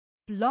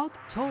Blog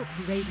Talk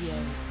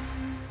Radio.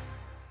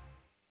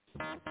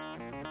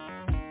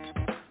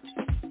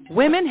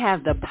 Women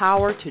have the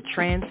power to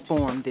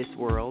transform this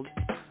world.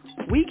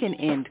 We can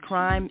end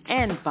crime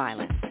and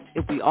violence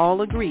if we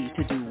all agree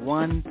to do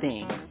one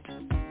thing: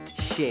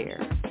 share.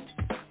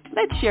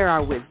 Let's share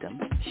our wisdom,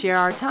 share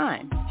our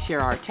time, share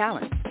our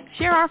talents,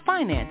 share our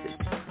finances,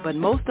 but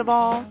most of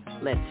all,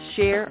 let's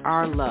share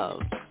our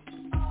love.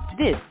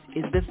 This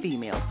is the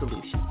Female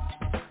Solution.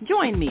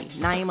 Join me,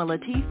 Naima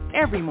Latif,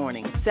 every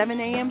morning,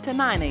 7 a.m. to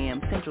 9 a.m.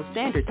 Central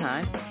Standard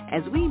Time,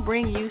 as we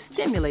bring you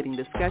stimulating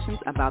discussions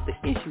about the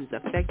issues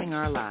affecting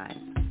our lives.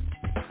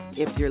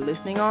 If you're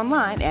listening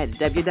online at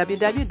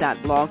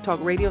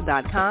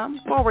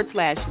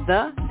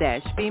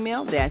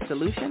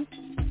www.blogtalkradio.com/the-female-solution,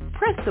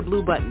 press the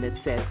blue button that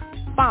says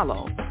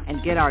follow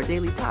and get our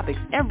daily topics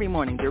every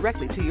morning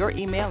directly to your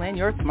email and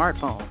your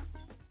smartphone.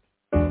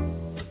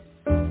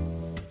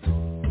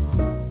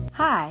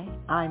 Hi,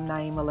 I'm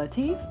Naima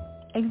Latif,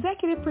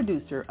 Executive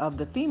Producer of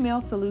the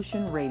Female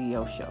Solution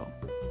Radio Show.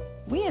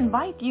 We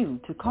invite you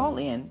to call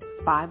in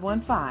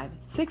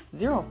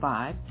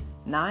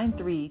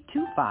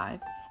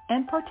 515-605-9325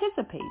 and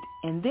participate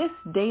in this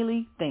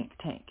daily think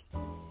tank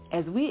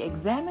as we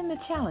examine the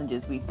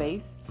challenges we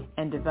face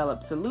and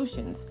develop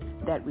solutions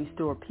that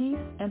restore peace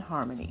and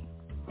harmony.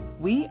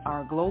 We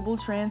are global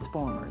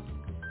transformers,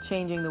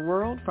 changing the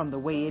world from the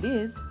way it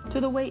is to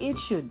the way it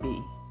should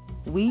be.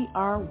 We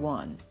are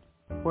one.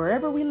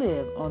 Wherever we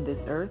live on this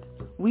earth,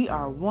 we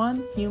are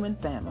one human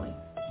family.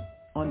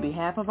 On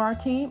behalf of our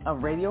team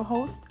of radio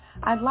hosts,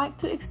 I'd like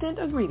to extend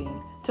a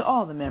greeting to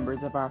all the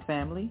members of our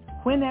family,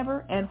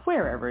 whenever and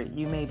wherever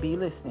you may be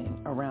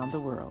listening around the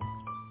world.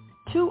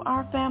 To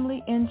our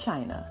family in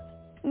China,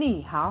 Ni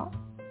Hao.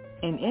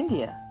 In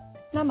India,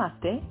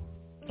 Namaste.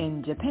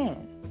 In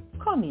Japan,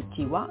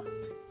 Konnichiwa.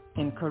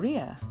 In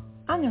Korea,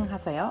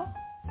 Annyeonghaseyo.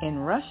 In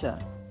Russia,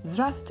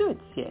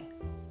 Здравствуйте.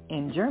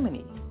 In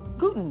Germany,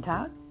 Guten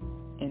Tag.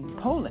 In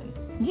Poland,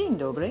 Dzień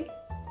dobry.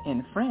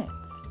 In France,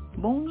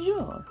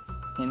 Bonjour.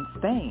 In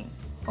Spain,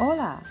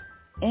 Hola.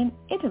 In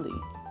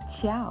Italy,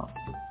 Ciao.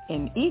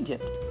 In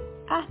Egypt,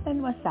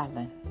 Ahlan wa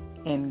sahlan.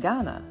 In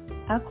Ghana,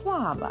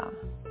 Akwaba.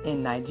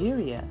 In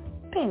Nigeria,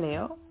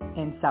 Peleo.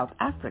 In South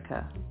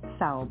Africa,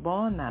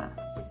 Sawubona.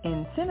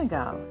 In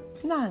Senegal,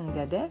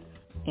 Nangadef.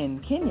 In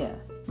Kenya,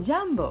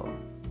 Jambo.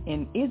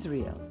 In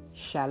Israel,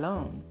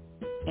 Shalom.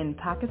 In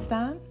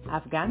Pakistan,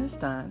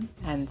 Afghanistan,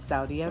 and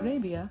Saudi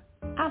Arabia,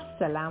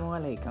 Assalamu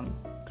alaikum.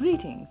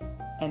 Greetings,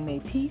 and may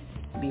peace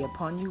be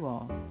upon you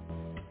all.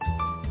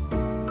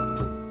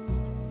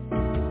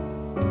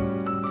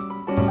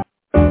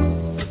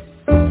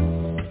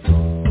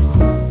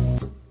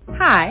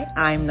 Hi,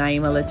 I'm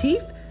Naima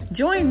Latif.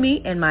 Join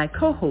me and my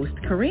co-host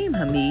Karriem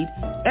Hameed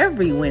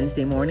every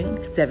Wednesday morning,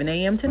 7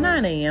 a.m. to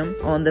 9 a.m.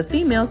 on the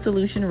Female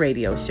Solution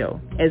Radio Show,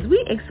 as we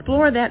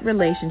explore that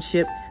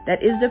relationship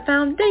that is the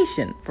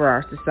foundation for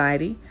our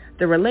society,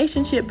 the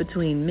relationship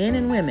between men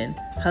and women,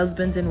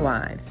 husbands and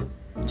wives.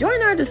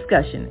 Join our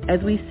discussion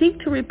as we seek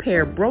to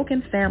repair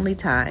broken family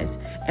ties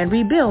and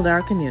rebuild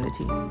our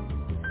community.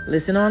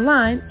 Listen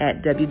online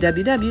at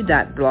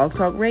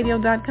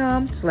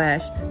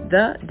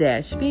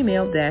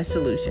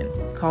www.blogtalkradio.com/the-female-solution.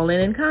 Call in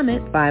and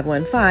comment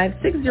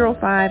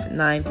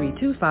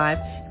 515-605-9325.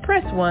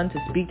 Press 1 to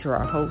speak to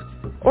our host.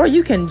 Or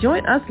you can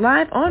join us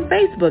live on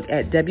Facebook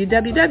at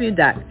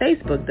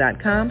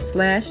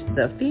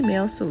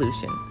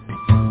www.facebook.com/the-female-solution.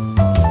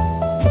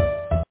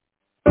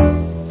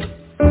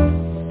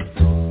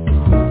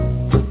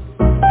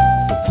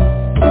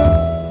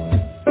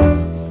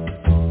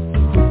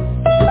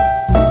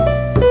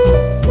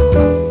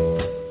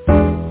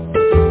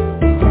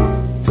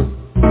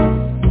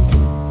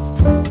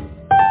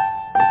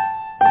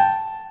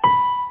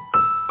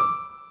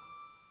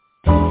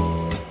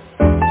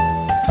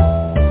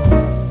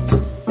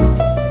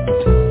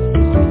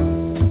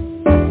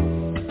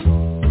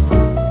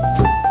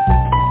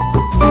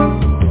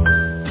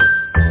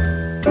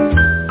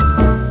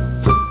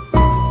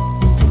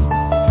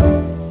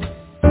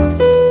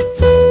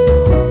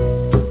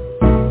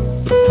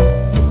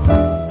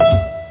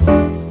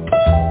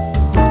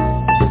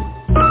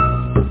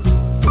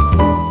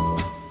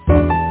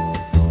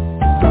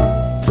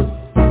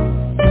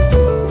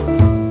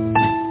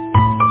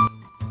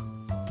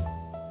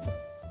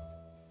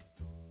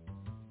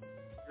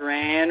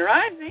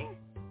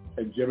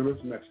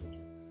 Message.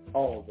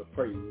 All the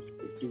praise is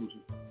due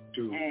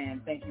to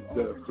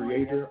the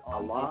Creator,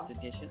 Allah.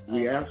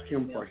 We ask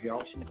Him for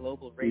help.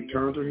 We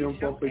turn to Him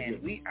for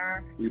forgiveness.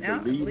 We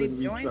believe and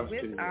we trust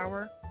in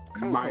Him.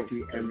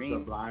 Mighty and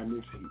sublime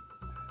is He.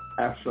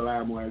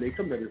 Assalamu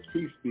alaikum. That His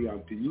peace be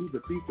unto you, the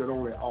peace that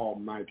only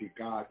Almighty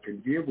God can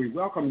give. We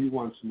welcome you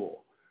once more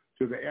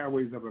to the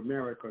airways of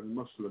American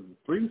Muslim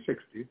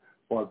 360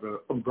 for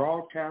the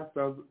broadcast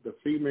of the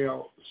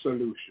Female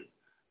Solution.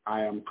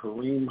 I am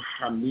Karriem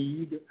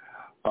Hameed,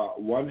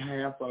 one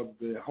half of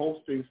the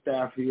hosting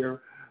staff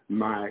here.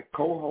 My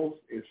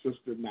co-host is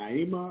Sister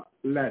Naima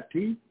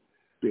Latif,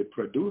 the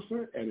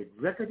producer and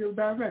executive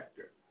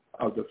director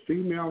of the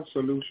Female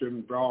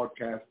Solution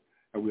broadcast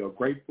And we are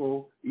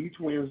grateful each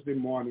Wednesday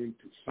morning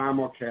to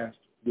simulcast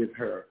with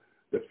her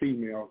the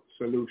female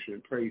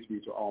solution. Praise be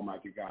to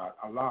Almighty God,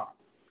 Allah.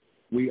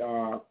 We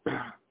are,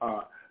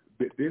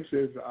 this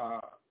is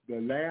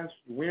the last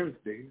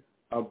Wednesday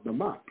of the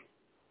month.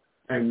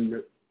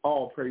 And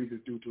all praise is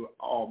due to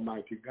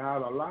Almighty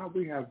God, Allah.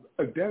 We have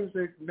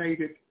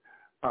designated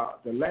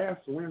the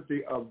last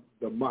Wednesday of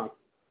the month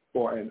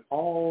for an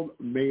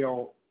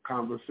all-male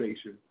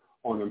conversation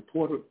on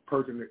important,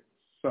 pertinent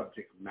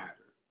subject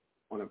matter,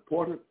 on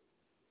important,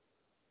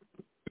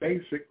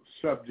 basic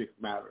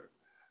subject matter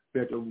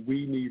that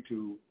we need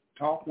to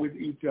talk with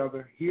each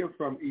other, hear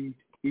from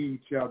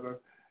each other,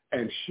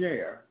 and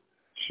share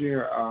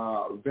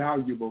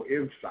valuable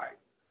insight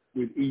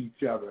with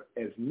each other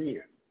as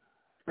men.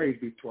 Praise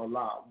be to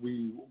Allah.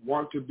 We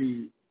want to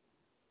be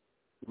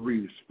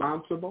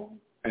responsible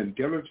and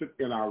diligent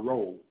in our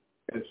role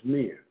as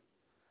men.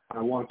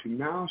 I want to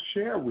now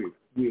share with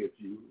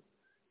you,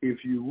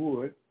 if you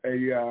would,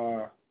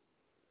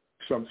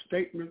 some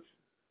statements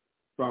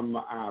from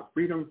our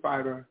freedom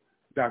fighter,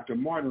 Dr.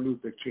 Martin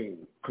Luther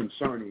King,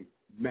 concerning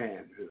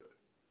manhood.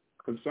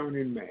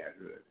 Concerning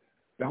manhood.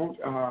 Don't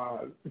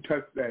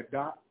touch that,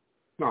 Doc.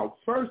 Now,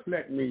 first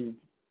let me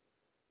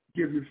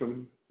give you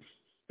some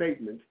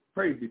statements,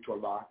 praise be to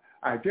Allah,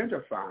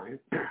 identifying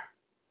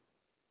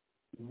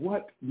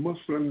what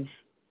Muslims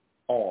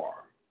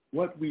are,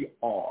 what we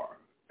are,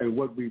 and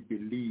what we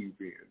believe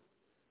in,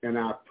 and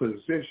our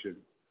position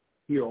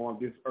here on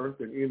this earth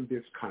and in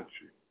this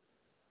country.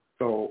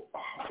 So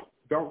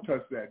don't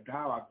touch that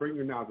dial. I bring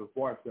you now the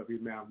voice of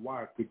Imam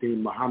Wahid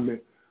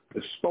Muhammad,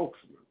 the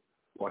spokesman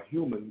for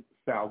human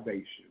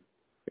salvation.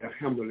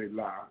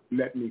 Alhamdulillah.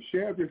 Let me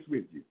share this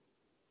with you.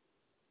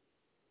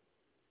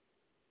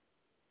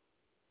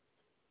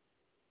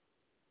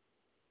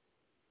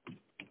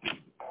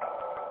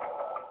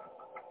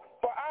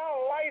 For our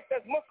life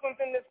as Muslims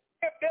in this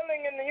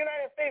building in the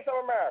United States of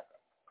America,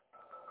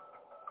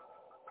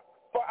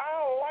 for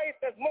our life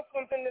as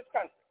Muslims in this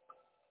country,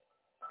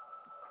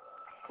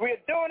 we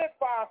are doing it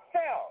for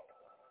ourselves,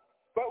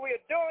 but we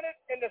are doing it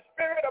in the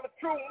spirit of a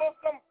true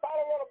Muslim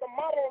follower of the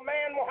model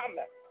man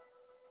Muhammad.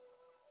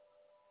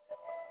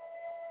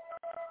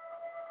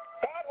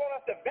 God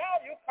wants us to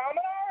value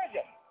common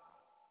origin.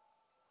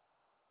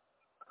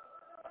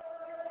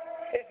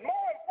 It's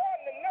more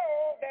important to know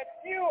that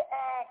you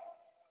are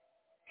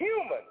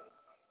human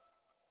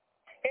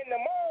in the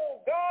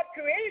mold God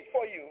created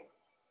for you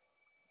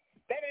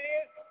than it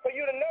is for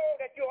you to know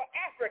that you are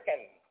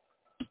African,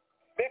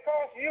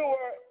 because you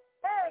were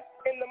first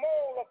in the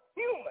mold of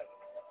human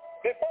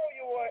before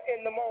you were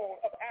in the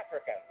mold of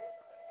African.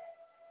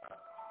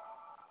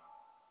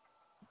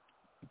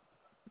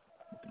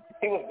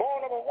 He was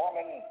born of a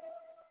woman.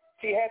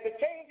 She had to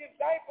change his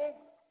diapers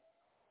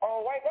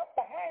or wipe up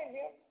behind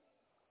him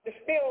the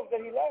spills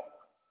that he left.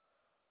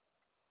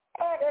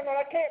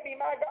 That can't be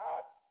my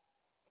God.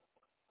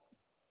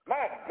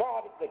 My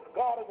God is the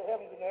God of the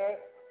heavens and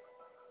earth,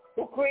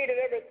 who created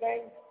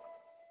everything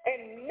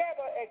and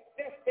never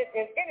existed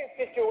in any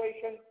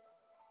situation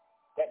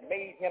that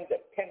made him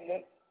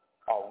dependent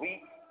or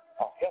weak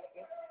or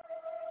helpless.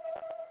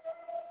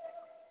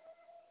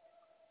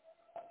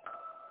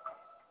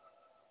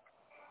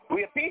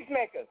 We are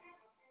peacemakers.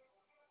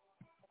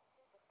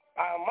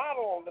 Our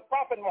model, the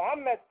Prophet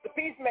Muhammad, the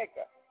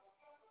peacemaker.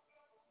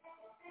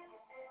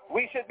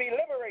 We should be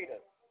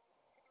liberators.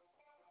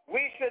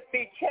 We should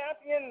be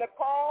championing the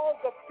cause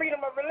of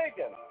freedom of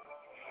religion.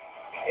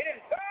 It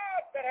is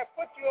God that has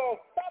put you on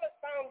solid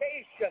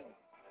foundation.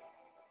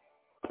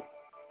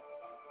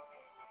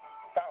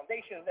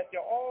 Foundation that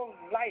your own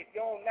life,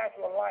 your own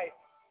natural life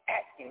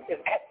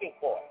is asking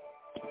for.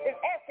 It's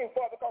asking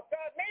for, because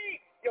God made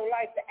your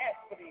life to ask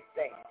for these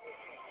things.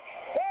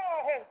 God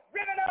has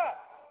driven us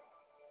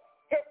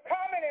to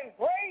come and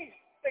embrace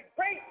the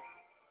great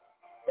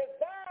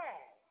design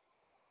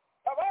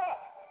of us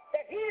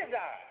that he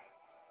designed.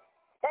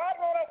 God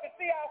wants us to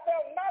see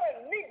ourselves not as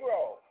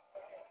Negroes,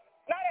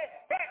 not as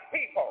black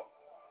people.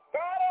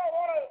 God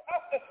wants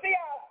us to see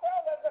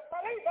ourselves as the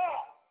Khalifa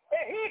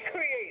that he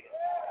created.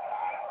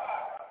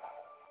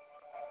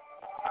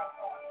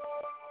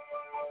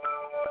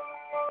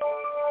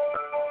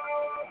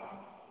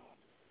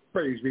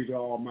 Praise be to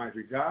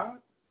Almighty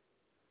God.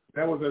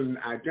 That was an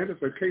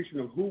identification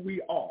of who we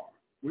are.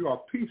 We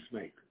are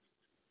peacemakers.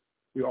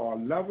 We are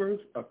lovers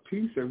of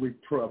peace, and we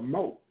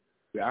promote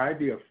the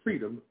idea of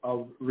freedom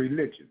of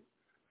religion.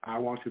 I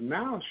want to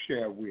now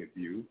share with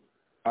you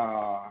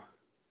a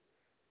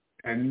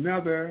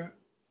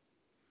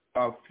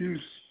few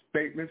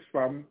statements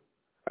from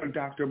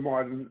Dr.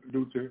 Martin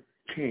Luther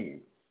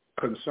King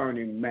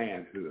concerning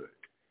manhood.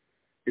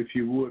 If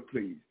you would,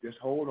 please, just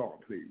hold on,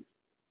 please.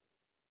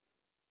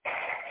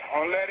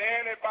 Don't let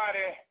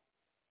anybody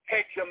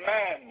take your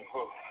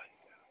manhood.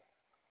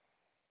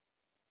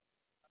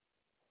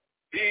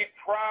 Be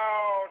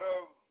proud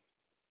of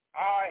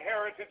our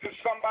heritage. As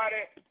somebody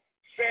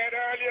said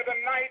earlier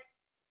tonight,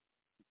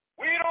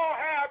 we don't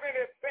have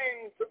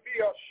anything to be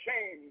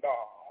ashamed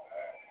of.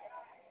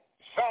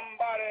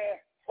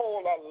 Somebody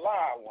told a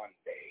lie one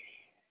day.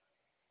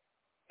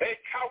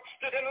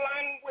 couched it in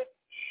language.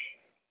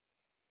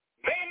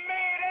 They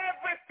made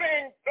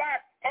everything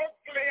black,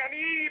 ugly, and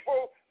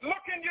evil.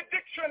 Look in your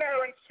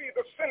dictionary and see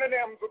the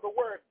synonyms of the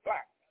word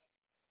black.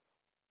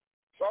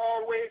 It's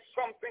always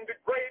something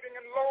degrading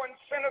and low and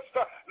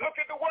sinister. Look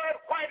at the word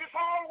white. It's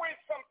always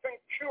something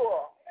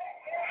pure.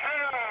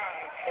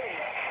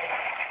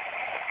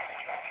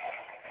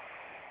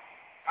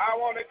 I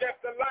want to get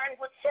the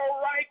language so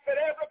right that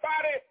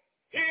everybody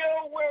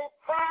here will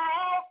cry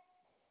out,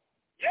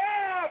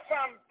 yes,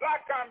 I'm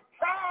black. I'm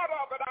proud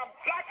of it. I'm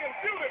black and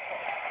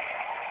beautiful.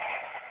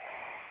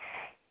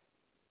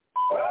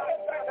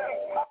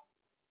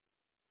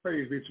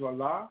 Praise be to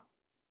Allah.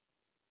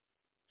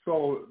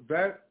 So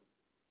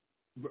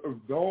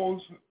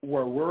those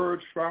were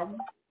words from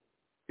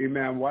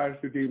Imam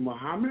Waziruddin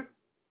Muhammad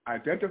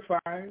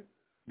identifying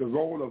the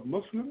role of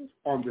Muslims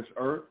on this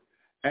earth,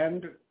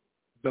 and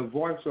the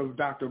voice of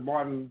Dr.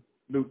 Martin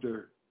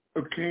Luther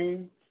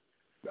King,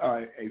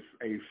 a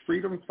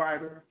freedom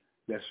fighter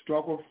that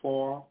struggled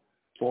for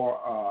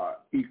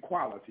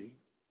equality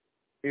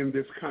in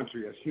this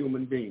country as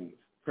human beings.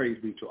 Praise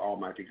be to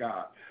Almighty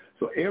God.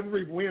 So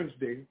every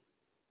Wednesday,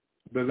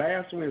 the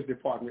last Wednesday,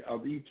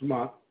 of each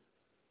month,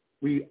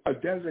 we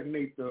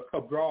designate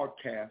a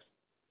broadcast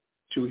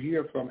to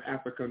hear from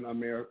African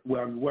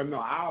American.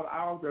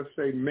 I'll just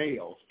say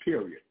males,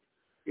 period.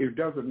 It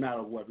doesn't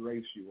matter what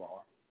race you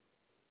are.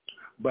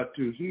 But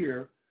to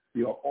hear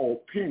your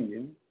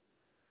opinion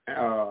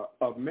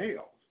of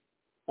males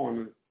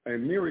on a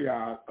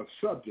myriad of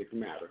subject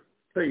matter.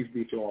 Praise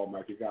be to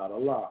Almighty God,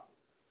 Allah.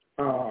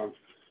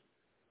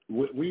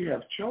 We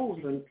have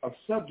chosen a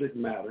subject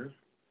matter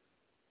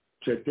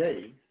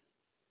today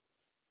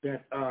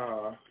that,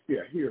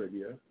 here it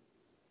is.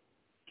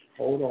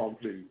 Hold on,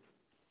 please.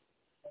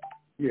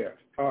 Yes.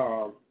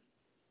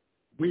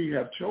 We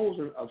have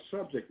chosen a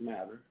subject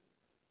matter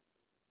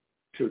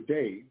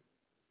today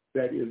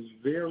that is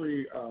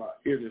very,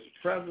 it is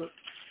present,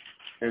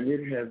 and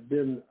it has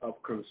been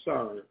of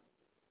concern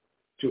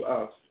to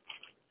us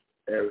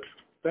as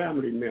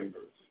family members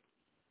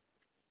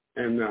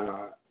and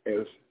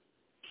as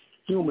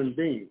human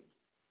beings.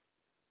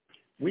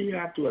 We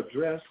have to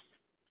address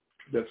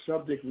the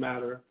subject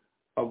matter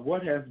of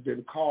what has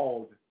been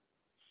called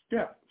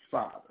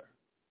stepfather.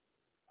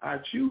 I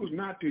choose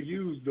not to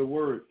use the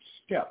word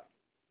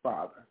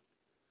stepfather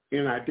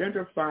in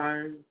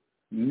identifying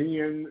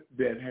men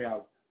that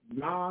have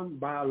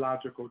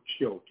non-biological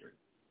children.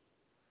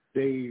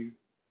 They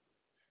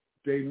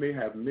may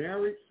have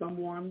married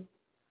someone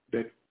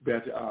that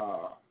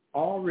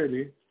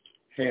already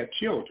had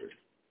children,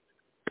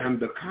 and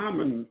the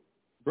common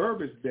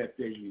verbiage that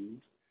they use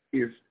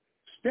is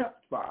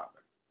stepfather.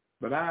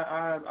 But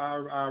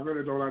I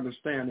really don't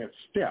understand that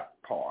step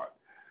part.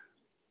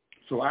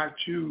 So I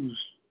choose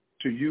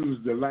to use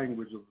the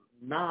language of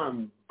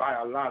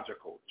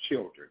non-biological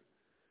children,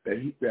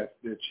 that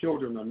the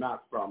children are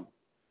not from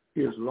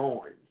his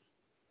loins.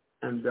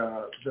 And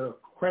the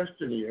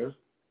question is,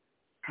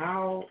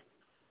 how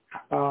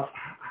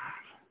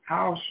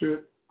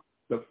should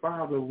the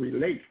father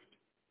relate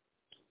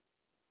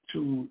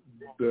to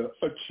the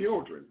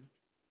children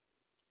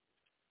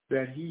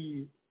that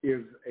he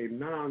is a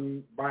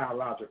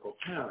non-biological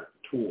parent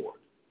toward,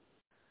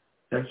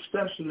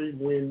 especially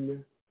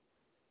when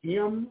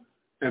him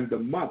and the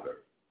mother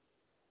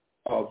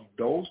of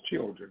those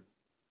children,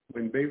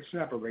 when they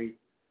separate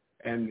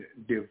and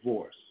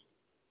divorce?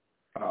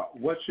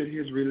 What should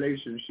his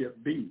relationship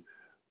be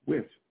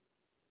with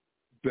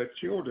the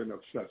children of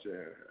such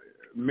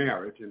a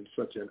marriage and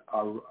such an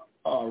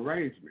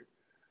arrangement?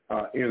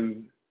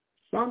 In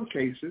some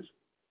cases,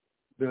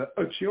 the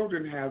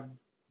children have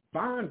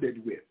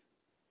bonded with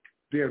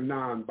their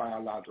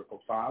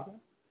non-biological father,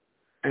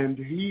 and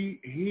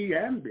he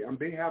and them,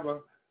 they have a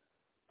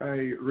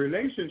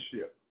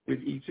relationship with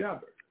each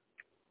other.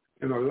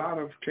 In a lot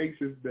of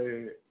cases,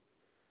 the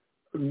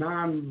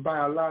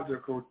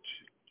non-biological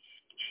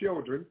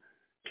children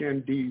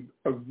can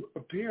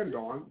depend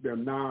on their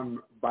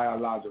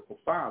non-biological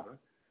father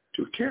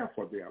to care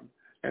for them,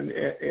 and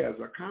as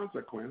a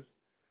consequence,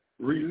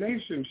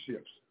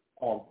 relationships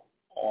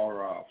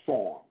are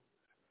formed.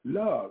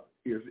 Love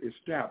is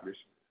established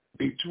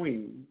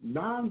between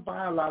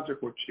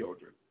non-biological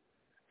children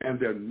and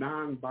their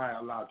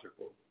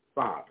non-biological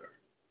father.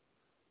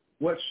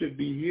 What should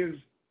be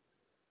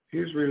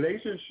his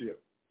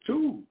relationship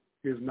to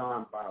his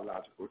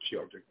non-biological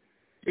children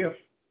if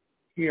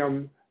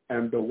him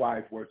and the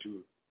wife were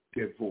to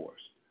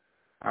divorce?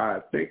 I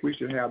think we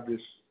should have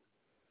this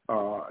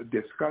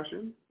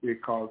discussion,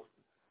 because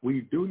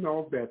we do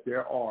know that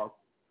there are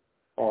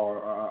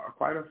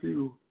quite a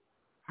few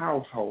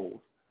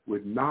households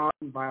with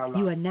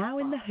non-biological. You are now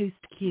in the host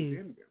queue.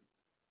 In them,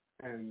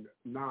 and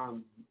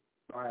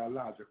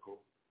non-biological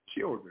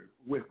children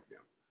with them.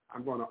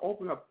 I'm going to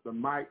open up the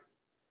mic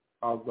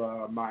of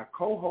my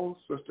co-host,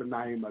 Sister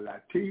Naima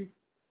Latif,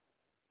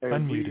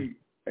 as we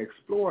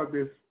explore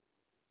this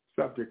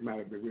subject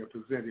matter that we are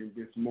presenting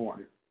this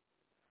morning.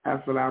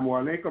 Assalamu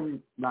alaikum,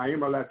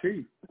 Naima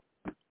Latif.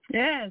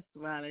 Yes,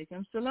 wa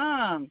alaikum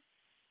salam.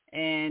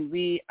 And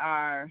we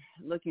are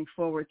looking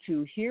forward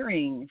to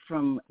hearing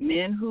from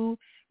men who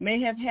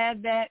may have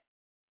had that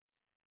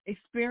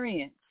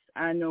experience.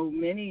 I know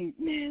many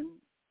men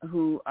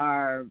who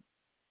are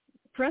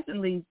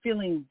presently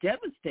feeling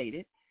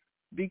devastated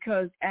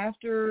because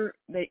after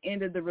they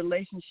ended the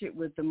relationship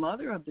with the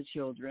mother of the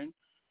children,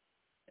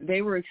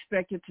 they were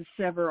expected to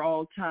sever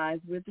all ties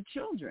with the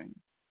children.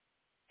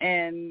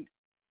 And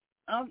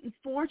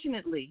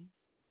unfortunately,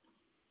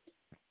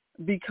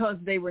 because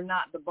they were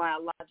not the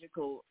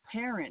biological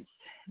parents,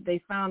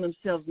 they found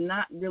themselves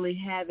not really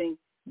having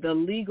the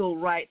legal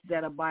rights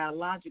that a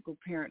biological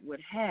parent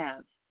would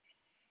have.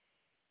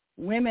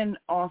 Women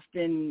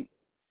often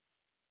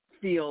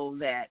feel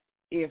that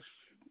if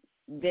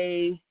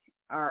they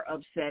are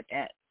upset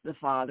at the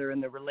father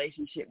and the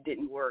relationship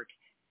didn't work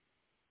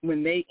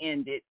when they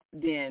end it,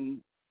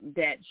 then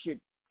that should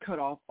cut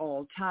off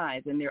all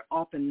ties, and they're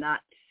often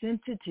not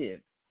sensitive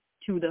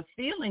to the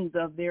feelings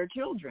of their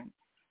children.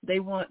 They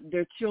want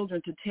their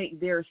children to take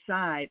their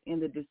side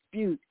in the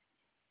dispute,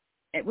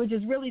 which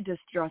is really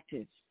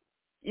destructive.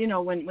 You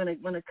know, when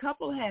a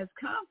couple has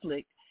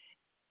conflict,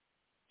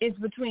 it's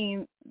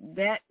between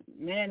that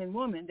man and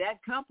woman,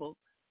 that couple,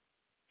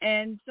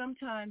 and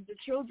sometimes the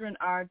children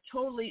are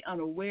totally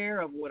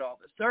unaware of what all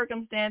the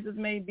circumstances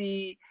may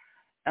be,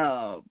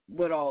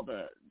 what all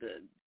the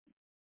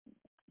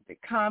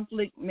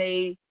conflict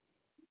may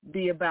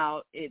be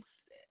about.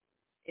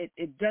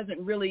 It doesn't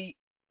really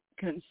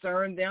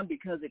concern them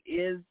because it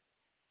is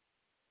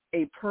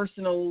a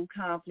personal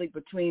conflict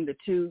between the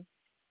two.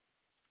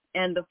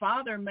 And the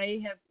father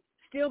may have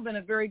still been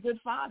a very good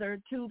father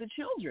to the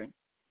children,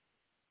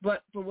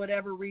 but for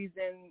whatever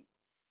reason,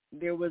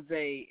 there was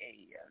a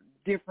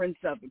difference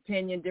of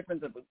opinion,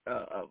 difference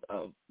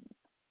of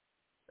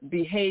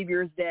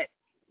behaviors that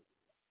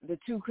the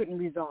two couldn't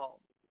resolve.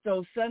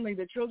 So suddenly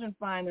the children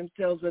find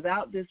themselves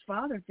without this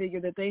father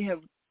figure that they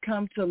have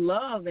come to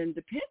love and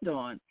depend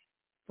on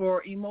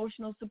for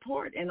emotional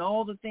support and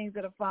all the things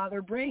that a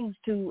father brings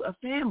to a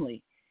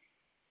family.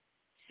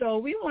 So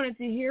we wanted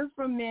to hear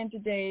from men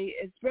today,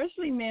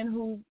 especially men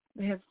who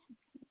have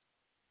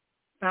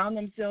found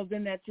themselves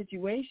in that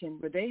situation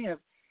where they have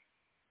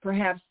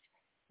perhaps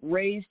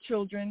raised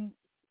children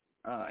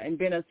and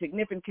been a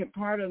significant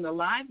part of the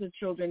lives of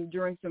children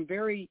during some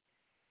very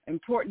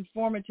important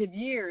formative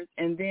years,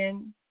 and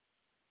then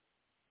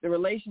the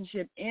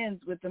relationship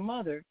ends with the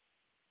mother,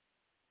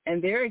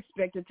 and they're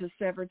expected to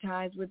sever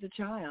ties with the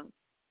child.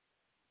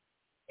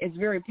 It's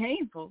very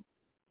painful.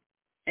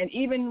 And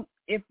even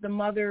if the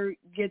mother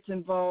gets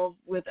involved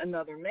with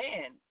another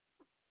man,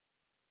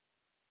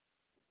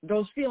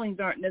 those feelings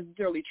aren't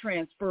necessarily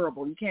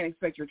transferable. You can't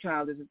expect your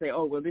child to say,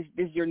 oh, well, this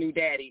is your new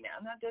daddy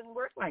now. No, it doesn't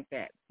work like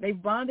that.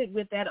 They've bonded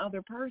with that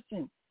other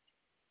person.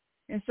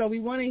 And so we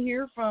want to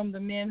hear from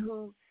the men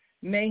who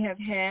may have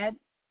had,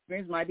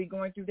 might be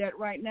going through that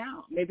right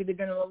now. Maybe they've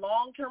been in a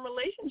long-term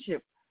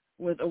relationship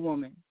with a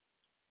woman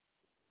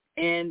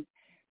and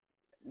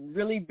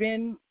really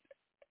been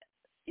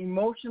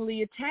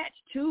emotionally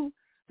attached to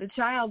the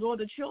child or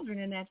the children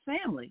in that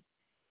family.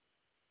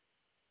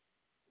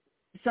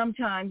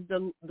 Sometimes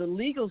the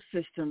legal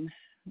system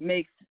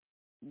makes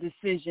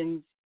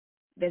decisions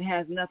that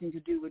has nothing to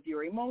do with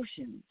your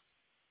emotions.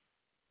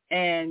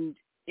 And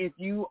if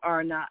you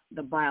are not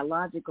the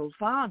biological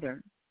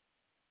father,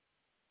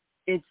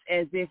 it's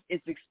as if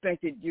it's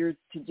expected you're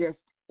to just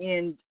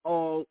end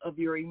all of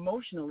your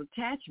emotional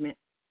attachment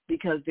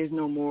because there's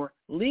no more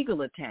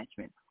legal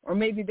attachment. Or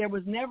maybe there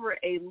was never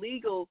a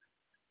legal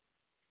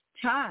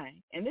tie.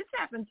 And this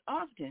happens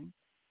often.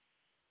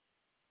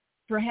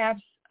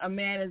 Perhaps a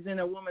man is in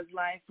a woman's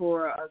life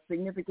for a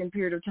significant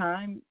period of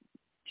time,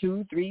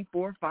 2, 3,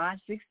 4, 5,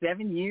 6,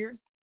 7 years.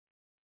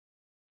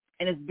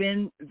 And it's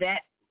been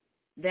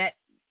that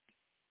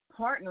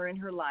partner in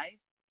her life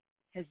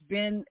has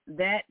been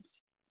that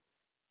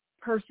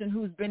person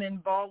who's been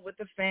involved with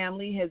the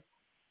family, has,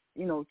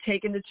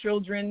 taken the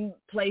children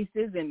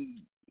places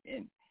and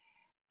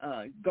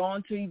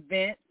gone to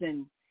events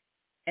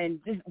and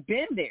just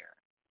been there,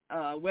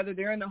 whether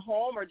they're in the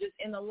home or just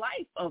in the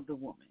life of the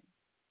woman.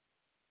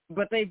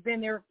 But they've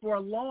been there for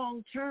a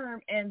long term,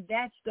 and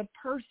that's the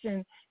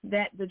person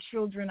that the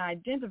children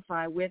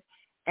identify with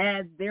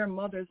as their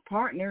mother's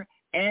partner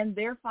and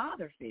their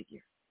father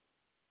figure.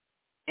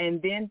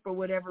 And then for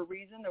whatever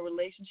reason, the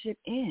relationship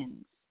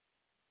ends.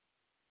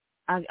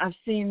 I've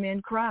seen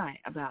men cry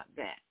about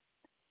that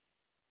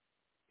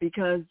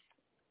because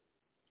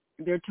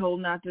they're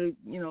told not to,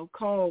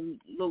 call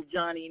little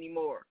Johnny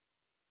anymore.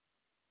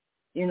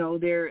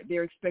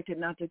 They're expected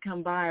not to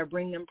come by or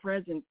bring them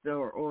presents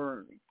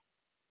or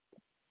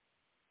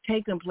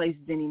take them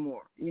places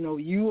anymore.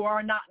 You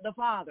are not the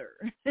father.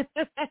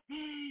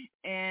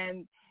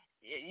 And,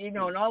 and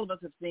all of us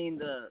have seen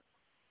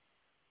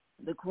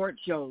the court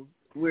shows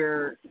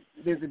where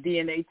there's a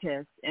DNA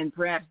test, and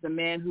perhaps the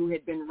man who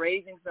had been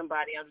raising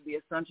somebody under the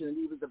assumption that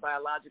he was the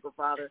biological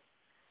father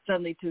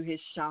suddenly, to his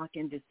shock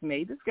and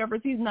dismay,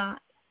 discovers he's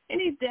not,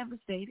 and he's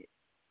devastated.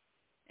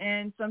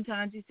 And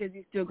sometimes he says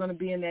he's still going to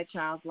be in that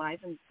child's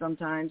life, and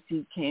sometimes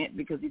he can't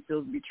because he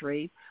feels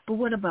betrayed. But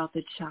what about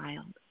the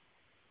child?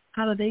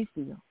 How do they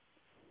feel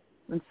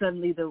when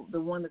suddenly the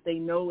one that they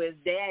know as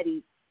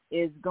daddy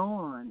is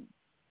gone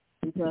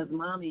because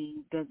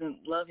mommy doesn't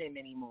love him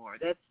anymore?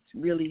 That's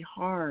really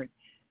hard.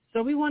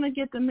 So we want to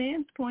get the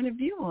man's point of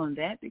view on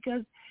that,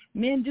 because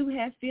men do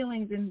have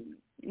feelings, and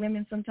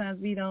women sometimes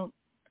we don't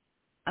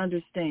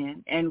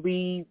understand, and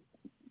we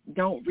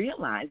don't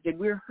realize that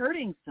we're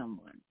hurting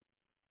someone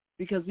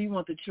because we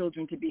want the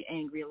children to be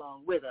angry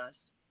along with us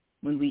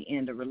when we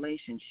end a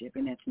relationship,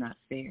 and that's not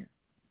fair.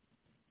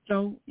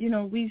 So,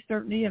 we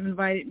certainly have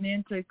invited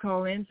men to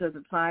call in, so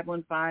the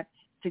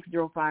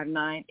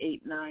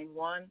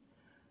 515-605-9891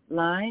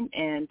 line,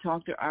 and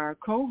talk to our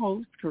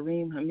co-host,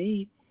 Karriem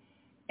Hameed.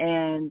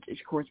 And, of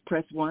course,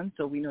 press 1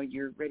 so we know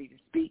you're ready to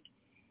speak.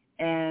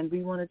 And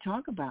we want to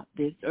talk about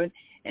this.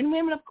 And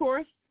women, of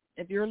course,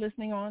 if you're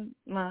listening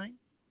online,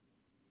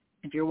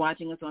 if you're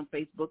watching us on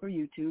Facebook or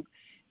YouTube,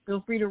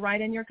 feel free to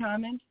write in your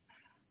comments.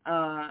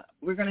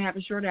 We're going to have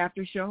a short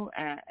after show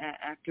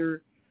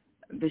after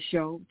the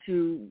show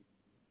to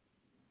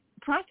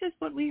process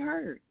what we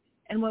heard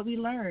and what we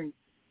learned.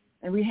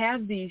 And we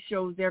have these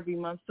shows every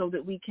month so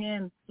that we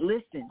can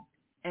listen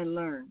and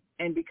learn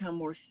and become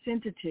more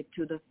sensitive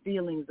to the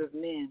feelings of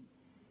men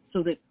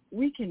so that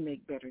we can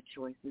make better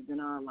choices in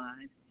our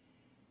lives,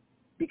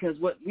 because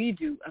what we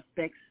do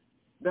affects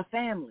the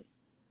family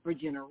for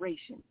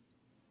generations.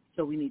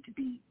 So we need to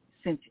be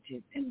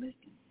sensitive and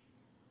listen.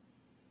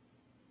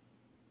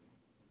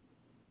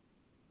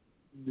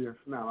 Yes,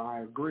 now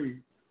I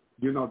agree.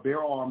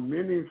 There are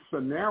many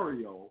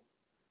scenarios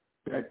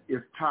that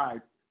is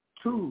tied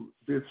to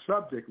this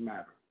subject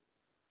matter.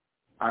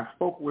 I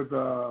spoke with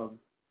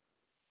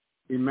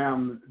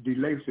Imam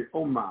DeLacy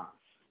Omar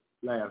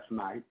last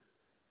night,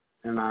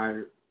 and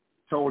I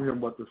told him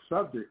what the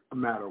subject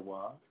matter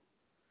was,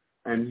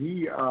 and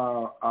he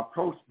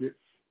approached it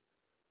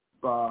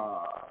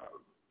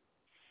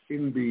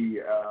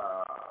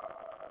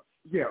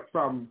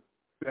from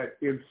that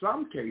in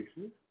some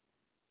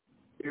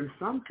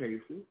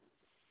cases,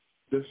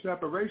 the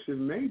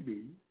separation may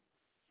be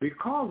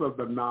because of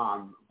the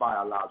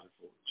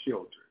non-biological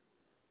children.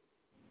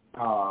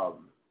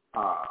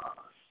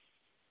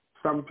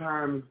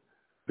 Sometimes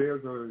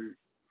there's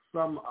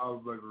some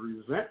of the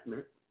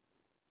resentment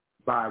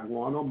by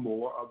one or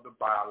more of the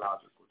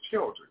biological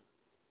children,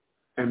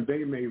 and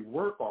they may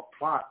work or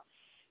plot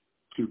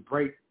to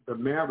break the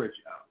marriage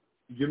up.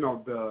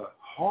 The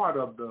heart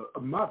of the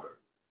mother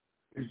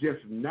is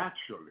just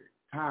naturally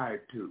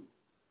tied to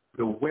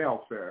the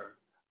welfare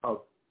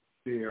of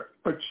their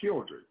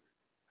children.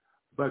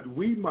 But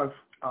we must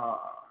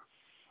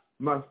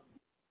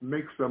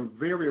make some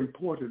very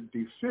important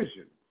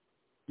decisions.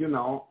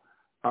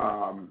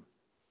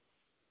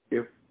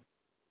 If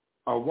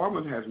a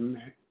woman has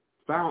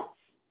found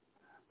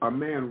a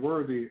man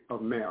worthy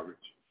of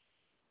marriage,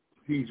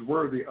 he's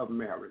worthy of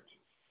marriage.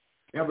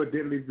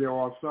 Evidently, there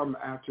are some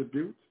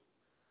attributes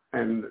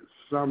and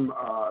some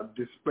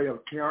display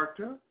of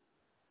character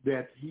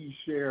that he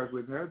shares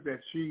with her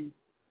that she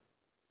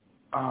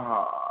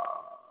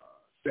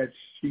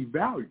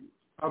values.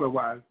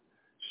 Otherwise,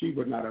 she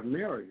would not have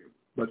married him.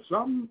 But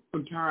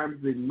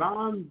sometimes the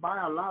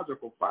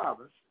non-biological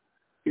father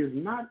is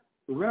not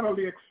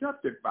readily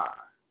accepted by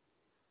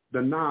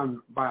the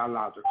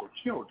non-biological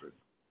children.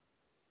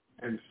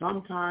 And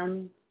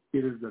sometimes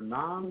it is the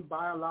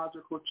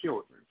non-biological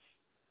children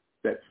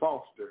that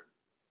foster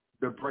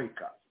the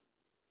breakup,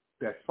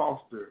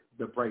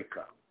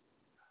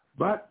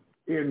 But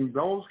in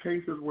those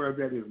cases where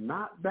that is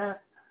not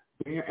that,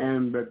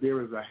 and that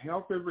there is a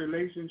healthy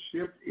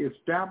relationship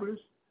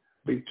established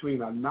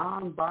between a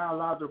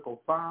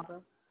non-biological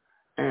father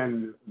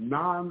and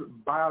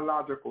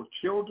non-biological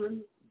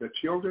children, the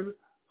children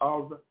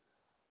of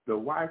the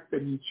wife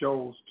that he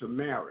chose to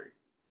marry.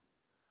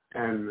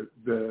 And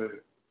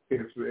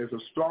it's a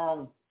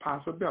strong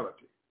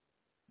possibility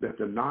that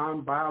the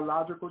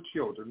non-biological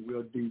children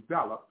will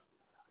develop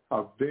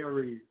a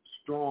very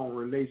strong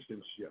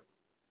relationship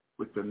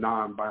with the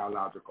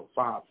non-biological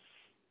father.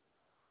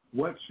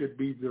 What should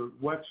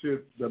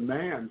the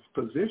man's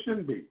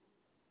position be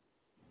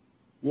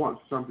once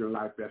something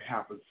like that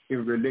happens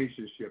in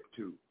relationship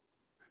to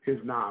his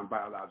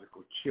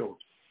non-biological children?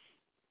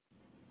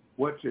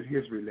 What should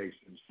his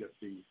relationship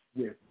be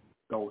with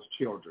those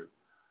children?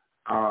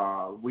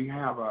 We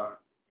have a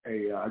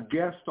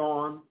guest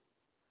on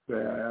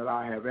that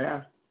I have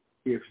asked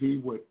if he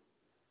would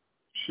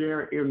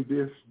share in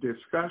this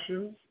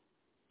discussion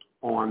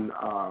on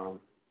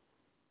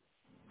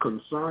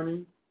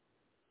concerning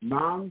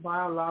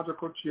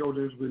non-biological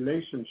children's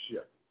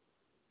relationship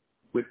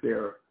with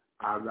their,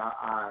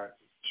 I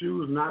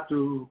choose not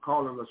to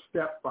call him a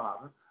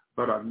stepfather,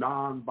 but a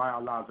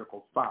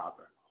non-biological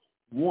father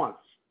once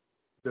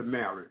the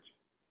marriage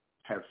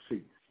has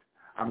ceased.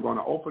 I'm going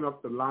to open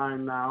up the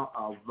line now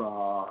of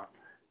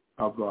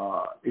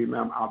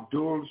Imam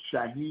Abdul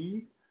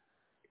Shaheed.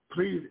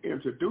 Please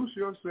introduce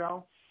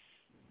yourself,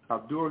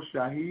 Abdul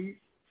Shaheed,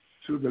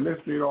 to the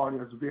listening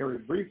audience very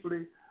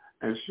briefly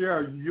and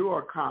share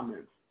your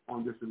comments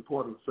on this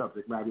important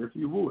subject matter, if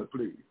you would,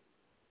 please.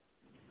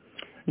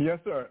 Yes,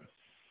 sir.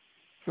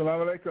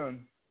 Assalamu alaikum.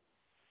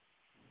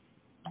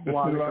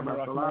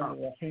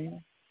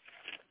 Bismillahirrahmanirrahim.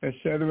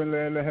 Ashhadu an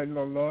la ilaha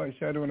illallah,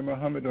 ashhadu anna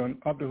Muhammadan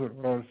abduhu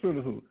wa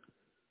rasuluhu.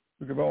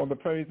 We give all the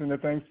praise and the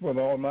thanks for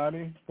the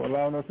Almighty for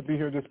allowing us to be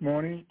here this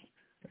morning,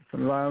 and for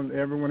allowing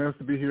everyone else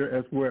to be here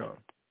as well.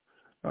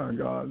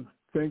 God,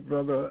 thank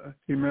Brother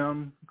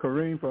Imam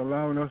Karriem for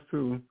allowing us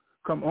to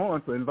come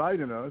on, for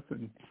inviting us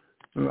and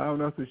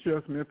allowing us to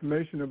share some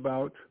information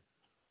about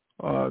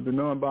the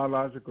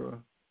non-biological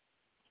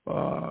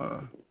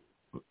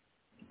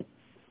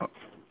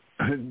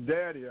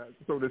daddy,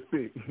 so to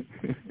speak.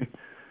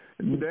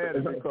 Daddy,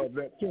 because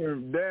that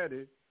term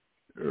daddy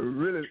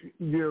really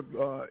gives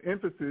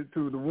emphasis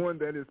to the one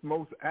that is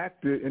most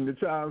active in the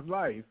child's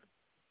life.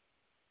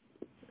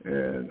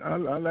 And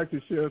I'd like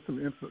to share some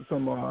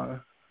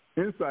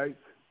insights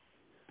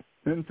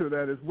into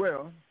that as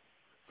well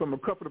from a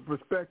couple of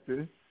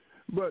perspectives.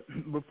 But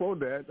before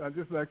that, I'd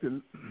just like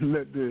to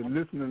let the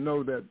listener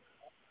know that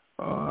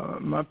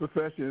my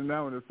profession is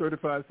now a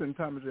certified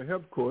symptometry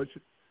health coach,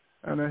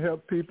 and I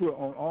help people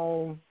on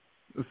all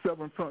the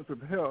 7 fronts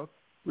of health,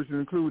 which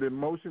include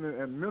emotional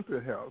and mental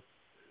health.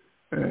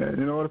 And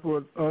in order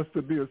for us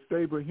to be a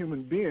stable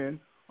human being,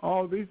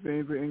 all these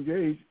things are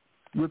engaged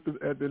with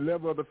at the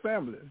level of the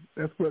family.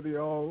 That's where they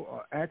all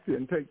are active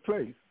and take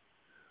place.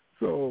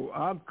 So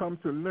I've come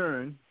to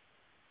learn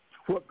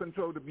what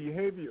controls the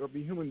behavior of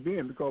the human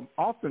being, because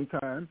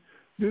oftentimes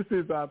this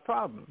is our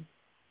problem.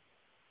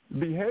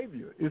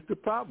 Behavior is the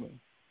problem.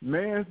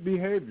 Man's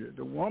behavior,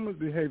 the woman's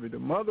behavior, the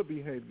mother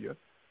behavior,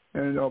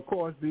 and of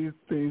course these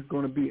things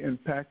going to be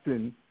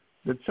impacting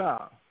the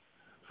child.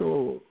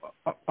 So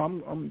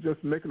I'm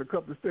just making a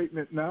couple of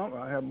statements now.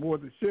 I have more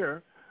to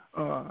share.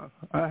 I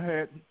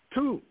had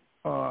 2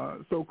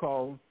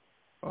 so-called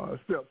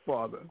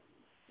stepfathers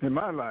in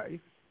my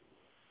life,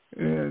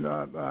 and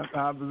I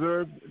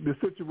observed the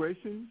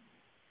situation.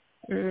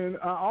 And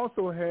I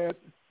also had,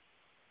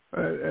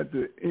 at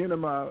the end of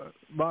my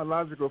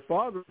biological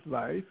father's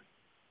life,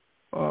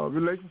 a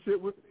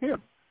relationship with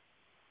him.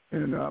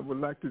 And I would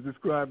like to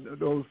describe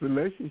those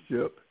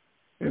relationships,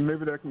 and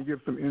maybe that can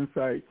give some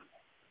insight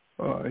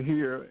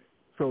here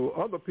so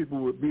other people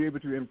would be able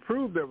to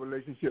improve their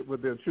relationship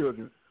with their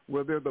children,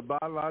 whether they're the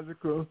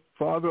biological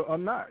father or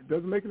not. It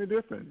doesn't make any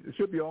difference. It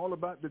should be all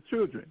about the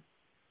children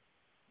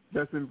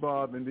that's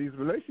involved in these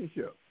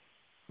relationships.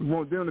 We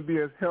want them to be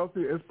as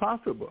healthy as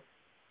possible.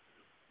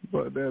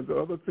 But there's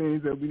other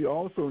things that we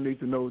also need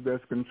to know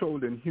that's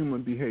controlling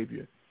human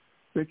behavior.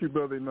 Thank you,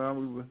 Brother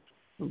Imam.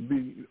 We will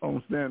be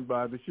on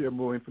standby to share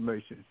more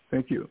information.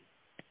 Thank you.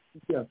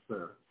 Yes,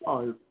 sir.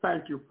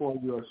 Thank you for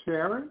your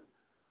sharing.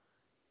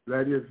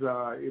 That is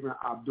Imam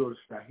Abdul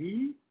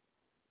Shahid,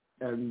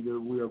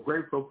 and we are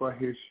grateful for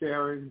his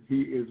sharing.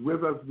 He is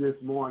with us this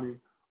morning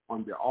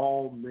on the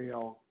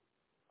all-male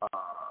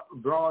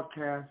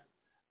broadcast,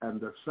 and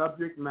the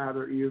subject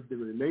matter is the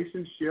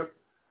relationship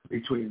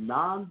between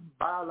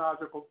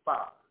non-biological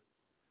fathers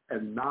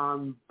and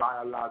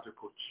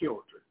non-biological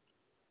children.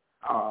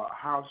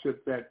 How should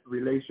that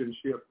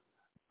relationship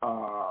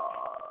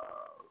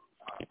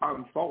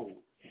unfold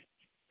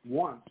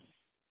once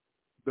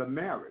the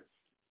marriage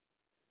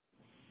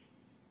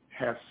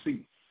has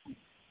ceased,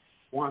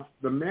 once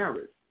the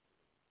marriage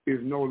is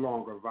no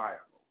longer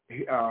viable?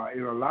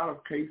 In a lot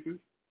of cases,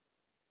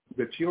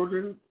 the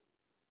children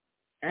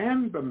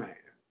and the man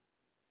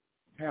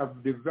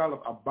have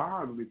developed a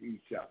bond with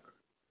each other.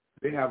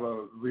 They have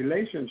a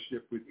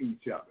relationship with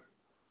each other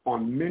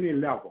on many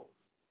levels.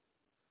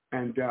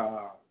 And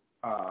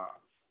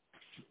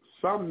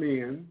some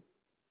men,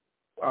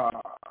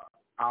 out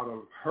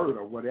of hurt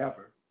or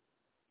whatever,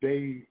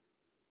 they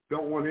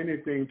don't want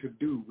anything to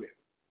do with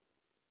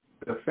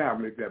the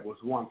family that was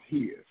once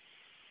his,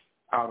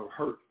 out of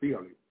hurt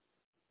feelings.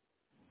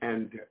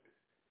 And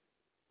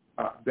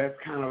that's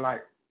kind of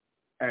like,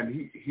 and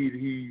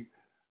he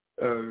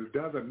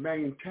doesn't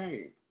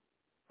maintain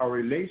a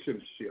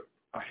relationship,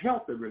 a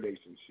healthy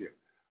relationship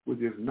with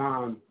his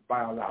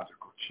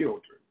non-biological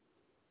children.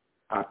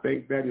 I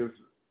think that is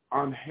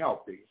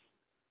unhealthy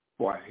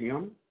for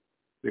him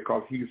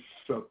because he's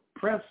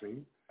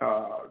suppressing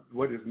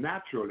what is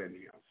natural in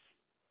him,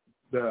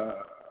 the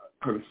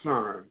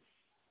concern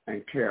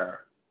and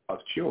care of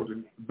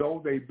children,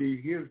 though they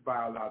be his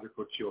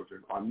biological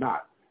children or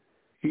not.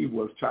 He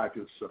will try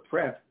to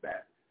suppress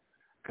that.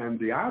 And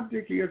the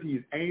object is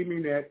he's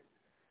aiming at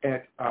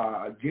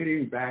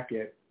getting back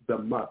at the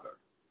mother.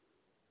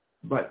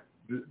 But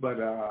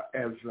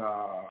as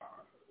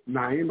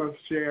Naima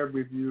shared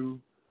with you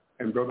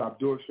and Brother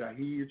Abdul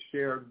Shahid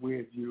shared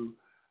with you,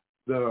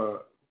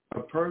 the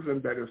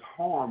person that is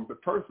harmed, the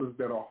persons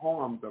that are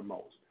harmed the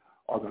most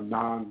are the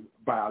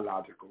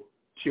non-biological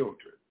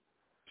children.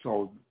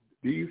 So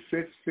these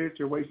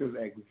situations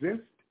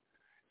exist.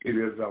 It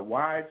is a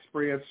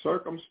widespread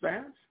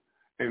circumstance,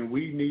 and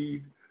we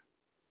need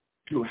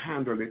to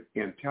handle it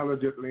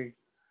intelligently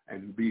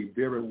and be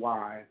very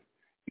wise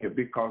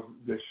because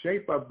the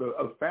shape of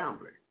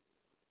family,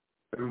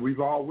 and we've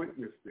all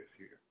witnessed this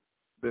here,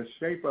 the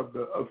shape of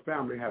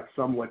family has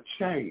somewhat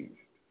changed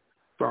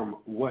from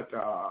what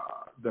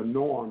the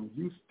norm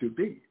used to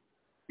be.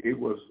 It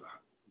was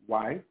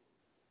wife,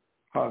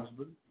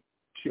 husband,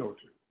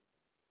 children.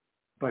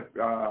 But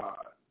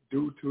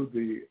due to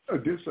the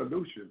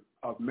dissolution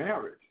of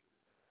marriage,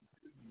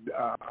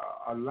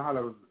 a lot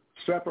of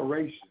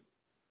separation,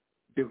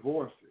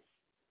 divorces.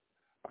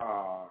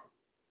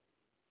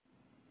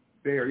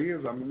 There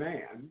is a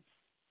man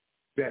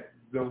that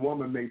the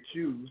woman may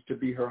choose to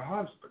be her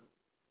husband,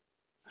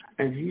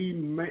 and he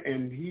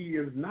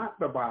is not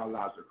the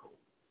biological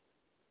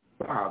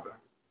father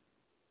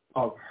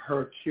of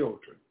her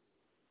children.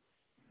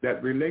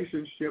 That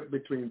relationship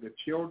between the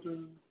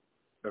children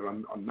that are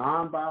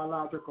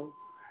non-biological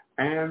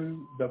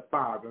and the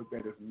father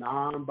that is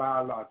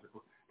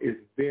non-biological is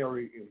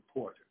very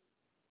important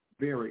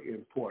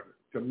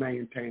to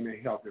maintain a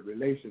healthy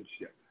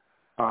relationship.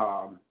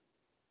 I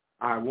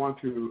want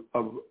to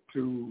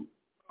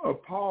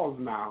pause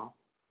now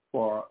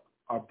for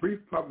a brief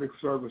public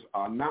service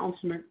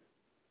announcement,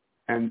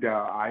 and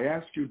I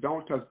ask you,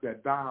 don't touch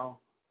that dial.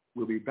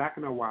 We'll be back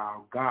in a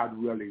while, God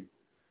willing,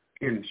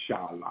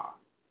 inshallah.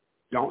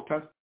 Don't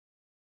touch.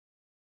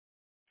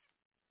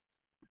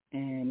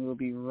 And we'll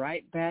be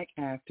right back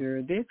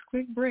after this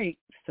quick break.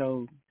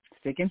 So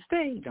stick and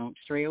stay. Don't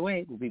stray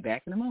away. We'll be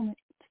back in a moment.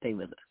 Stay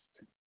with us.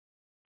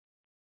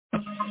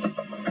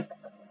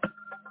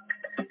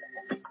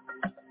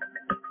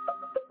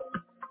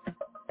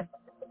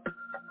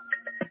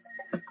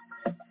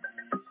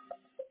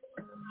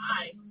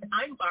 Hi,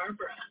 I'm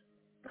Barbara.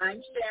 I'm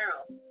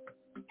Cheryl.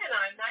 And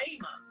I'm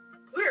Naima.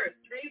 We're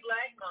three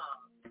black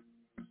moms.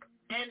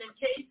 And in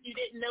case you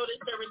didn't notice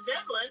the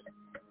resemblance,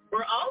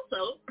 we're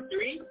also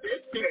three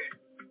sisters.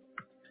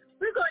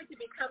 We're going to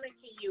be coming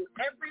to you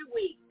every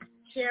week,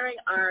 sharing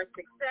our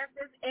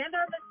successes and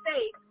our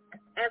mistakes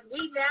as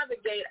we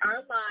navigate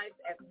our lives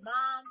as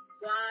moms,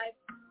 wives,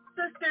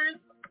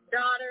 sisters,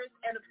 daughters,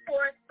 and of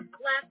course,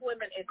 black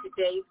women in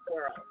today's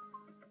world.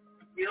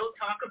 We'll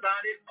talk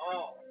about it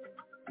all: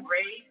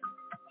 race,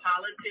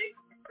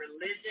 politics,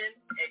 religion,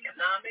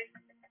 economics,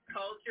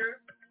 culture,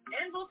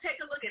 and we'll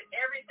take a look at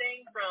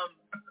everything from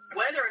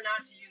whether or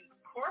not to use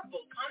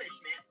corporal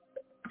punishment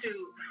to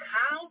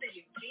how do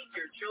you teach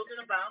your children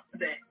about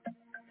sex.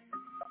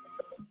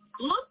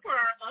 Look for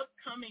our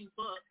upcoming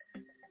book,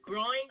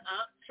 Growing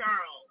Up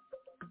Charles.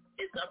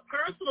 It's a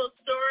personal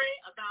story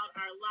about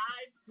our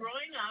lives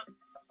growing up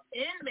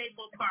in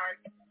Maple Park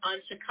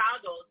on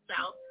Chicago's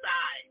South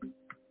Side.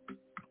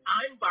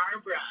 I'm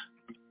Barbara.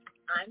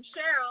 I'm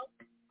Cheryl.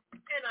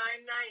 And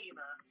I'm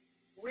Naima.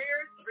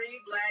 We're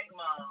three black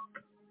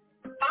moms.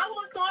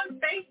 Follow us on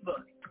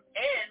Facebook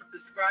and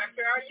subscribe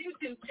to our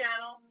YouTube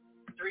channel,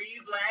 Three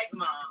Black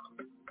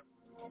Moms.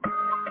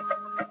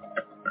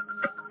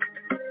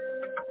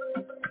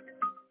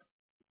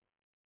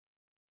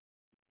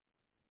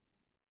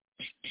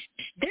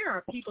 There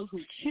are people who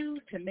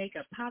choose to make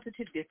a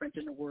positive difference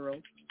in the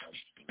world.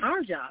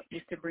 Our job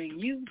is to bring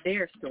you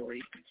their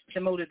stories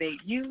to motivate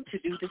you to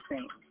do the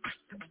same.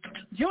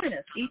 Join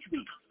us each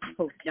week,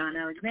 host John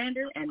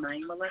Alexander and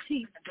Naima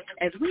Latif,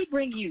 as we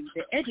bring you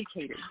the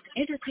educators,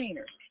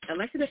 entertainers,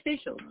 elected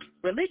officials,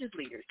 religious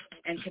leaders,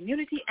 and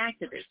community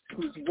activists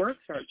whose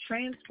works are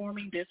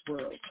transforming this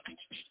world.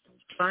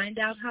 Find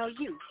out how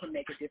you can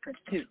make a difference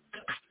too.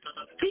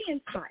 Be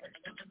inspired.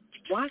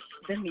 Watch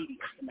the Media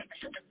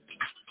Connection.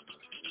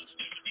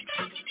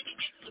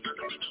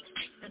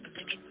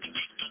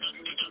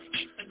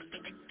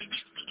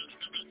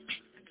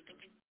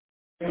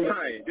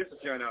 Hi, this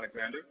is John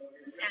Alexander.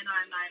 And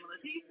I'm Naima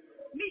Latif.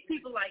 Meet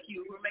people like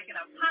you who are making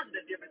a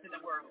positive difference in the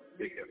world.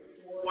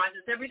 Watch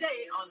us every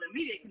day on The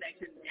Media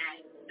Connection at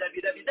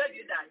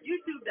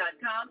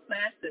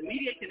www.youtube.com/The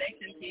Media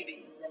Connection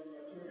TV.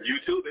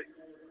 YouTube it.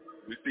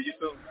 We'll see you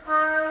soon.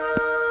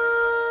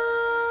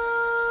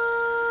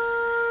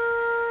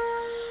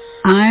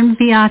 I'm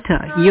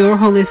Beata, your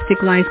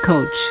holistic life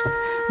coach.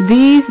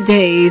 These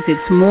days,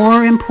 it's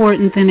more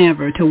important than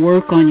ever to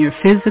work on your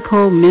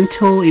physical,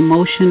 mental,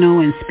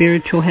 emotional, and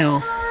spiritual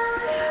health.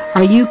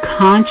 Are you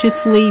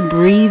consciously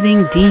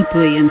breathing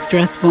deeply in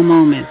stressful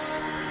moments?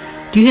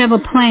 Do you have a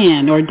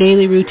plan or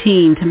daily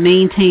routine to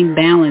maintain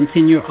balance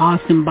in your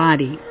awesome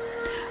body?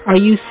 Are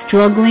you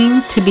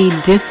struggling to be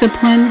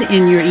disciplined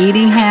in your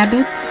eating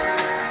habits?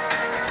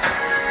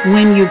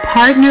 When you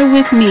partner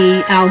with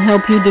me, I'll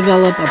help you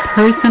develop a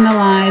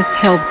personalized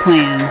health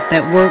plan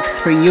that works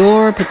for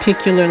your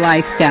particular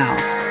lifestyle.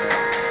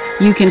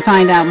 You can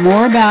find out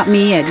more about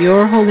me at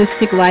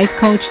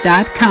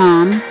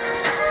yourholisticlifecoach.com,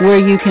 where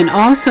you can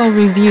also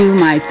review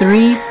my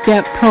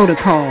 3-step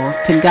protocol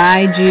to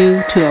guide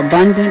you to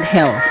abundant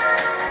health.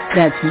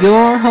 That's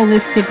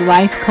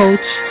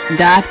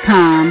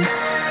yourholisticlifecoach.com,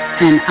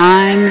 and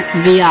I'm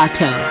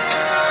Beata.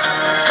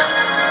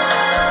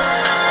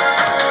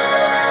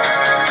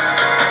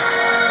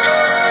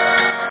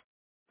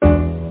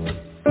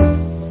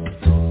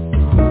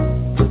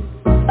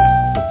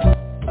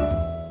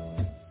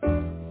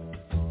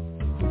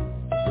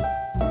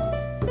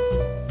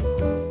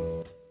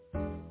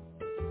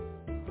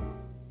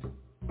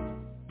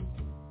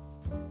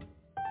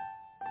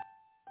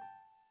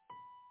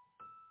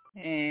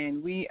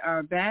 And we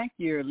are back.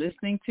 You're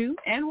listening to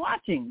and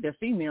watching the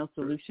Female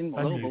Solution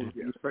Global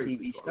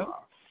TV show.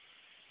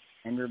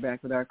 And we're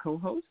back with our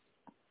co-host,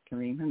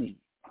 Karriem Hameed.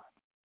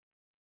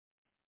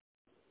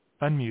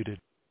 Unmuted.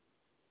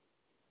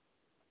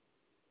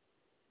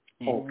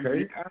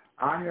 Okay.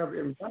 I have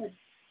invited.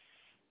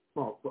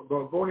 Oh,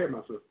 go ahead,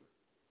 my sister.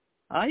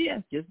 Oh,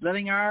 yes. Just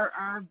letting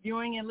our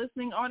viewing and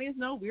listening audience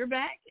know we're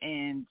back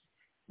and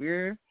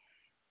we're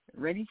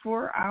ready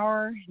for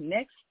our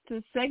next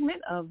segment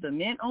of the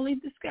men-only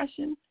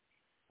discussion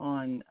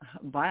on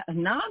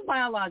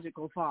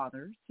non-biological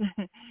fathers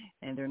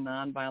and their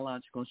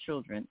non-biological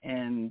children.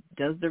 And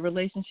does the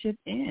relationship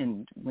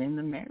end when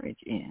the marriage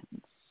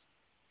ends?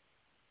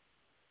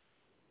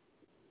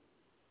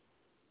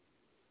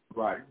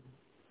 Right.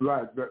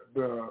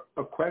 The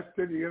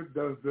question is,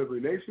 does the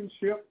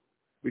relationship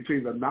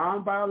between the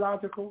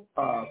non-biological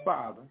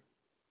father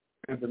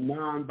and the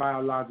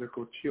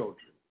non-biological children,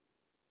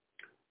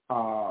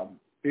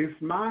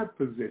 it's my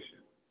position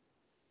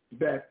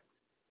that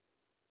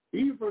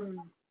even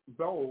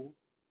though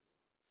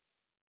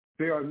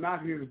they are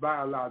not his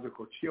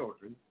biological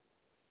children,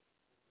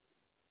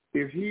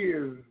 if he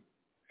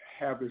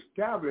have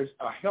established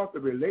a healthy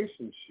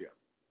relationship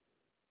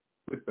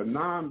with the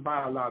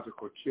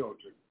non-biological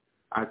children,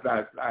 I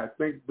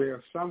think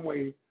there's some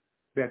way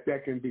that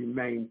can be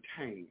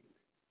maintained,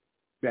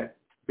 that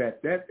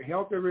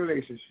healthy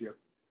relationship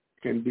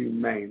can be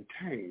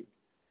maintained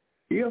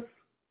if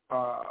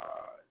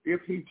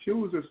he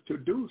chooses to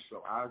do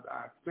so.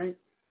 I think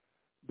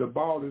the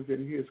ball is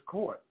in his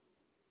court,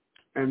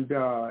 and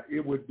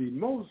it would be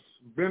most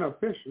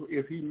beneficial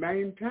if he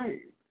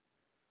maintained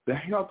the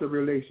healthy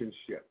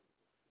relationship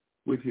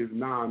with his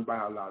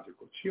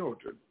non-biological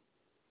children.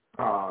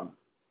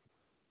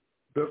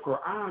 The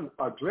Quran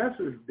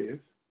addresses this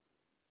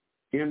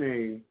in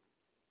a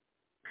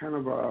kind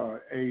of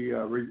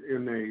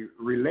in a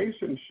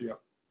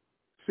relationship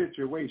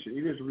situation.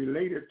 It is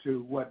related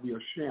to what we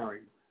are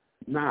sharing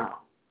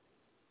now.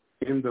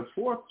 In the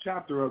 4th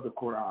chapter of the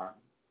Quran,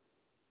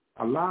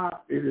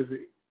 it is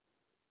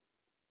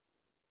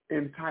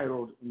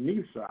entitled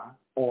Nisa,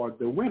 or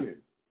the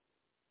women.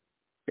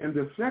 In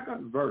the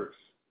 2nd verse,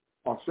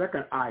 or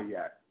 2nd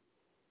ayat,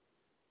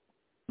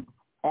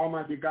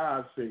 Almighty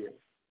God says,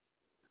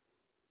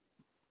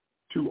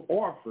 to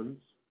orphans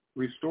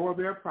restore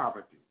their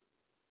property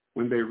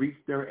when they reach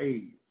their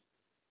age,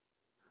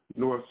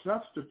 nor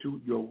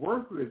substitute your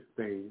worthless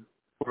things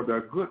for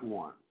their good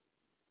ones,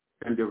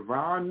 and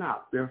devour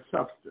not their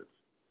substance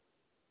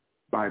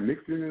by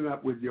mixing it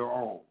up with your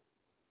own,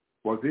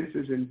 for this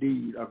is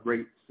indeed a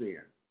great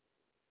sin.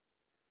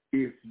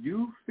 If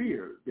you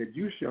fear that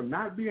you shall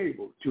not be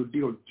able to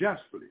deal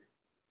justly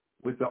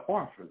with the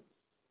orphans,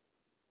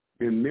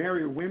 then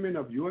marry women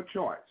of your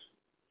choice,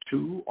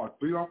 2 or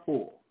 3 or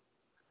 4.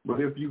 But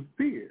if you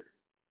fear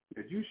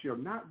that you shall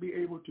not be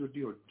able to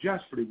deal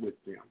justly with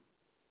them,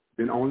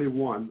 then only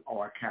one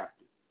or a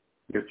captive,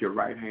 that your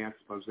right hands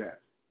possess.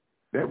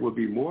 That will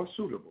be more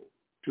suitable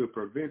to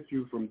prevent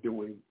you from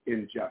doing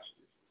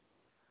injustice.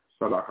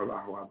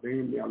 Sadaqallahu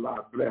Azim. May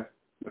Allah bless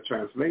the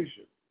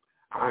translation.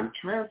 I'm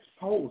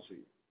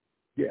transposing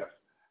the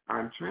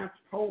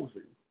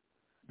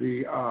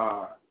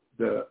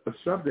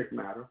subject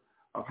matter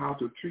of how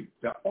to treat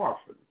the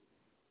orphan.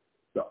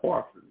 The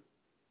orphan.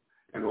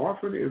 An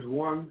orphan is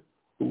one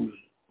whose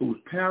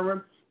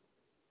parents,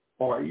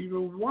 or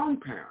even one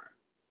parent,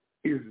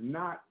 is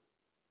not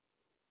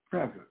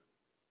present.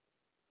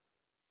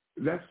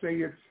 Let's say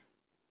it's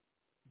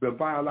the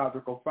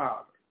biological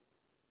father.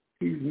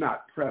 He's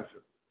not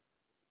present.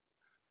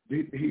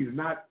 He's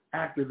not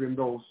active in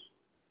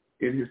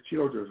his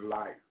children's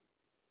life.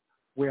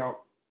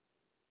 Well,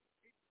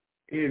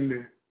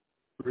 in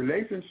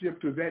relationship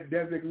to that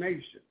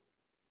designation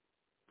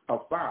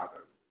of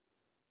father,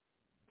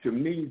 to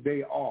me,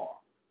 they are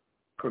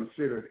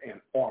considered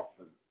an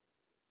orphan,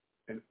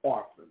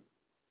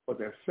 but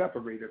they're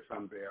separated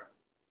from their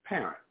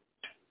parent,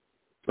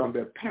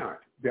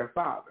 their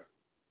father.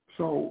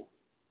 So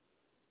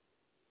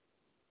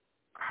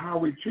how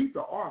we treat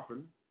the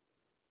orphan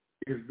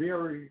is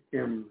very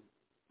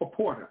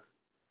important.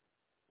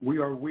 We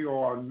are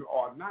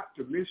not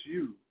to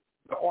misuse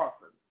the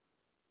orphan.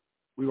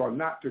 We are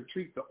not to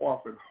treat the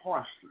orphan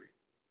harshly.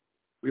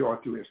 We are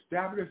to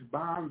establish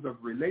bonds of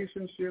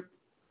relationship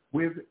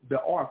with the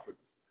orphans.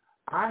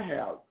 I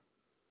have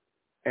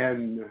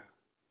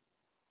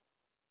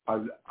I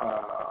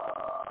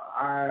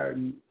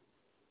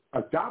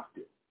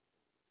adopted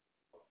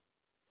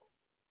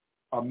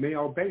a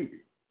male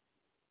baby,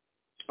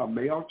 a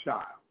male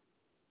child.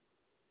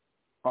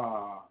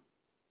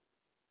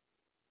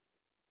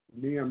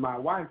 Me and my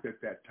wife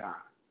at that time.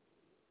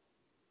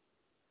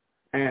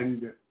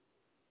 And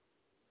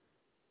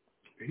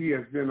he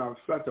has been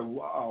such a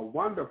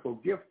wonderful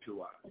gift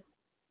to us.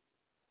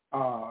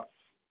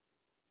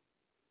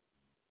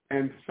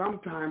 And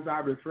sometimes I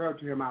refer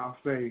to him, I'll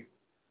say,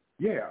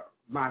 yeah,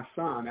 my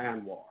son,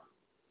 Anwar.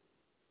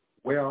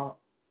 Well,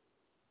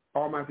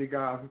 Almighty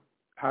God,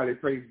 highly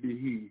praised be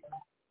he,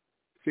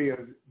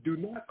 says, do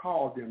not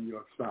call them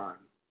your son.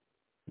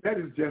 That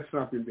is just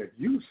something that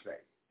you say.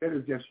 That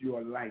is just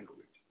your language.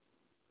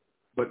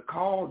 But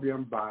call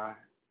them by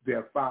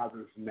their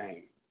father's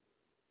name.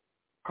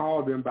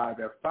 Call them by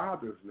their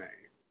father's name.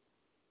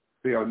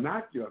 They are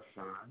not your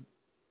son.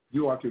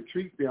 You are to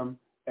treat them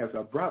as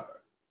a brother,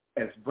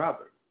 as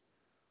brothers.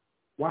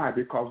 Why?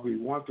 Because we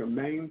want to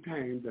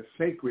maintain the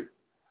sacred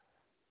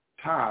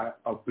tie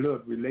of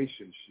blood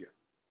relationship.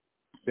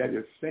 That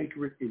is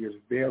sacred. It is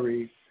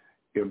very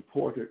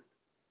important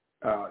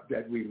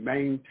that we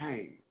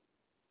maintain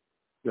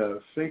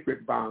the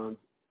sacred bond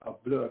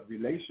of blood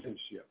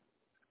relationship.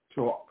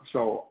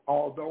 So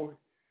although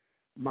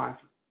I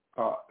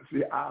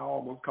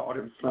almost called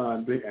him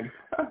son then.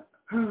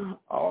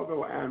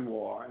 Although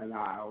Anwar and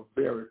I are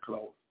very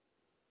close,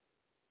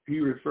 he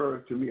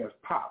refers to me as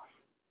Pops.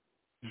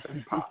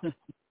 Pops.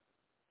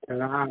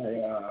 And I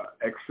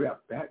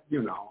accept that,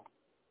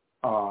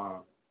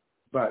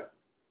 but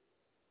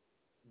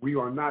we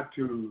are not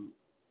to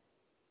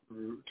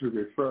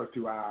refer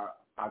to our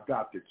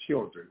adopted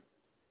children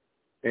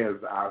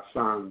as our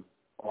sons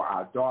or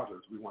our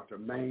daughters. We want to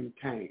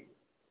maintain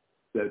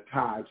the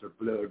ties of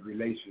blood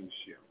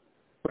relationship.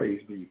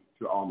 Praise be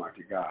to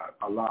Almighty God,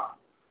 Allah.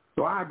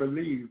 So I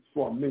believe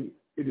for me,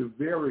 it is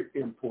very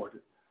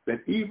important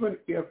that even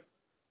if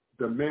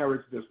the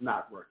marriage does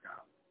not work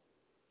out,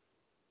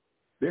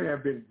 there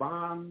have been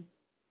bonds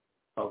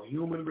of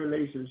human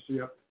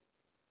relationship.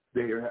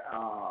 They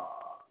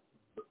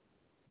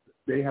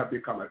have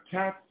become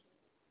attached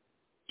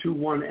to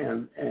one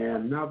and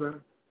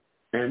another.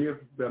 And if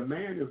the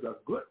man is a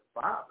good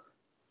father,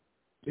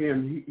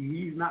 then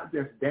he's not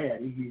just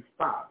daddy, he's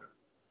father.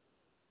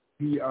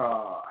 He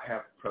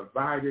has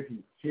provided,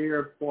 he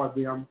cared for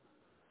them,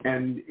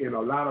 and in a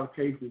lot of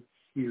cases,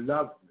 he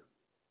loves them.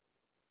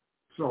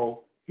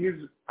 So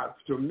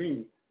to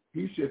me,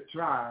 he should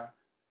try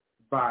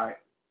by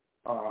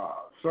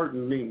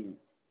certain means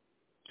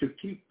to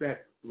keep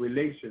that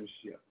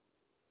relationship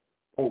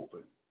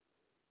open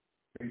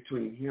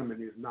between him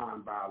and his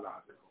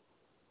non-biological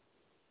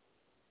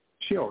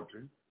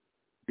children,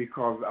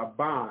 because a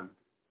bond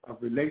of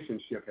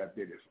relationship has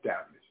been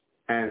established.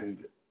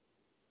 And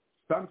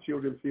some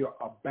children feel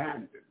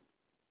abandoned.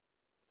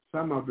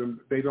 Some of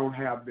them, they don't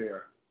have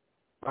their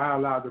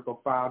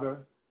biological father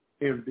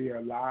in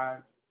their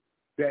lives.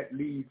 That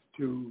leads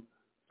to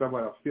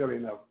somewhat a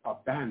feeling of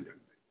abandonment.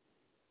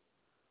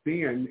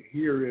 Then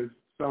here is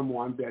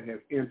someone that has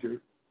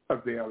entered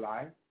their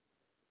life,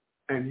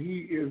 and he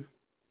is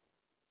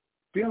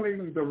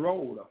filling the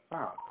role of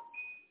father.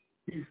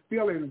 He's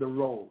filling the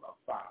role of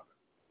father.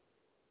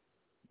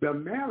 The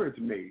marriage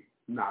may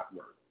not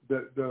work.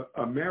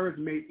 A marriage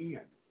may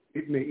end.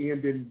 It may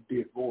end in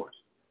divorce.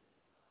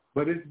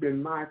 But it's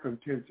been my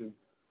contention,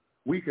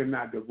 we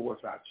cannot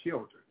divorce our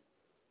children.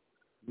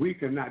 We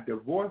cannot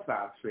divorce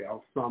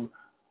ourselves from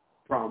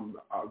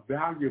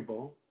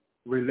valuable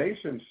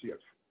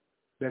relationships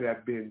that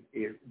have been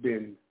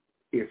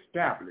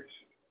established.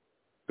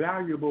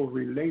 Valuable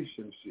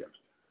relationships.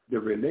 The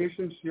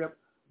relationship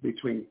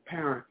between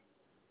parent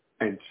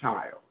and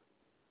child.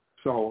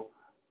 So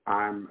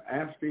I'm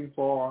asking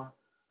for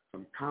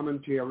some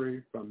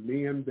commentary from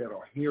men that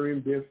are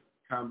hearing this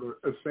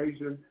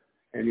conversation.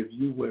 And if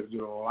you would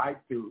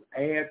like to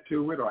add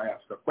to it or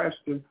ask a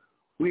question,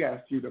 we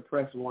ask you to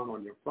press 1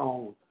 on your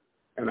phone,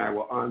 and I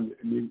will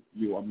unmute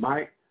your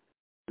mic.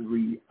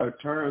 We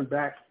turn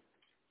back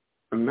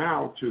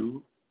now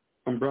to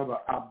Brother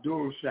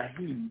Abdul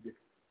Shaheed.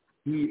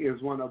 He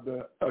is one of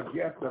the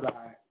guests that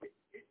I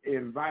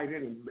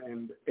invited,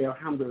 and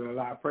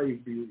alhamdulillah, praise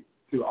be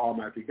to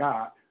Almighty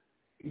God,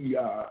 he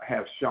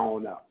has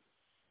shown up.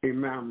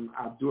 Imam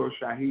Abdul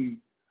Shaheed,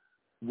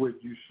 would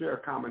you share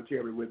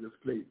commentary with us,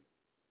 please?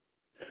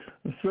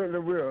 I certainly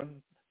will.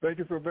 Thank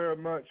you so very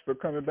much for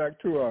coming back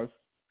to us.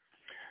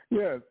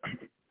 Yes,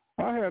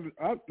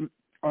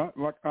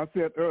 like I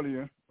said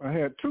earlier, I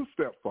had 2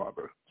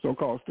 stepfathers,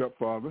 so-called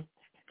stepfathers,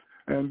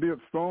 and built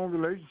a strong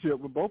relationship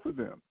with both of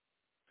them.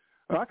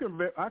 And I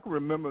can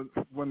remember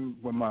when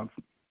my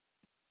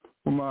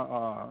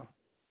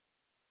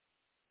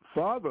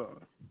father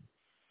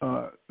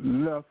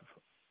left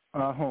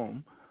our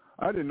home.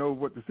 I didn't know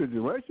what the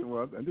situation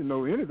was. I didn't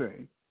know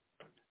anything.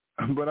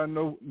 But I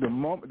know the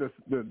moment,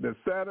 the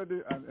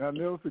Saturday, I'll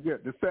never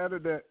forget, the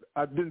Saturday that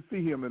I didn't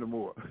see him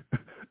anymore.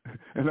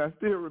 And I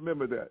still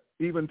remember that,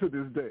 even to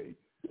this day.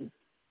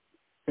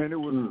 And it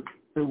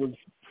was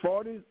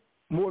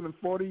more than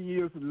 40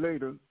 years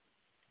later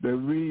that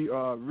we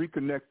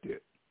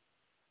reconnected.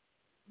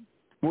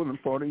 More than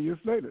 40 years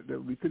later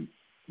that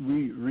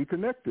we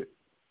reconnected.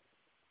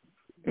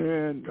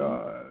 And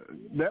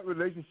that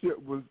relationship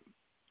was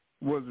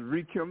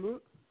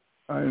rekindled.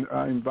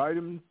 I invited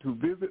him to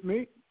visit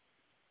me.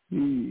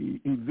 He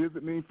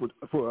visited me with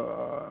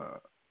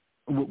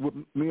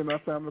me and my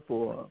family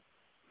for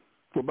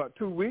about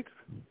 2 weeks,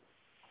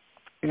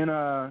 and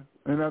I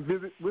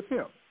visit with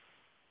him.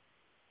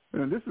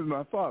 And this is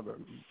my father,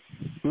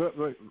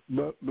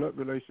 blood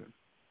relation.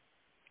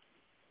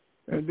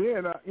 And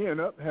then I end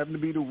up having to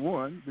be the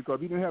one, because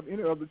he didn't have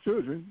any other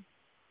children,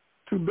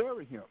 to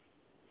bury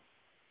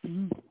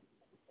him.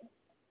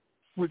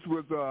 Which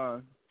was,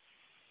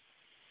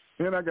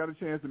 and I got a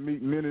chance to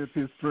meet many of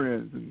his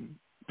friends and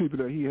people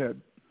that he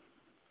had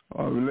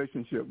a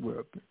relationship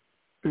with.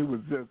 It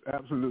was just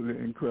absolutely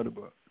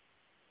incredible.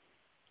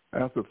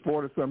 After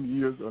 40-some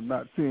years of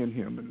not seeing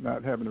him and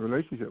not having a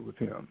relationship with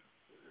him.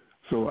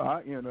 So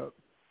I end up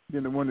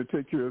being the one to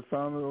take care of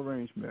final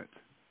arrangement.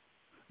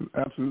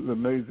 Absolutely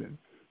amazing.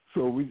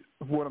 So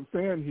what I'm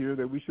saying here,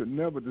 that we should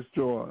never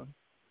destroy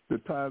the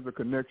ties of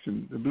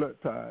connection, the blood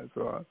ties,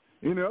 or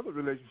any other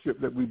relationship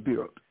that we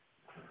built.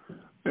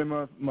 And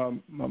my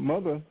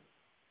mother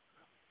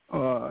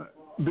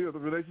built a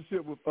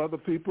relationship with other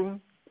people,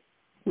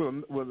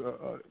 with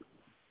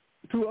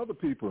two other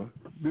people,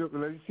 built a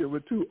relationship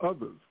with two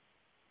others.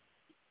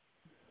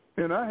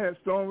 And I had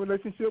strong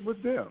relationship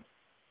with them.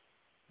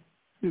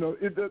 You know,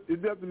 it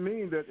doesn't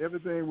mean that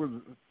everything was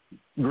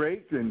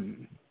great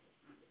and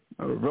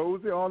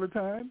rosy all the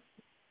time.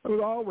 It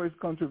was always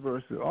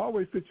controversial,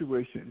 always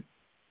situation.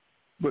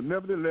 But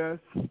nevertheless,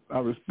 I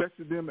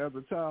respected them as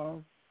a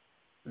child,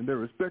 and they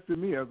respected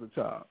me as a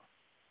child.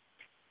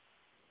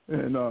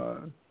 And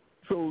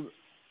so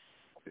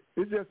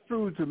it's just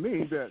true to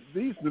me that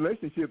these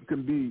relationships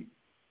can be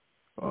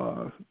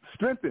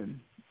strengthened.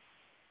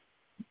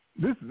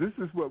 This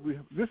is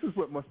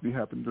what must be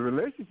happening. The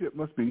relationship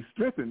must be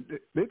strengthened.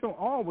 They don't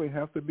always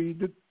have to be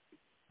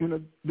in a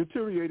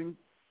deteriorating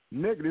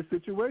negative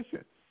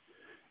situation.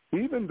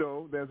 Even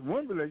though there's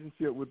one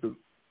relationship with the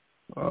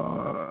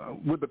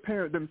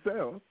parent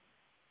themselves,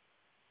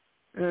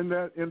 and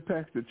that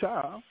impacts the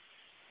child.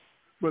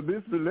 But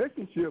this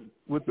relationship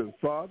with the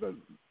father,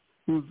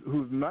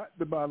 who's not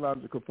the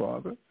biological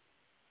father,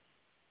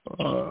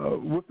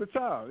 with the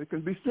child, it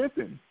can be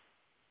strengthened.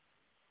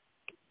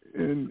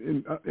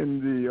 In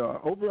the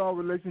overall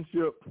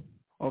relationship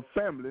of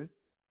family,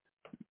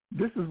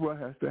 this is what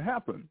has to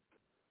happen.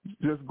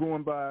 Just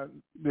going by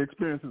the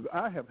experiences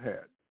I have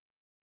had,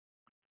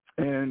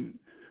 and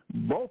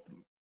both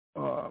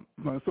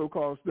my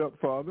so-called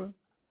stepfather,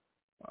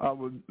 I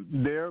was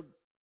there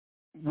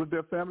with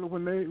their family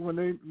when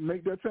they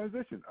make their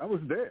transition. I was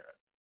there,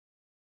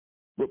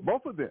 with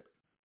both of them,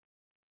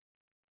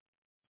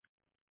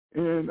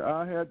 and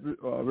I had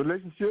a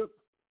relationship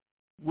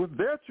with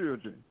their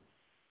children.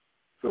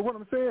 So what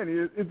I'm saying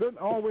is, it doesn't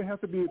always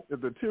have to be a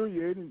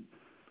deteriorating,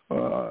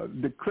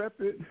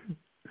 decrepit,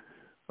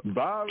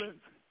 violent,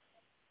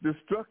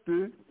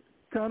 destructive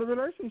kind of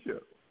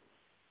relationship.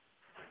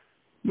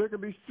 They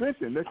can be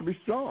strengthened. They can be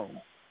strong.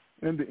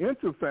 And the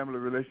inter-family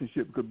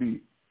relationship could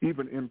be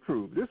even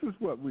improved. This is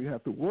what we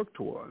have to work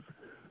towards,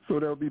 so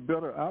there will be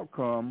better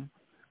outcome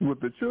with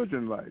the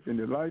children's life and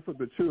the life of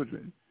the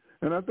children.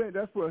 And I think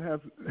that's what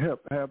have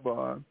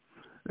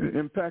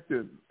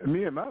impacted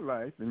me in my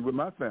life and with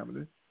my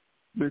family,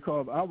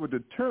 because I was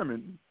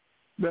determined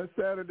that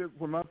Saturday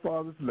when my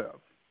fathers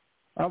left,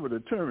 I was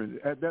determined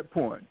at that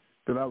point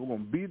that I was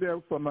going to be there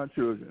for my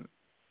children.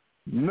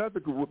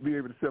 Nothing would be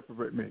able to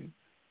separate me.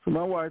 So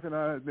my wife and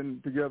I have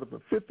been together for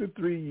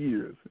 53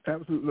 years.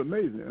 Absolutely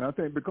amazing. And I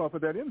think because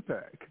of that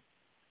impact.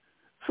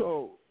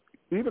 So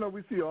even though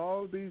we see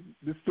all these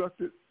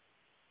destructive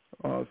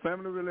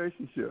family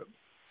relationships,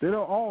 they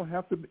don't all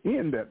have to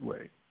end that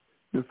way.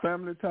 The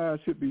family ties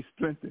should be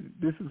strengthened.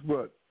 This is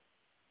what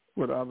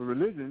our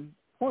religion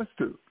points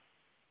to.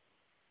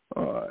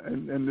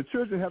 And the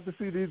children have to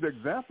see these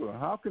examples.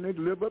 How can they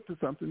live up to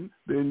something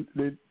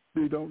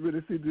they don't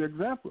really see the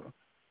example?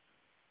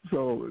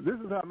 So this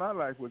is how my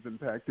life was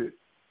impacted.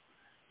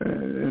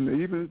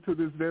 And even to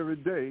this very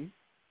day,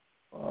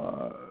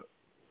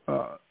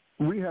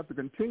 we have to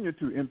continue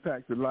to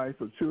impact the life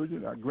of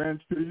children, our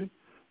grandchildren,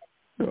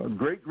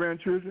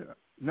 great-grandchildren.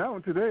 Now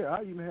today,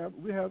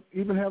 we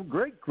even have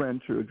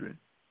great-grandchildren.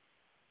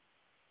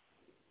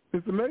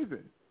 It's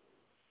amazing.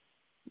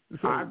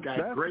 So I've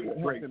got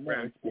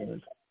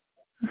great-grandchildren.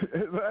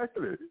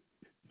 Exactly.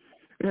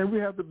 And we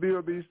have to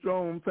build these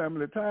strong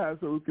family ties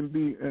so we can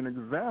be an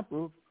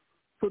example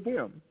for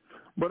them.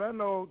 But I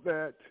know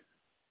that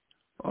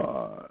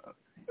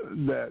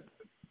that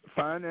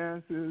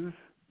finances,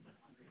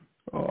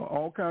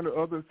 all kind of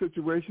other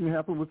situations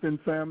happen within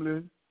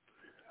families,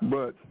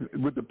 but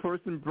with the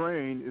person's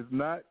brain is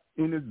not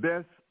in his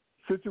best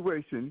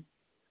situation,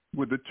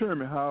 will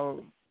determine how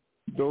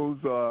those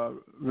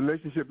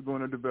relationships are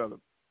going to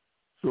develop.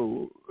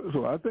 So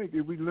I think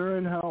if we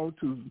learn how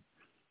to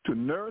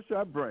nourish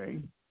our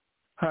brain,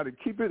 how to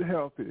keep it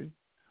healthy,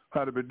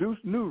 how to produce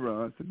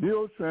neurons,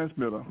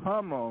 neurotransmitter,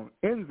 hormone,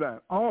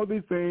 enzyme, all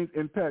these things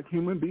impact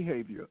human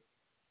behavior.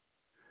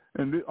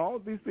 And all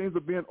these things are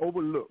being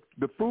overlooked.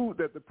 The food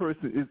that the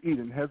person is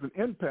eating has an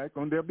impact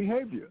on their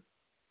behavior.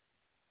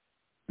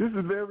 This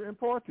is very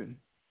important.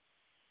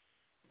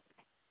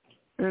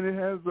 And it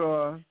has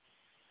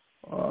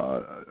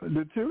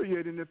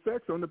deteriorating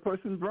effects on the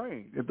person's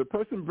brain. If the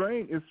person's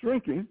brain is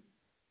shrinking,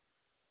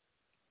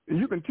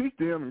 you can teach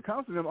them and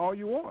counsel them all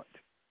you want.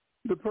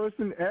 The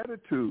person's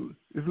attitude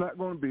is not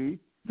going to be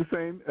the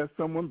same as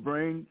someone's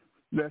brain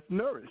that's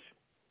nourished.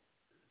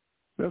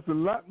 There's a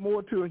lot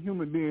more to a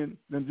human being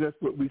than just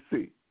what we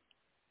see.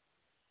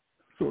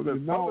 So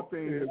there's other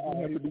things that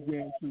we have to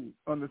begin to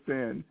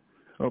understand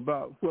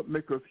about what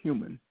makes us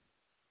human.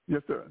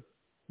 Yes, sir.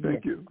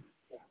 Thank you.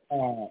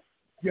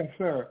 Yes,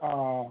 sir.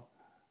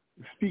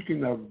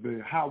 Speaking of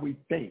how we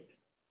think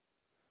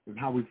and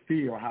how we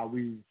feel, how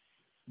we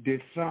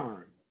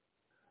discern,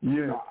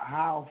 you know,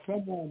 how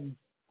someone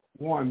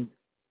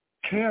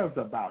cares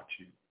about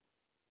you.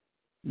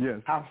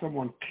 Yes. How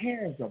someone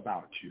cares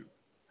about you.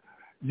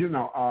 You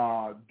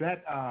know,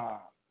 that's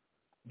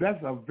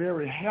a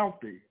very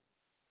healthy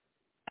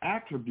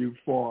attribute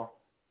for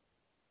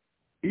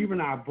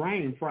even our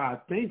brain, for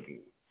our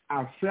thinking,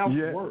 our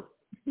self-worth.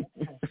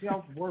 Our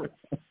self-worth.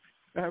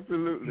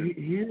 Absolutely.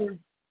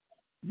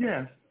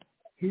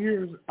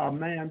 Here's a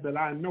man that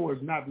I know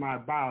is not my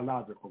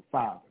biological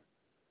father.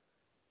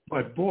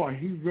 But boy,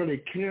 he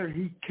really cares.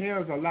 He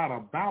cares a lot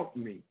about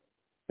me.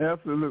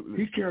 Absolutely.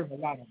 He cares a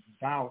lot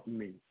about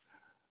me.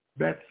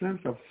 That sense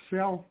of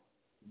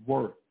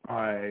self-worth,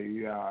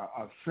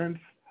 a sense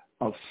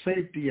of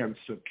safety and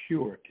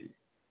security.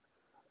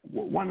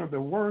 One of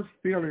the worst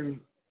feelings,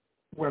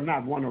 one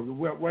of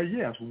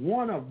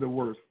the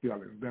worst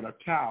feelings that a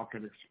child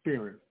can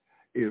experience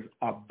is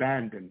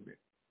abandonment,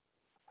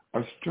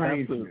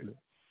 estrangement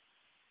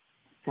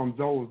from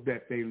those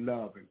that they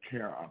love and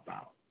care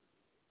about.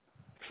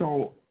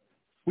 So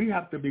we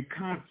have to be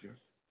conscious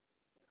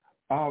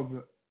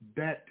of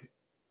that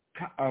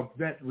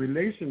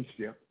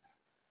relationship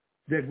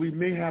that we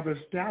may have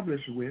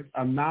established with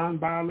a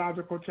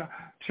non-biological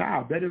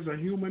child. That is a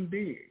human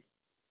being.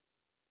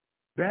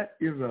 That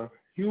is a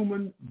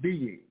human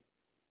being.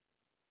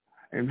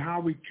 And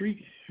how we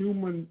treat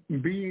human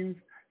beings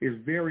is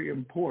very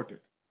important,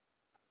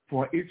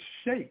 for it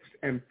shapes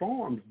and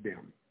forms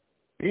them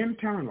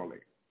internally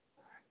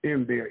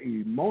in their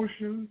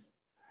emotions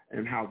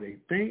and how they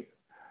think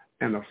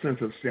and a sense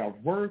of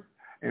self-worth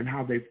and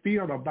how they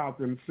feel about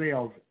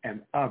themselves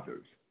and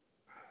others.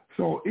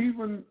 So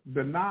even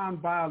the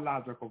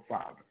non-biological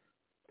father,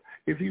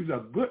 if he's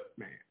a good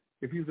man,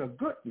 if he's a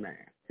good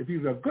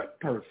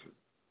person,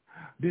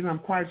 then I'm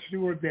quite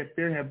sure that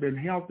there have been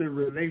healthy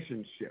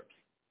relationships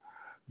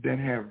that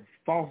have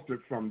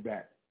fostered from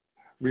that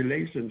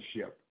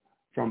relationship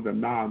from the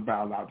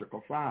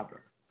non-biological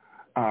father.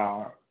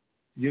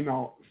 You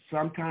know,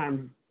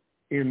 sometimes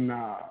in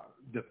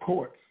the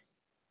courts,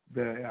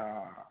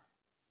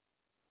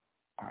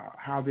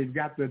 how they've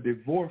got the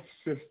divorce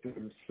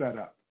system set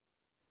up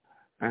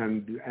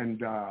and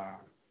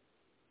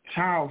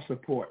child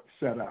support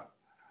set up,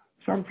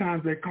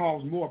 sometimes they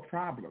cause more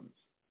problems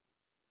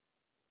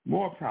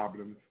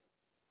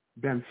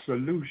than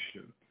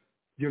solutions.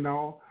 You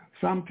know,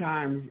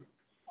 sometimes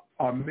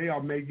a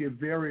male may get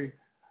very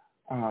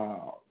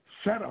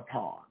set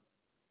upon.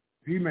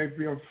 He may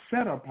feel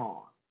set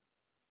upon,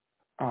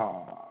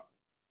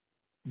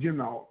 you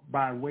know,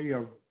 by way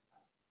of,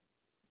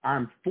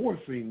 I'm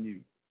forcing you.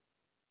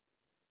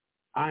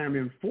 I am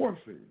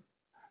enforcing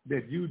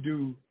that you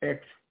do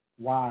X,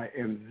 Y,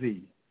 and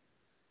Z.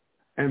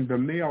 And the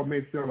male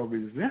may feel a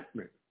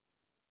resentment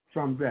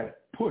from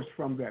that push,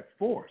 from that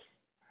force,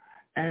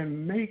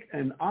 and make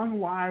an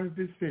unwise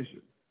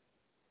decision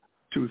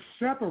to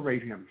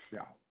separate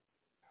himself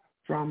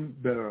from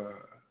the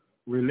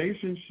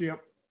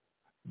relationship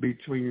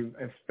between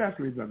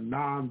especially the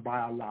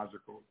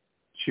non-biological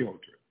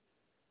children.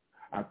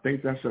 I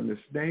think that's a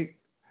mistake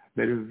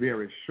that is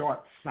very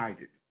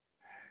short-sighted.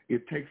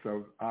 It takes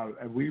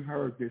we've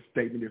heard this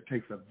statement, it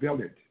takes a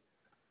village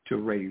to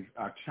raise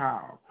a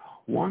child.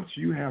 Once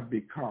you have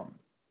become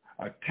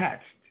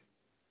attached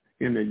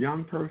in a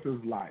young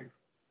person's life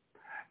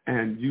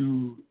and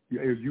you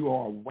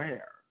are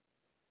aware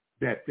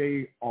that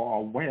they are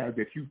aware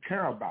that you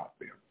care about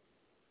them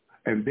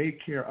and they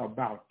care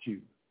about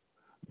you,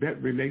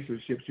 that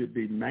relationship should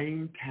be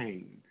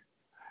maintained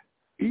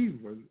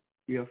even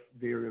if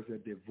there is a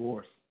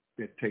divorce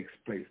that takes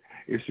place.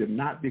 It should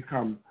not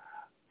become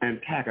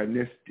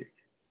antagonistic.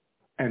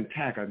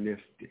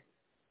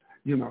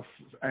 You know,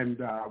 and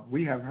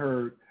we have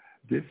heard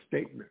this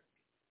statement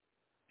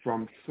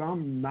from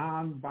some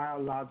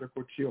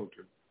non-biological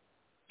children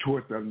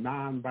towards a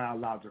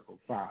non-biological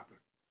father.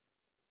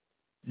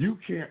 You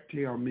can't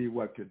tell me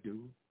what to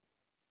do.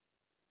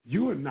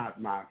 You are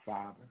not my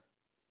father.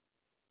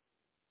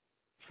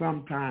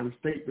 Sometimes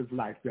statements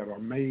like that are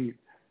made,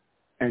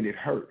 and it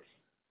hurts.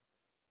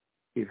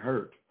 It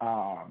hurts.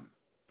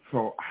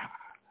 So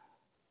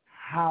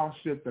how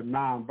should the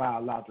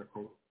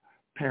non-biological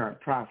parent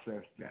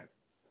process that?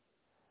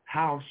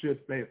 How should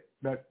they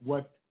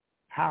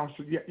how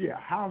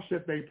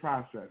should they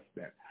process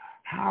that?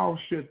 How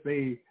should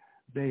they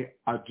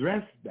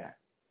address that?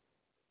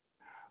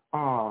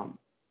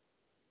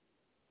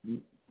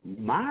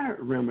 My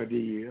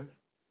remedy is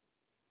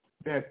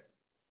that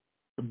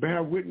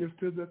bear witness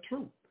to the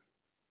truth.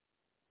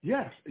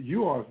 Yes,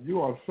 you're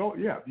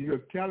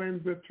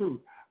telling the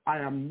truth. I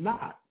am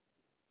not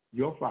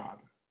your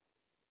father,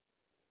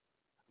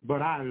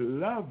 but I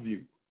love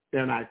you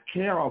and I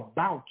care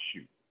about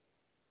you.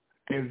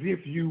 as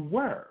if you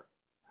were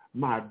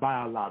my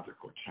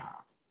biological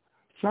child.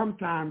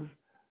 Sometimes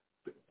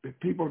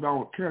people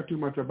don't care too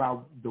much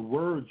about the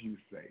words you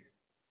say.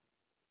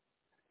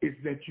 It's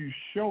that you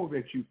show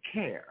that you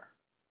care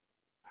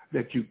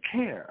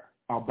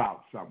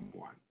about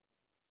someone.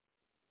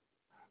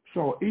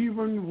 So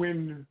even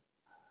when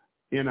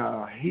in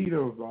a heat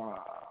of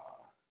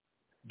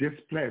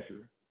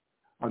displeasure,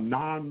 a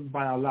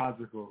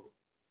non-biological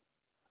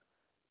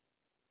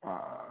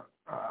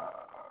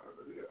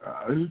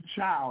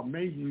child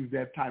may use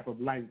that type of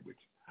language,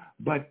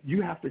 but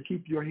you have to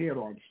keep your head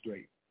on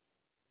straight.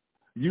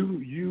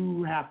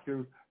 You have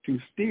to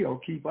still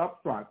keep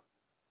up front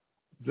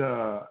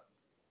the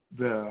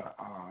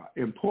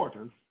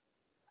importance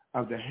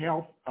of the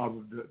health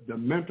of the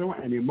mental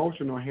and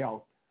emotional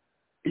health,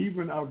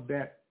 even of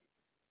that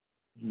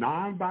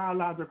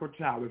non-biological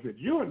child. If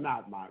you're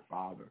not my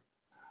father,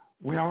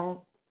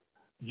 well,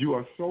 you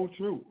are so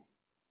true.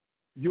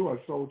 You are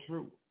so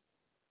true.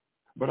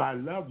 But I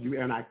love you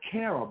and I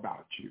care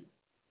about you.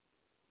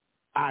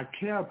 I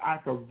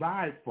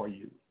provide for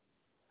you.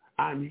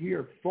 I'm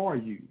here for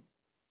you.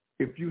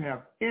 If you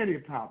have any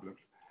problems,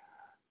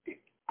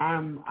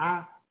 I'm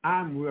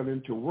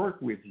willing to work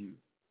with you,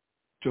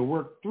 to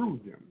work through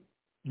them.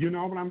 You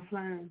know what I'm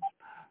saying?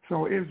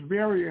 So it's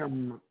very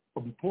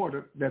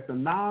important that the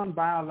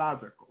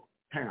non-biological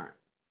parent,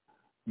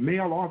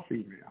 male or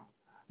female,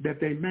 that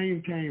they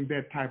maintain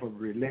that type of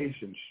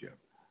relationship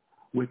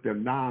with their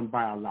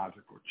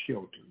non-biological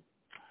children.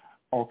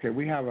 Okay,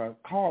 we have a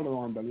caller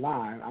on the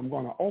line. I'm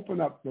going to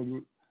open up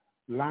the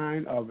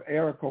line of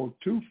area code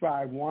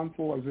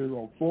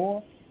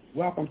 251404.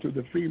 Welcome to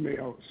the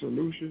Female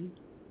Solution.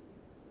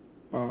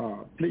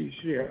 Please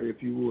share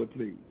if you would,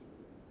 please.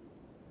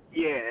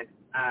 Yes.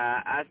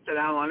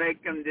 Assalamu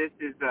alaikum. This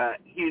is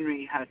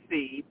Henry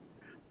Haseeb.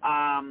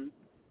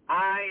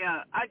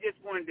 I just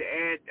wanted to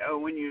add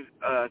when you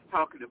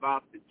talking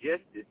about the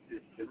justice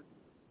system,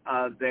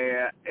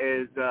 there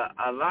is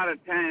a lot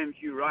of times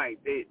you're right.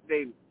 They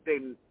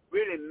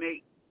really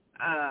make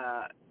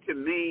to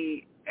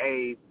me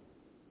a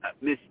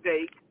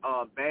mistake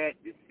or a bad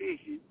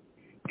decision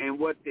in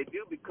what they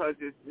do, because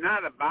it's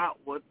not about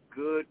what's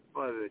good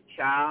for the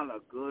child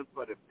or good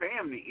for the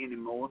family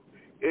anymore.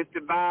 It's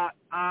about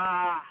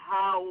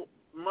how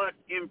much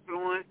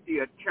influence the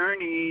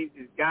attorneys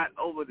has got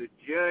over the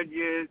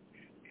judges,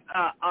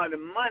 or the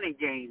money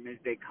game, as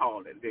they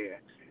call it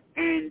there.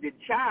 And the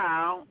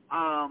child,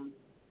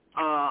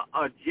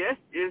 or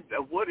justice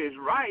of what is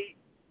right,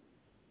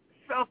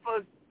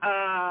 suffers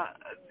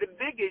the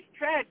biggest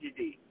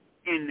tragedy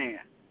in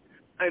there.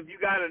 If you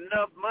got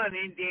enough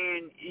money,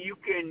 then you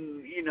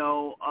can,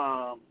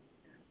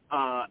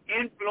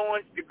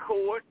 influence the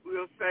court,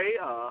 we'll say.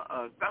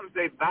 Some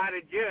say buy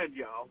the judge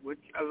off, which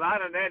a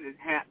lot of that is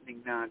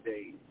happening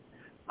nowadays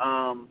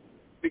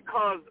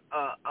because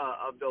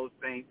of those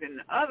things. And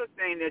the other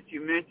thing that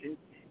you mentioned,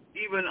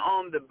 even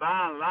on the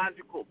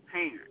biological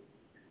parent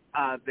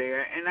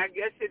there, and I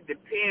guess it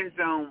depends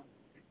on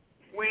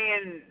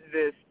when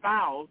the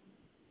spouse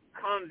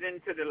comes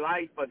into the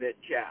life of that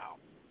child.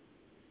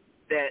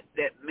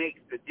 That makes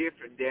the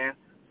difference there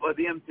for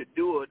them to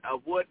do it,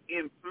 of what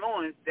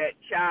influence that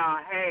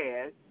child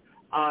has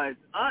is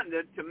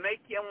under to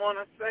make him want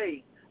to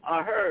say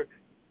or her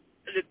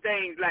the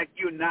things like,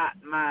 you're not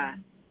my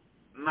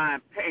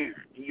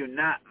parent, you're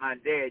not my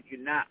dad, you're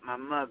not my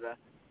mother.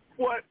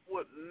 What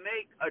would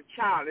make a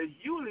child is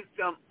usually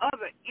some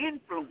other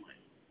influence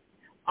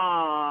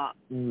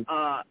in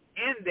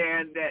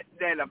there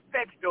that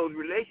affects those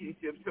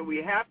relationships. So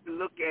we have to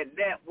look at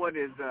that, what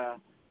is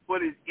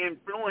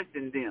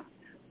influencing them.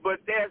 But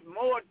there's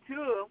more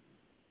to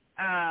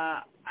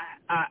a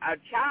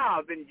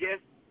child than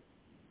just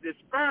the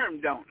sperm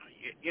donor.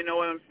 You know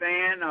what I'm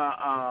saying?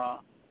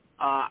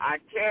 I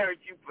carried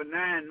you for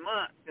 9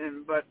 months,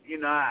 but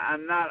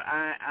I'm not.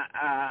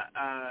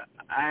 I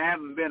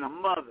haven't been a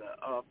mother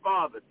or a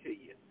father to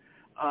you.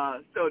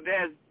 So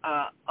there's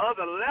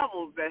other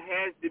levels that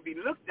has to be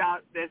looked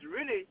at. That's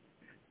really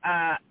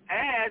as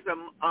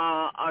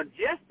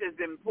just as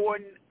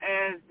important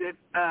as the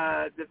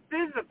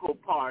physical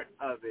part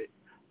of it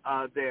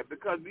there,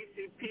 because we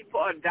see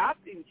people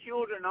adopting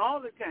children all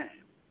the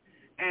time,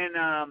 and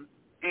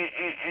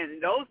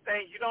those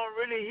things you don't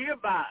really hear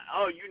about.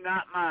 Oh, you're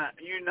not my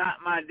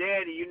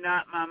daddy, you're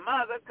not my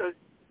mother, because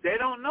they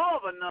don't know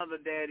of another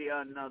daddy or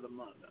another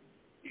mother.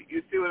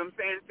 You see what I'm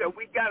saying? So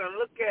we got to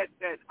look at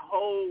that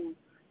whole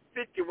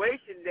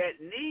situation that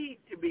needs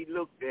to be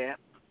looked at,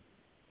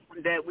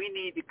 that we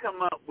need to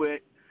come up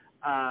with,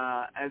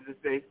 as I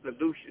say,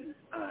 solutions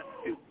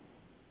to.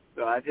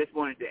 So I just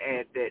wanted to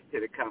add that to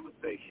the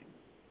conversation.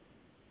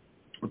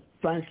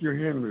 Thank you,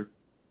 Henry.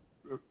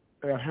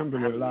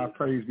 Alhamdulillah,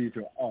 praise be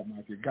to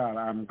Almighty God.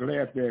 I'm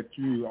glad that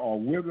you are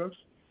with us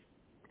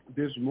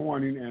this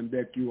morning and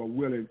that you are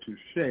willing to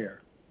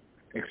share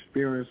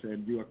experience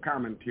and your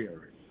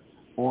commentary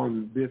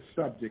on this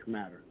subject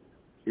matter.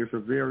 It's a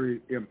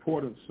very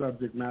important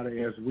subject matter,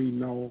 as we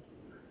know.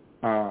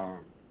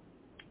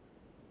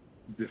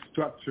 The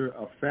structure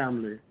of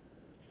family,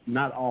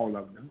 not all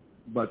of them,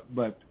 but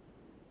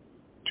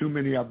too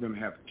many of them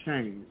have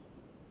changed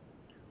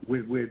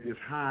with this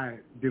high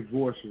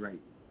divorce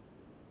rate.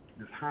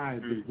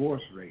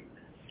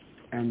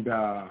 And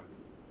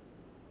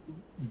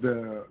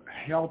the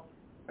health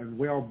and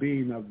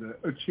well-being of the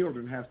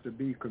children has to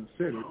be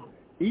considered,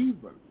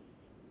 even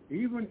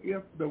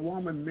if the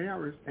woman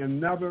marries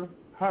another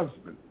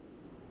husband.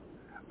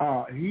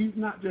 He's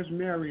not just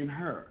marrying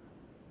her.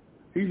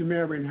 He's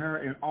marrying her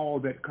and all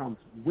that comes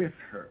with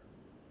her,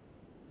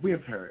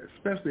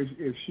 especially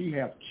if she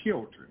has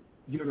children,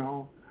 you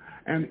know.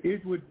 And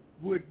it would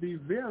be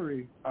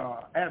very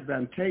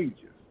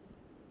advantageous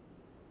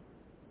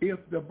if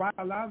the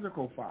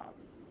biological father,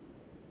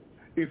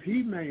 if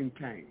he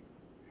maintained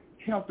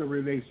healthy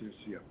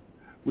relationship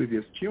with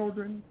his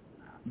children,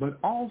 but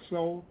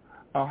also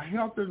a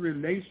healthy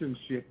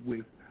relationship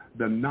with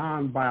the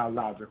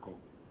non-biological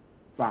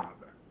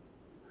father.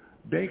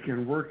 They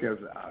can work as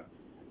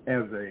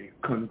a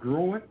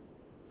congruent,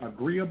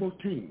 agreeable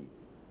team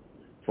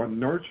for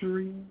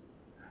nurturing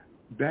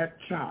that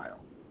child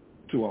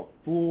to a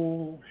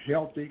full,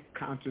 healthy,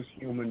 conscious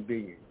human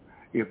being.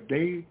 If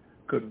they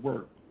could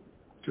work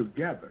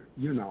together,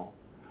 you know,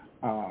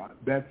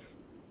 that's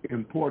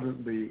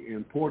important. The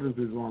importance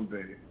is on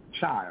the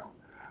child.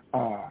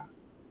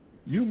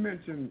 We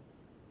mentioned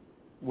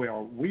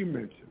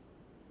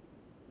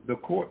the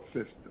court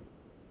system,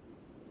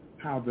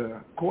 how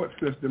the court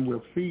system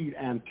will feed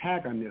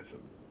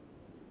antagonism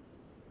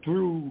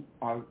through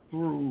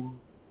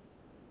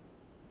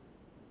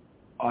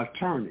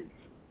attorneys.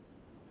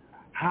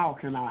 How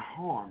can I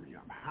harm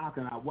him? How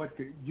can I,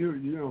 you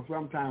know,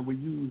 sometimes we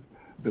use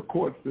the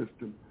court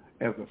system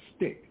as a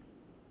stick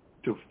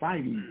to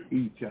fight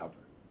each other.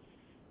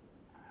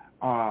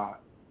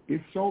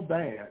 It's so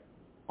bad.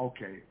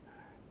 Okay.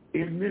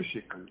 In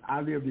Michigan,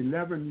 I lived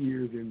 11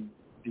 years in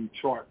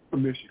Detroit,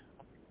 Michigan.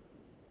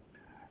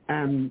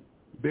 And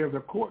there's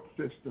a court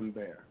system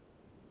there.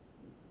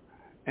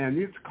 And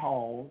it's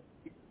called,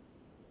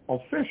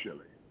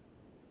 officially,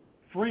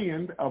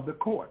 Friend of the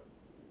Court.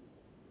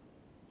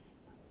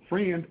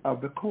 Friend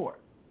of the Court.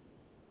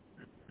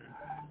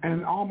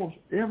 And almost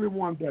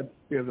everyone that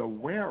is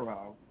aware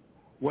of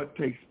what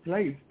takes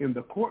place in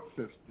the court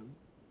system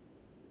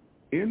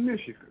in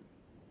Michigan,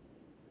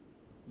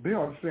 they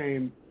are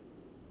saying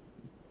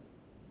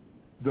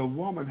the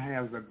woman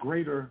has a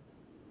greater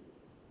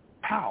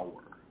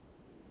power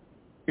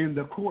in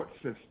the court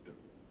system.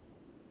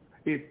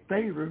 It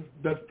favors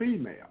the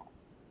female.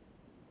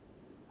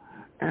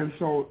 And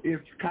so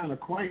it's kind of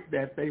quaint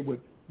that they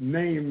would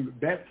name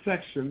that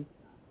section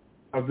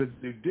of the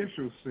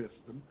judicial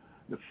system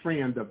the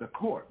friend of the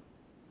court.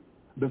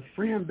 The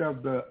friend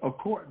of the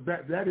court,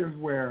 that is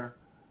where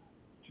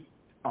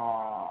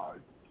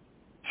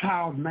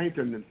child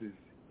maintenance is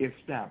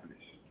established.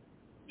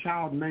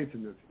 Child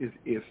maintenance is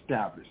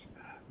established.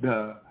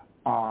 The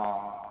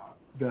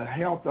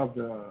health of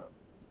the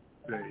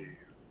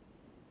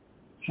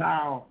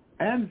child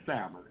and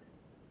family.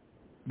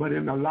 But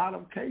in a lot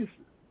of cases,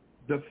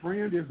 the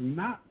friend is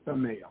not the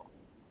male.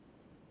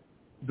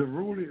 The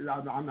rule is,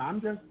 I'm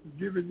just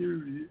giving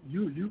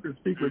you can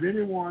speak with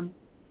anyone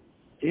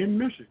in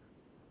Michigan,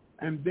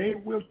 and they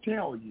will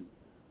tell you,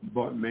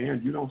 but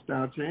man, you don't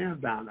stand a chance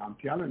down. I'm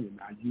telling you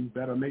now, you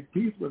better make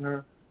peace with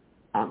her.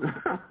 So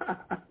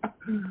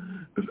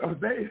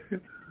they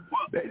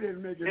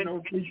didn't make it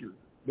no secret.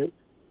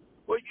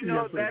 Well, you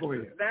know,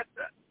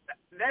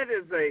 that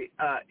is a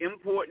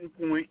important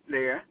point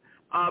there,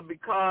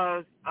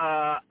 because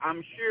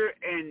I'm sure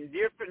in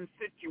different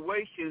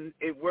situations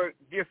it works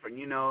different,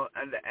 you know,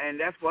 and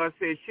that's why I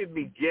say it should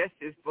be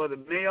justice for the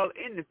male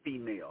and the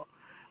female.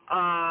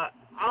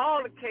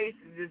 All the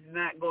cases is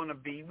not going to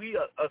be, we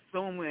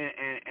assume,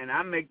 and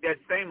I make that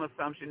same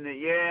assumption that,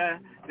 yeah,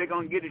 they're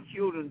going to get the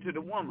children to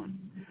the woman.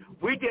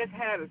 We just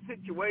had a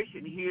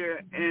situation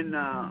here in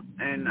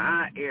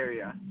our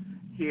area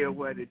here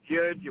where the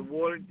judge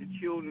awarded the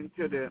children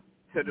to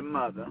the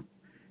mother,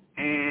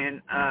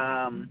 and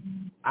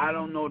I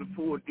don't know the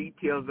full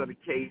details of the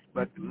case,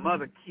 but the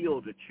mother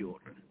killed the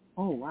children.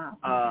 Oh,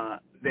 wow.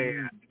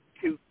 They're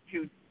two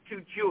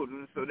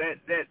children, so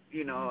that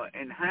you know,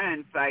 in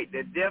hindsight,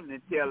 that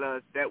definitely tell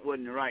us that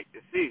wasn't the right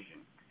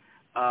decision.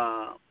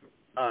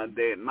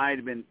 That might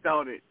have been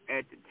thought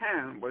at the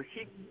time, but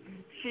she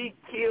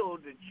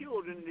killed the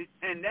children,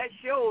 and that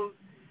shows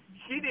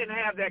she didn't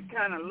have that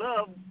kind of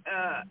love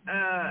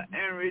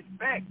and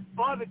respect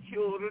for the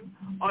children,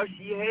 or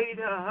she hated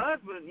her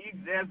husband.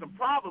 There's a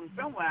problem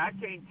somewhere. I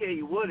can't tell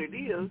you what it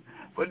is,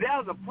 but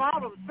there's a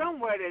problem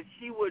somewhere that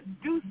she would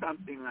do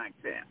something like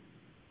that.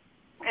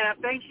 And I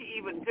think she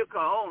even took her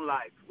own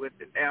life with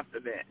it after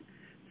that.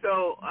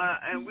 So,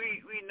 and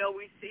we know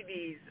we see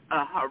these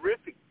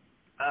horrific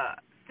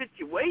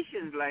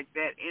situations like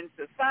that in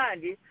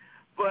society,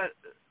 but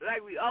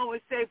like we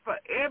always say, for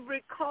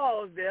every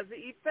cause, there's an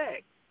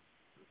effect.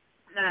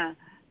 Now,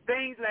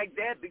 things like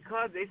that,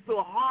 because they're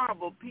so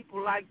horrible, people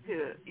like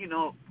to, you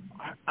know,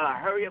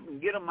 hurry up and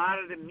get them out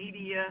of the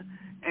media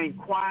and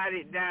quiet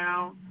it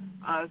down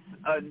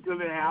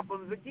until it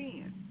happens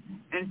again,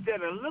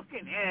 instead of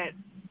looking at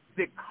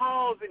the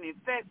cause and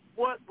effect,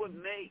 what would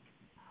make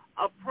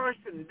a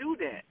person do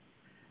that?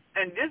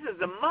 And this is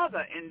the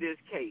mother in this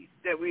case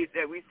that we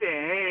say,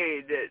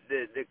 hey,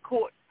 the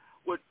court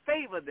would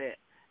favor that.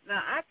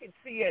 Now, I can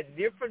see at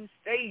different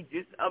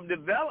stages of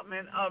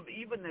development of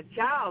even the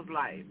child's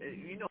life.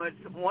 You know, at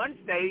one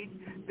stage,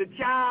 the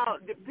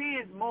child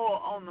depends more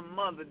on the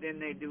mother than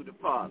they do the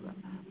father.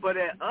 But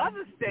at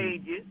other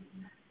stages,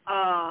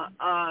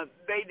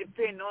 they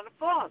depend on the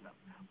father.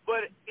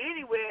 But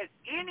anyway, at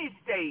any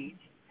stage,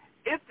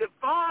 if the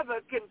father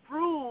can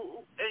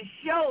prove and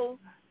show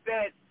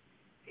that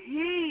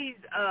he's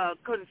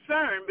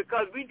concerned,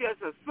 because we just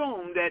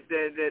assume that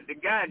the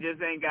guy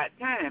just ain't got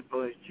time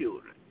for his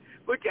children,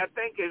 which I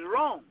think is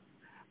wrong.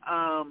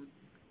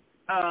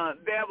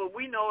 But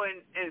we know,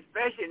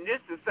 especially in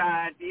this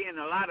society and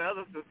a lot of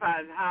other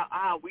societies,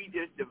 how we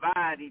just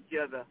divide each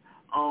other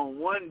on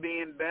one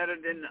being better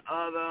than the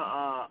other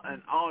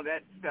and all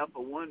that stuff,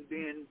 or one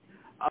being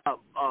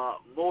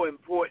more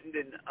important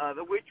than the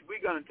other, which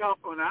we're going to talk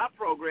on our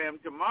program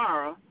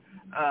tomorrow,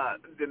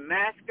 the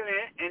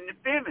masculine and the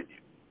feminine.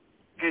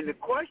 And the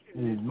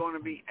question is going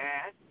to be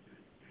asked,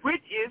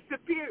 which is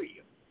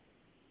superior?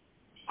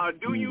 Or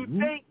do you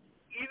think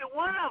either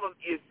one of them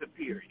is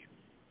superior?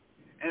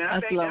 And I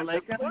think that's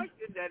a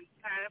question that it's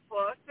time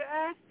for us to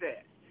ask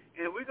that.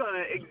 And we're going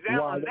to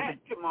examine that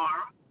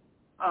tomorrow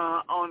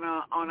on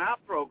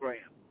our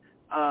program.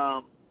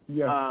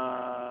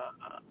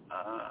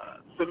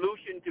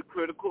 Solution to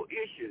critical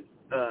issues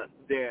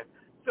there.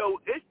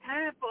 So it's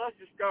time for us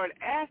to start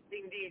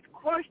asking these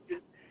questions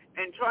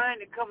and trying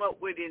to come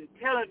up with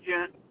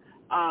intelligent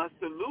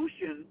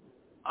solutions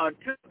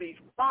to these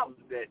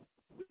problems that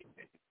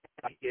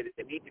need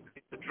to be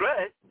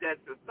addressed, that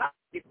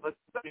society for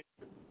some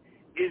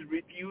is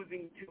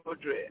refusing to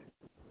address.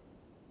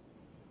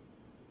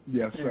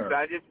 Yes, sir. So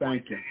I just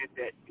Thank you.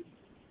 That.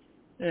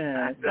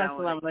 Yeah,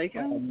 assalamu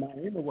alaikum.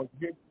 Naima was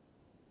good.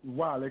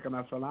 Wa alaikum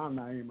assalam,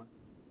 Naima.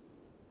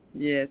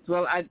 Yes,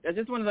 well, I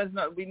just want to let us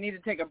know we need to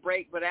take a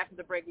break, but after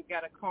the break, we've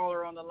got a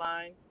caller on the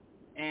line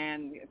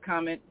and a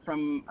comment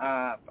from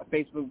a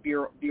Facebook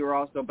viewer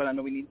also, but I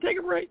know we need to take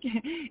a break,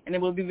 and then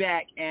we'll be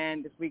back.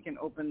 And if we can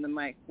open the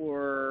mic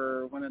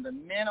for one of the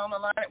men on the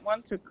line that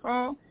want to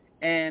call,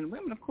 and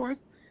women, of course,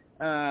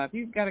 if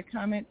you've got a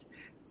comment,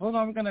 hold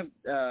on, we're going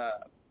to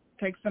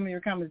take some of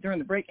your comments during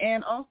the break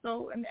and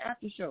also in the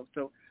after show.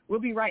 So we'll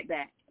be right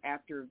back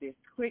after this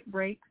quick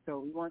break. So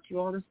we want you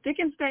all to stick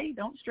and stay.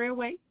 Don't stray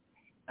away.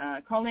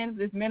 Call in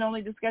this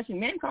men-only discussion.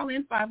 Men, call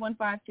in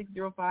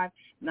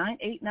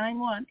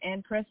 515-605-9891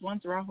 and press 1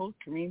 so our host,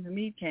 Karriem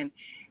Hameed, can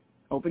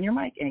open your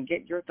mic and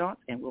get your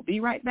thoughts, and we'll be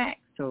right back.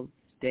 So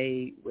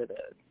stay with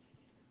us.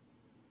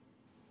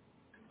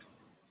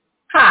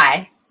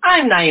 Hi,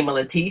 I'm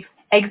Naima Latif,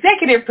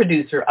 executive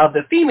producer of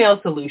the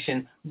Female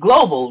Solution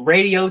Global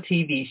Radio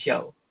TV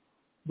show.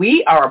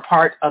 We are a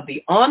part of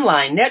the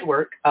online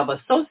network of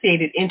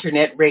Associated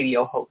Internet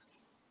Radio hosts,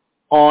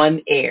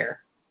 On Air.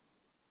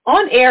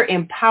 On Air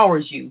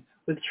empowers you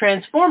with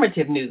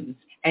transformative news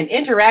and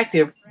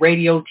interactive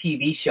radio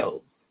TV shows.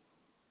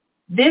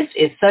 This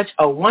is such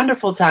a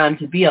wonderful time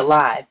to be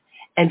alive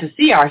and to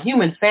see our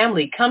human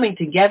family coming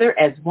together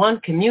as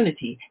one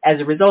community as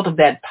a result of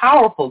that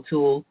powerful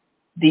tool,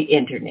 the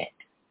Internet.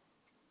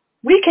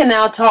 We can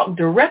now talk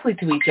directly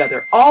to each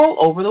other all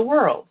over the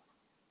world.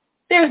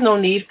 There's no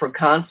need for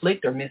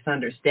conflict or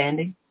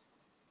misunderstanding.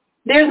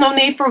 There's no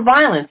need for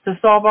violence to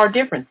solve our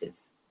differences.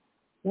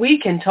 We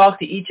can talk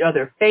to each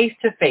other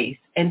face-to-face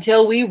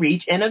until we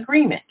reach an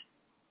agreement.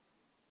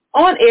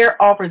 On Air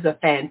offers a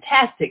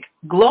fantastic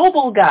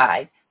global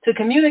guide to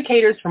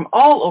communicators from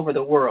all over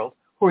the world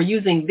who are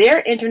using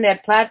their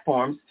Internet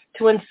platforms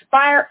to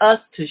inspire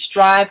us to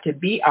strive to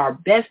be our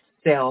best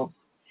selves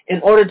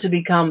in order to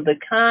become the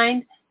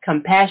kind,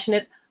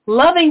 compassionate,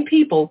 loving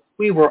people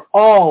we were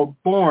all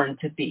born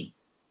to be.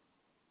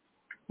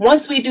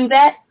 Once we do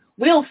that,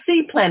 we'll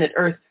see planet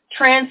Earth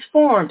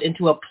transformed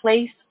into a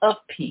place of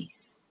peace.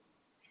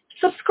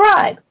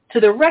 Subscribe to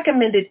the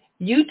recommended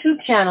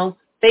YouTube channels,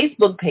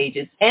 Facebook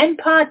pages, and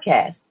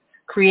podcasts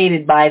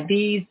created by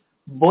these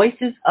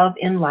Voices of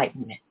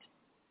Enlightenment.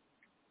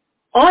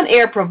 On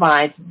Air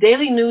provides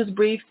daily news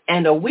briefs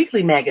and a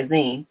weekly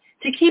magazine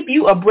to keep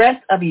you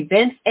abreast of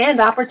events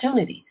and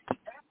opportunities.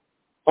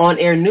 On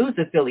Air news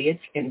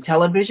affiliates in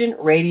television,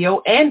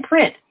 radio, and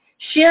print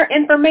share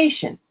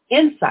information,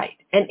 insight,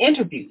 and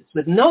interviews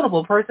with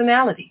notable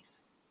personalities.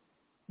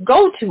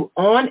 Go to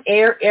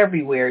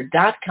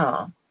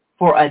onaireverywhere.com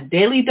for a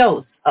daily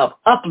dose of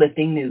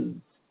uplifting news.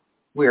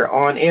 We're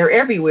on air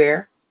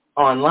everywhere,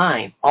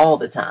 online all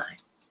the time.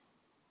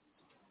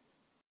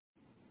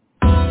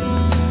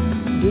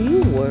 Do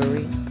you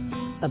worry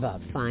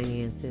about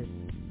finances,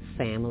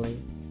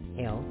 family,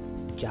 health,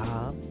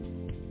 job,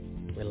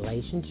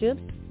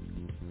 relationships?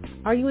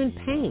 Are you in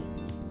pain?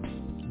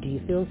 Do you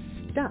feel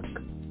stuck?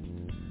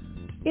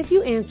 If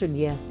you answered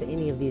yes to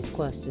any of these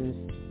questions,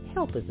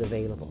 help is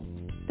available.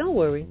 Don't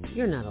worry,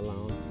 you're not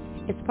alone.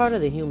 It's part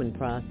of the human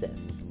process.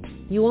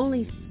 You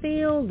only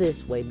feel this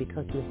way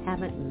because you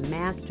haven't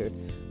mastered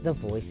the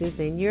voices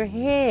in your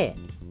head.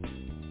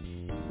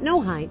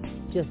 No hype,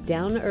 just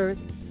down-to-earth,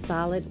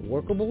 solid,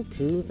 workable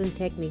tools and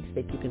techniques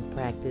that you can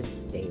practice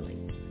daily.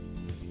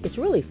 It's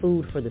really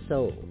food for the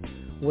soul,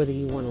 whether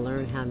you want to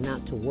learn how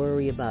not to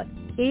worry about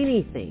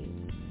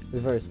anything,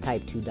 reverse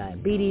type 2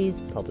 diabetes,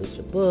 publish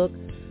a book,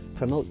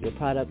 promote your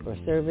product or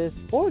service,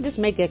 or just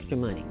make extra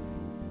money.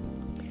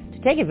 To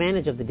take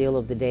advantage of the deal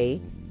of the day,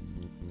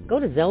 go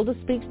to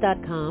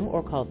zeldaspeaks.com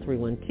or call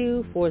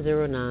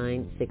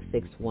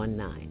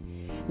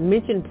 312-409-6619.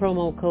 Mention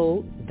promo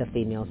code The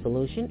Female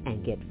Solution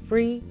and get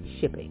free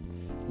shipping.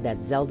 That's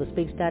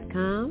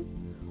zeldaspeaks.com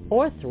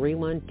or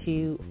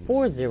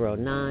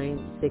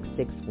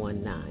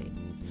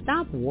 312-409-6619.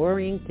 Stop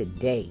worrying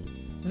today.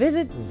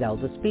 Visit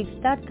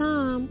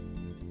zeldaspeaks.com.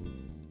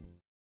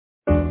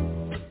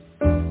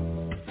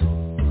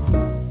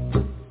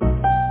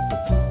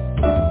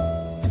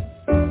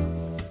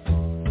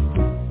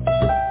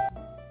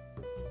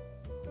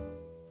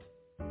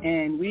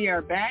 And we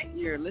are back.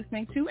 You're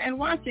listening to and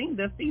watching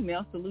the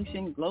Female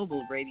Solution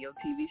Global Radio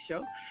TV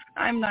show.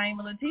 I'm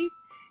Naima Latif,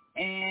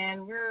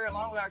 and we're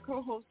along with our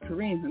co-host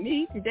Karriem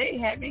Hameed today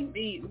having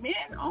the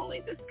men-only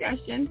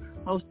discussion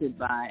hosted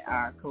by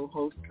our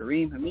co-host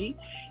Karriem Hameed.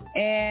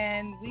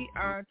 And we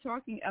are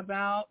talking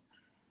about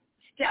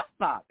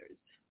stepfathers,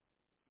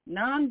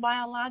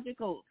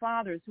 non-biological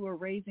fathers who are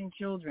raising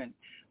children.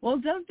 Well,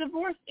 does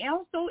divorce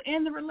also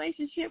end the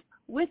relationship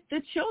with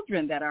the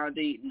children that are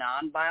the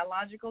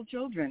non-biological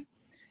children?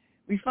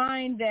 We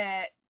find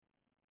that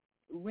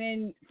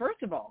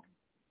first of all,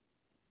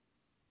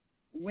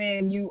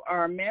 when you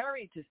are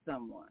married to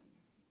someone,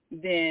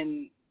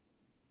 then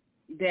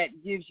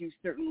that gives you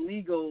certain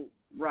legal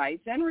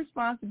rights and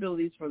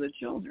responsibilities for the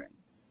children.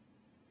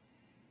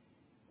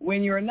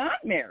 When you're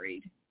not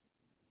married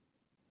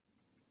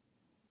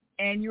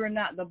and you're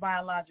not the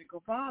biological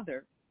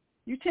father,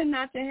 you tend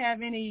not to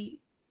have any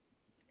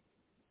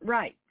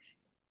rights,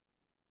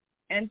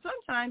 and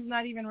sometimes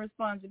not even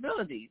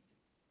responsibilities,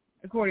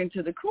 according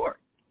to the court.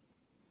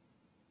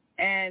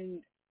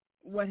 And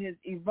what has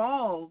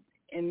evolved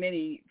in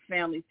many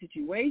family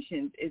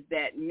situations is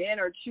that men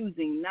are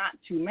choosing not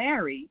to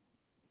marry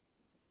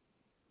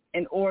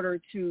in order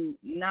to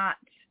not,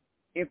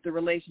 if the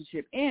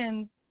relationship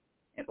ends,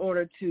 in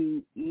order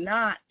to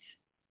not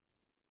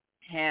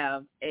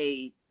have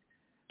a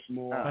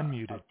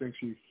unmuted. I think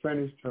she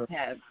finished her.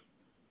 Have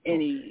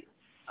any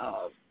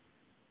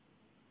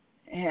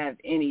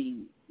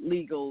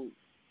legal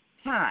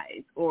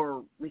ties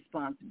or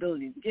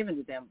responsibilities given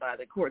to them by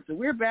the court. So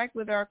we're back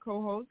with our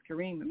co-host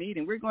Karriem Hameed,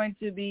 and we're going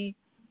to be.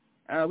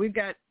 We've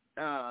got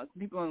some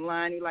people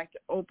online who like to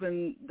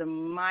open the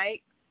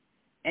mic,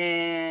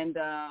 and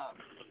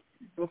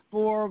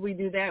before we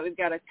do that, we've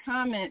got a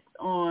comment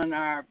on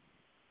our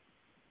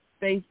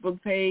Facebook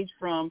page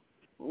from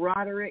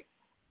Roderick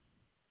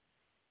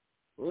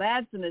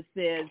Ladson that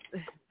says,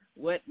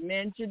 what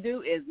men should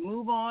do is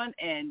move on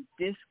and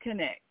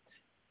disconnect.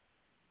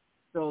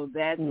 So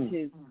that's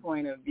his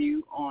point of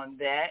view on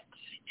that.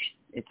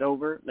 It's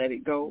over. Let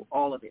it go.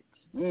 All of it.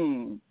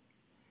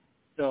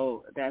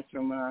 So that's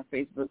from our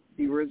Facebook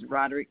viewers,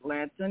 Roderick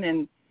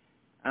Ladson.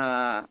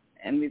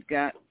 And we've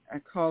got a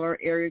caller,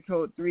 area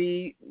code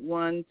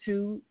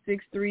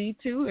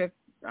 312632, if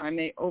I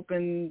may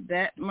open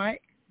that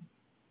mic.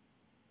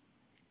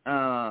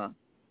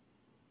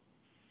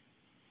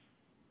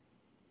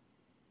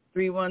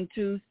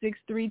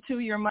 312632,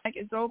 your mic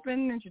is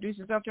open. Introduce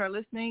yourself to our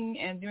listening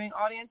and viewing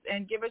audience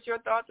and give us your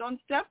thoughts on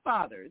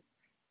stepfathers.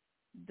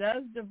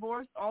 Does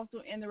divorce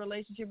also end the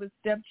relationship with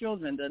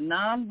stepchildren, the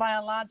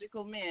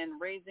non-biological men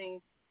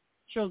raising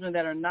children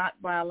that are not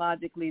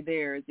biologically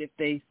theirs? If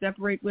they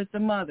separate with the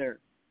mother,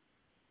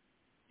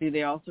 do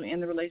they also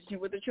end the relationship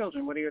with the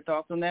children? What are your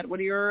thoughts on that? What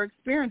are your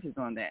experiences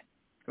on that?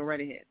 Go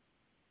right ahead.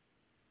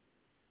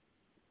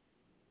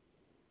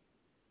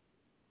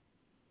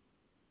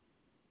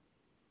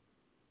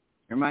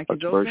 Your mic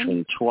is open.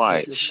 Version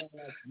twice.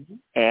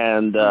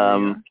 And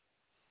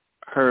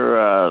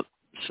her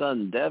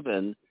son,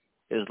 Devin,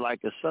 is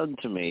like a son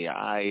to me.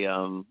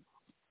 I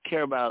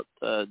care about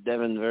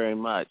Devin very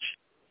much.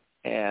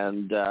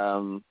 And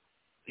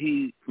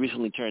he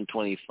recently turned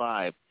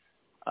 25.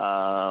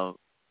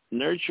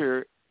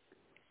 Nurture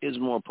is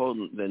more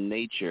potent than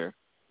nature.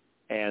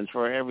 And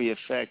for every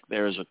effect,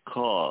 there is a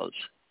cause.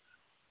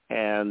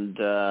 And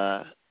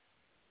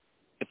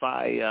if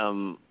I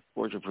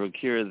were to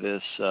procure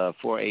this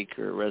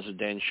 4-acre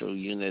residential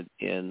unit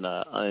in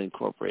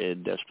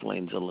unincorporated Des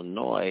Plaines,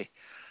 Illinois,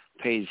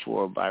 paid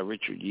for by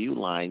Richard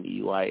Uihlein,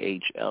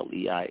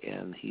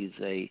 Uihlein. He's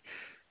a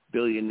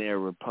billionaire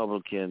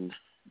Republican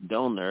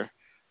donor.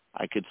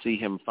 I could see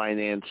him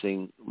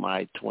financing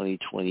my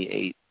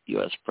 2028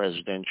 U.S.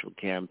 presidential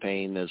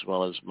campaign as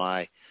well as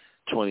my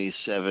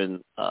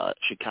 27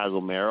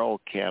 Chicago mayoral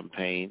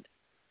campaign.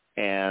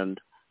 And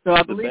so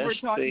I believe we're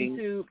talking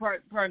to,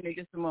 pardon me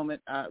just a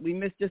moment, we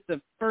missed just the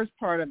first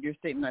part of your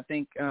statement. I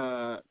think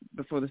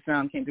before the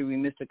sound came through, we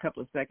missed a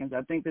couple of seconds.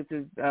 I think this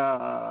is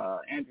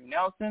Andrew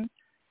Nelson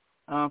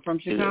from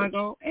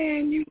Chicago,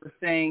 and you were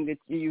saying that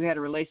you had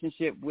a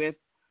relationship with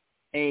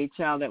a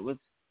child that was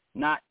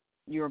not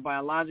your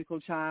biological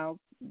child,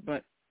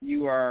 but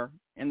you are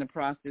in the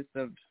process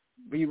of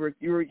you were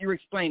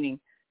explaining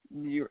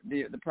the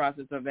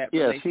process of that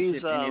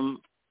relationship.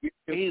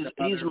 Yes,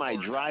 he's my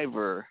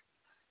driver,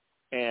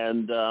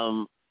 and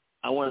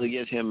I wanted to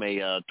give him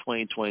a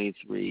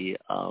 2023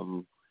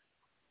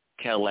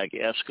 Cadillac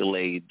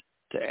Escalade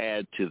to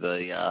add to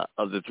the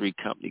other 3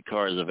 company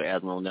cars of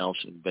Admiral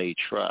Nelson Bay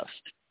Trust,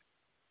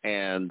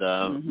 and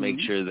make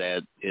sure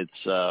that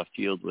it's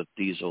fueled with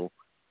diesel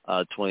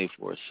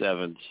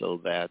 24/7, so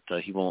that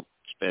he won't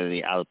spend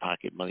any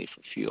out-of-pocket money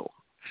for fuel.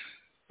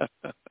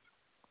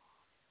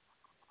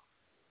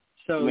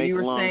 So you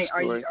were saying,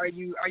 are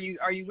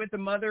you with the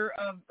mother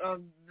of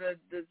the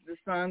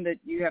son that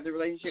you have the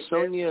relationship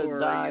Sonia with? Sonia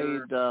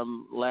died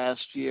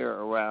last year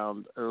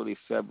around early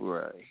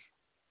February,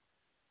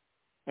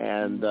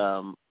 and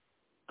I'm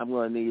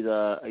going to need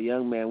a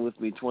young man with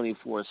me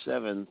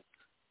 24/7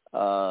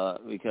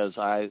 because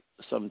I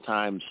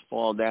sometimes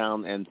fall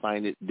down and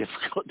find it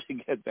difficult to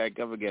get back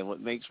up again. What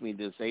makes me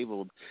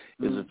disabled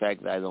is the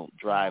fact that I don't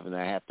drive and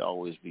I have to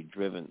always be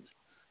driven.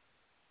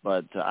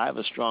 But I have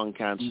a strong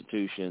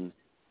constitution,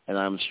 and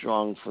I'm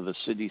strong for the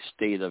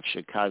city-state of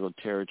Chicago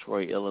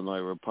Territory,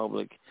 Illinois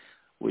Republic,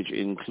 which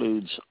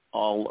includes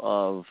all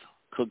of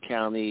Cook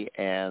County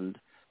and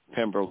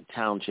Pembroke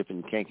Township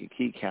in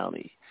Kankakee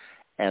County.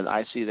 And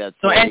I see that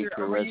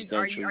 4-acre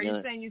residential unit. Are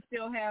you saying you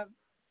still have?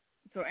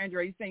 So, Andrew,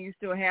 are you saying you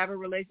still have a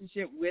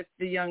relationship with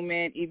the young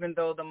man, even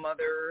though the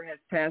mother has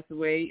passed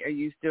away? Or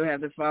you still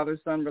have the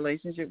father-son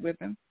relationship with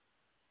him?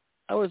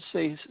 I would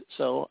say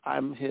so.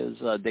 I'm his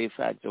de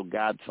facto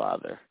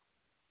godfather.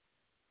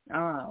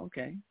 Ah,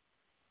 okay.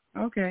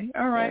 Okay,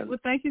 all right. Well,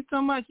 thank you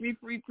so much. We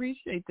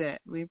appreciate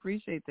that. We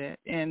appreciate that.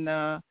 And,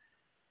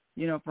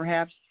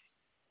 perhaps,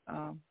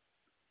 and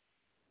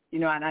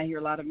I hear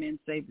a lot of men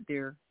say that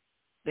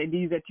they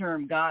use that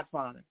term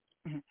godfather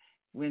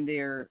when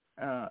they're,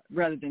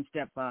 rather than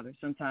stepfather,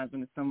 sometimes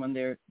when it's someone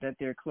that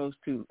they're close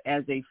to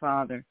as a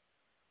father.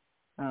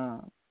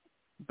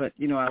 But,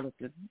 I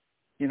look at,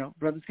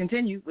 brothers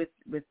continue with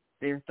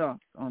their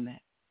thoughts on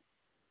that.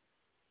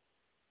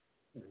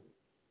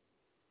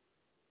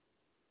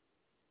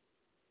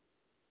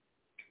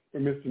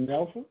 Mr.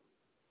 Nelson?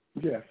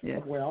 Yes.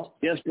 Well.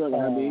 Yes, Brother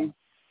Hameed.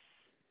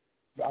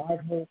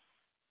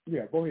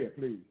 Go ahead,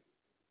 please.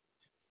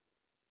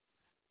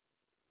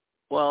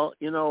 Well,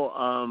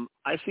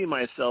 I see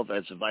myself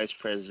as a vice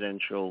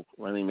presidential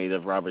running mate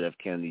of Robert F.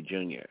 Kennedy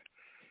Jr.,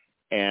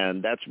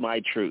 and that's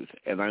my truth,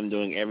 and I'm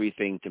doing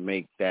everything to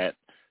make that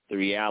the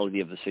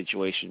reality of the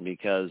situation,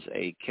 because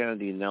a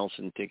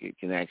Kennedy-Nelson ticket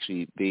can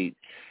actually beat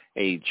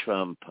a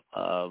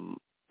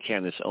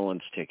Trump-Candace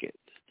Owens ticket.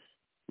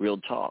 Real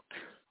talk.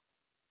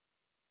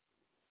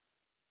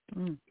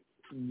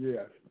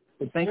 Yes.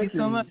 Thank you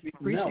so much. We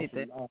appreciate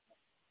Nelson, that.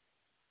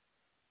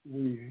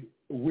 We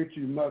wish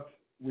you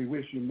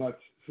much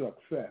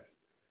success.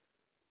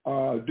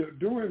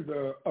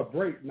 During a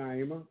break,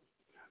 Naima,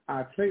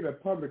 I played a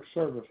public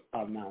service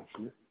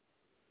announcement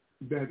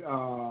that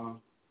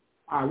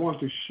I want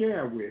to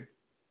share with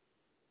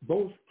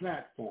both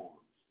platforms.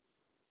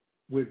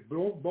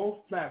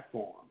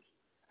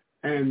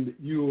 And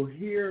you'll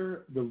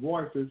hear the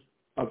voices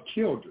of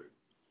children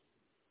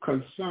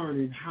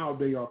concerning how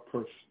they are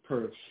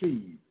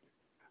perceived.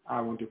 I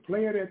want to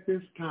play it at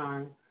this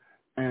time,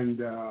 and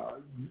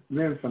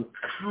then some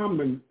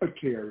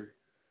commentary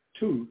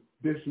to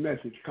this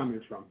message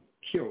coming from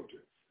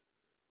children.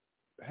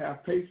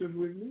 Have patience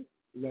with me.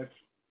 Let's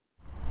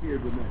hear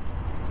the message.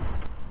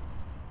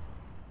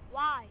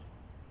 Why?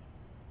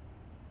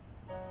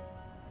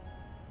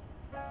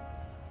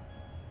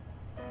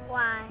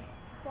 Why?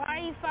 Why are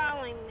you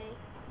following me?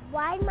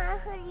 Why my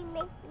hoodie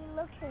makes me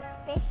look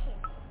suspicious?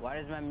 Why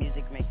does my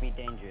music make me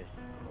dangerous?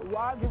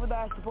 Why are people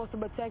that are supposed to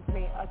protect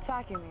me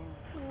attacking me?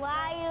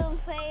 Why are you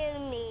afraid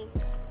of me?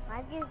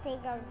 Why do you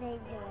think I'm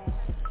dangerous?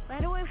 Why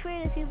do I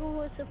afraid of people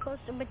who are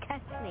supposed to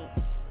protect me?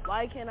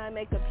 Why can't I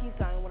make a peace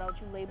sign without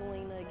you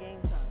labeling the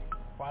game sign?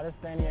 Why does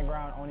standing your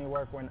ground only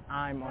work when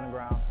I'm on the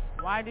ground?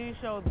 Why do you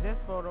show this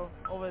photo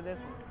over this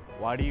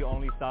one? Why do you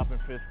only stop and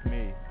frisk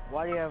me?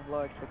 Why do you have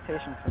low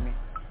expectations for me?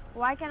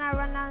 Why can't I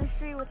run down the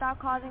street without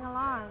causing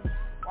alarm?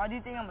 Why do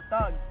you think I'm a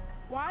thug?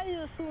 Why do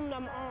you assume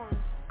I'm armed?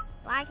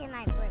 Why can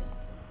I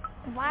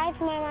breathe? Why is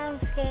my mom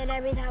scared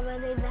every time I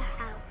leave the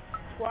house?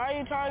 Why are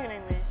you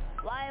targeting me?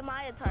 Why am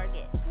I a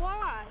target?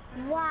 Why?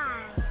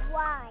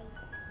 Why?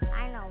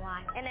 I know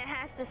why. And it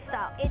has to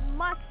stop. It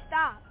must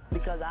stop.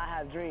 Because I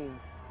have dreams.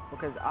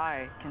 Because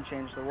I can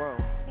change the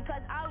world.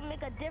 Because I will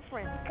make a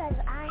difference. Because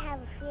I have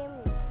a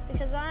family.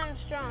 Because I am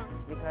strong.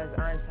 Because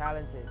I'm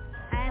talented.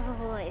 I have a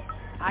voice.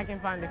 I can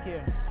find the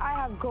cure. I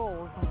have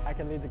goals. I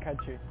can lead the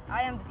country.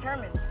 I am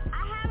determined.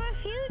 I have a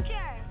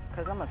future.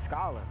 Because I'm a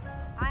scholar.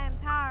 I am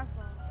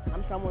powerful.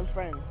 I'm someone's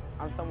friend.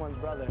 I'm someone's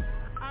brother.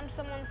 I'm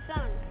someone's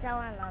son.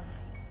 Someone loves me.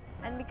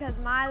 And because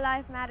my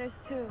life matters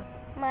too.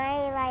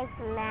 My life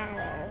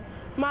matters.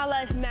 My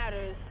life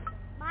matters.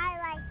 My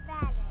life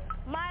matters.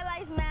 My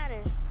life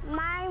matters.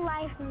 My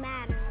life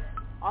matters.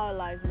 All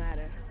lives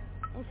matter.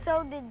 And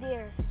so did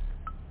theirs.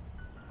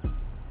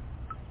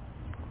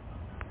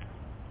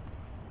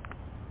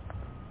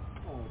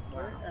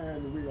 Okay,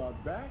 and we are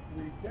back.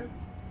 We just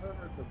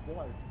heard the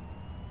voice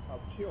of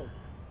children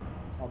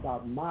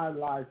about My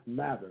Life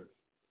Matters.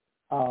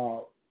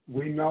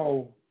 We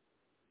know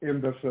in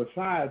the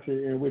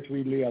society in which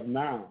we live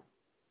now,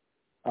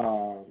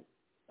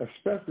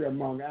 especially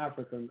among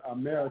African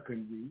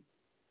American youth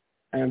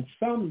and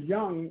some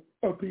young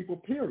people,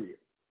 period,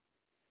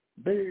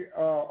 they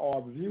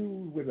are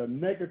viewed with a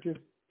negative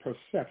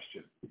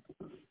perception.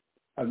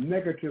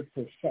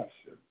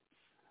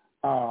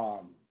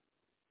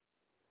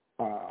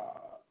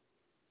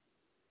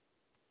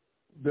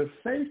 The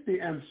safety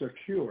and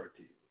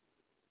security,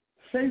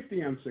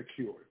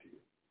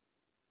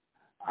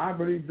 I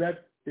believe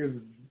that is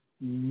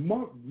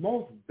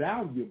most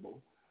valuable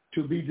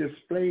to be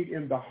displayed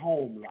in the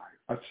home life.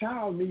 A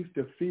child needs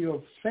to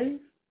feel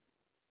safe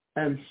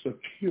and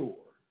secure.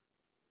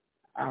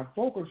 Our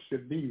focus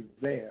should be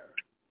there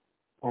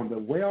on the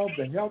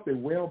healthy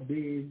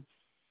well-being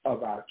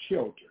of our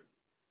children.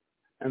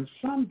 And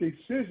some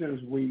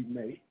decisions we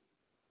make,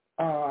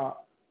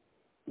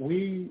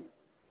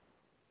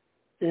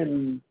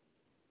 in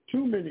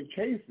too many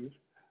cases,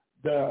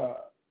 the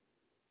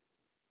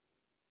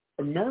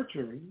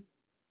nurturing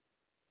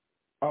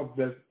of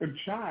the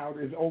child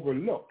is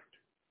overlooked.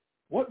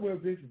 What will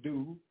this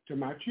do to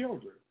my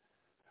children?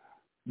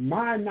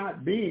 My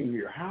not being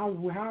here, how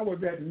will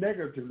that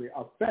negatively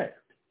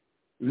affect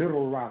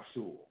little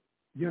Rasul?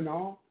 You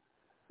know,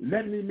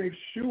 let me make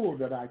sure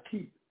that I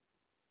keep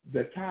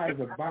the ties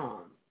of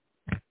bond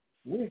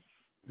with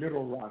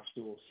little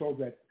Rasul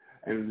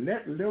and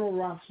let little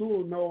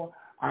Rasul know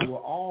I will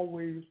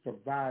always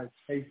provide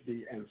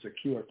safety and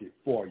security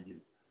for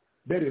you.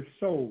 That is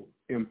so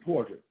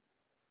important.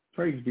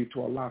 Praise be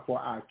to Allah for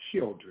our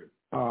children.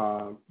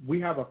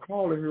 We have a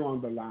caller here on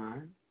the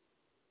line,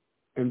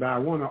 and I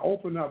want to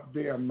open up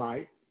their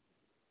mic.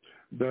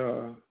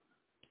 The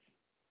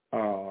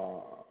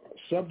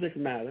subject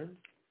matter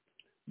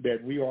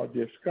that we are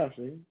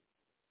discussing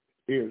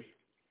is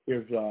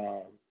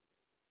the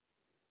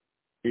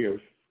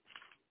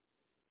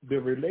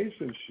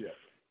relationship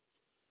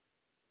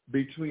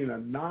between a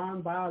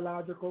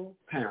non-biological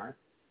parent,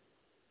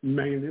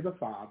 mainly the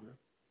father,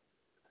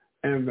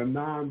 and the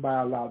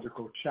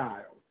non-biological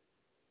child.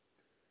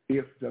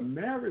 If the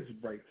marriage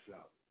breaks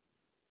up,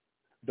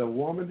 the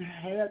woman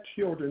had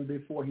children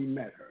before he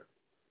met her,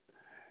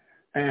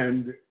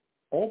 and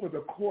over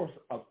the course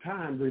of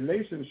time,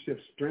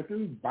 relationships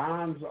strengthen,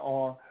 bonds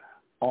are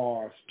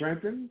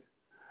strengthened,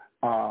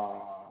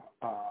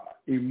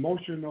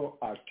 emotional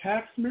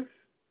attachments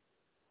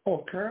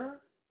occur,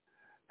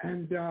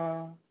 and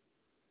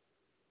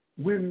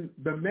when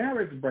the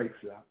marriage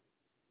breaks up,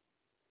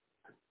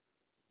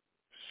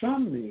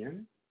 some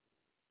men,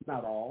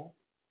 not all,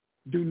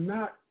 do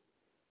not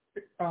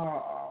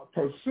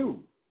pursue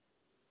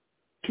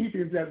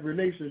keeping that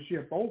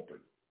relationship open,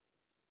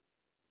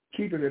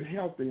 keeping it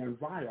healthy and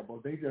viable.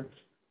 They just,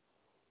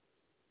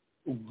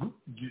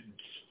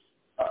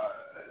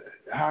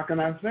 how can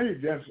I say,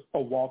 just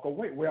walk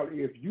away. Well,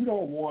 if you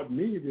don't want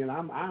me, then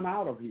I'm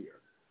out of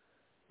here,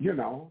 you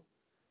know.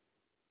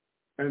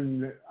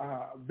 And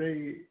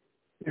they,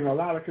 in a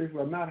lot of cases,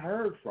 are not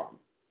heard from.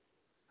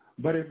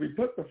 But if we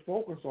put the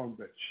focus on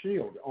the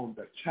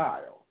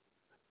child,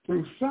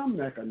 through some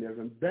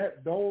mechanism,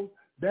 that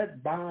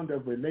bond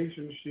of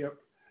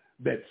relationship,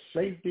 that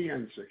safety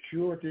and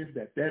security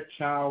that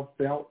child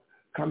felt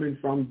coming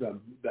from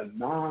the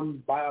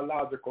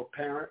non-biological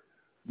parent,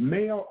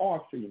 male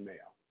or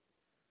female,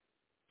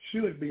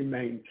 should be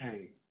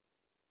maintained.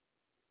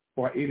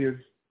 For it is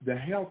the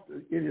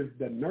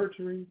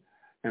nurturing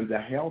and the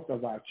health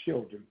of our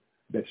children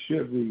that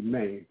should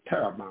remain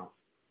paramount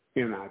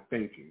in our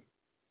thinking.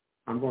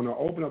 I'm going to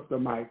open up the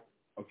mic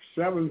of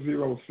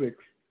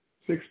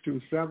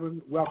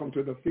 706-627. Welcome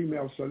to the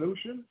Female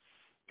Solution.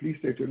 Please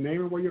state your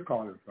name and where you're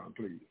calling from,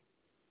 please.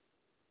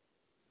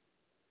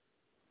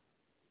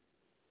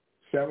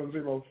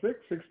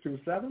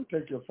 706-627.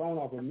 Take your phone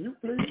off of mute,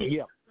 please.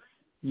 Yeah.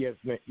 Yes,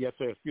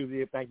 sir. Excuse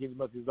me. Thank you as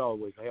much as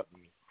always for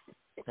helping me.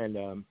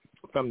 And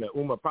from the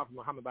Prophet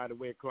Muhammad, by the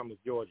way, Columbus,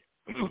 Georgia.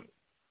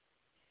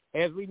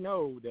 As we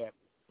know that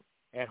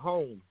at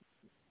home,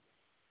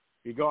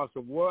 regardless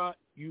of what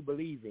you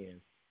believe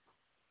in,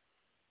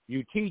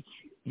 you teach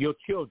your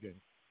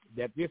children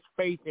that this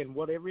faith in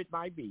whatever it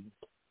might be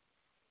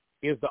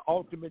is the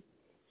ultimate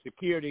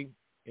security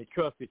and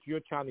trust that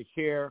you're trying to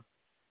share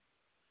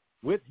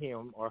with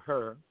him or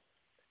her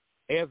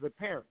as a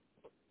parent.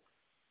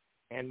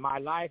 And my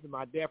life and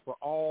my death are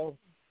all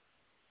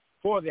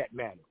for that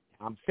matter.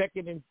 I'm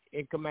second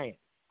in command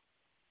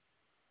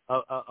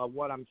of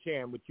what I'm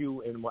sharing with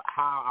you and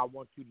how I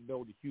want you to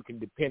know that you can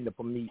depend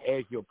upon me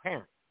as your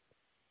parent.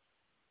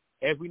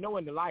 As we know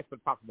in the life of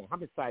the Prophet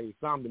Muhammad,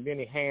 Islam, the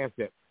many hands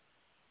that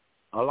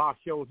Allah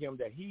showed him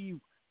that he,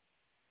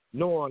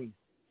 knowing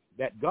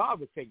that God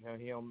was taking on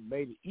him,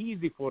 made it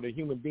easy for the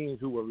human beings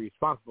who were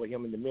responsible for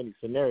him in the many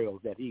scenarios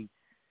that he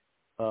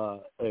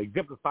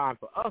exemplifying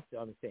for us to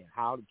understand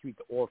how to treat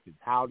the orphans,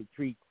 how to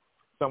treat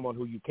someone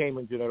who you came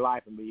into their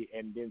life and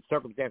then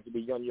circumstances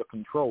beyond your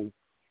control,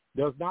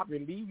 does not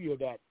relieve you of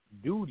that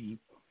duty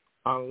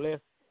unless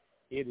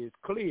it is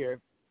clear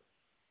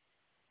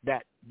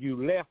that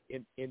you left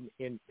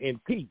in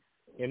peace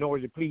in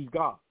order to please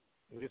God.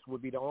 And this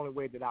would be the only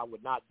way that I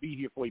would not be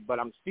here for you, but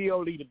I'm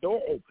still leave the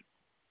door open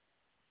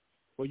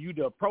for you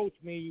to approach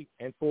me,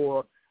 and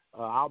for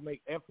I'll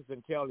make emphasis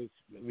until it's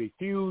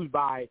refused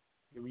by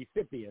the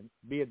recipient,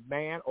 be it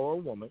man or a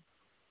woman,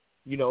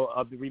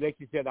 of the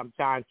relationship I'm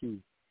trying to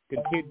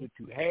continue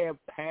to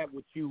have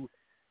with you,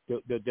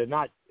 to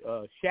not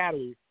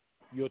shatter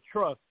your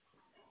trust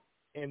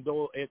and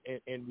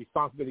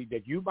responsibility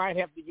that you might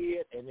have to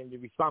give, and then the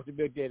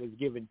responsibility that is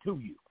given to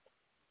you.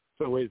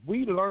 So as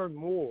we learn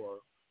more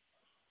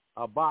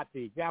about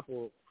the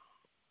example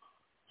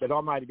that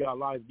Almighty God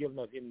Allah has given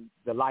us in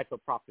the life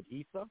of Prophet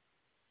Isa,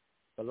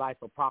 the life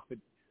of Prophet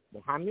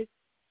Muhammad,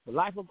 the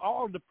life of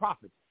all the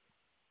prophets,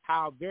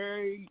 how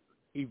they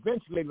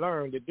eventually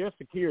learned that their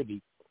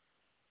security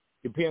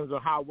depends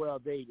on how well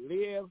they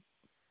live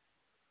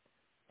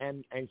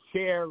and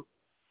share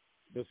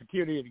the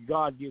security that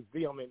God gives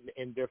them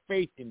in their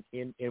faith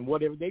in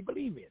whatever they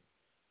believe in.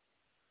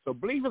 So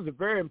belief is a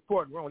very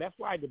important role. That's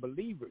why the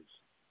believers,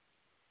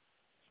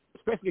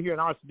 especially here in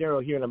our scenario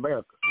here in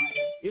America,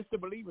 it's the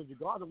believers,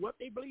 regardless of what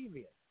they believe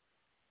in.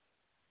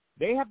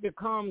 They have to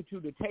come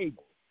to the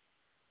table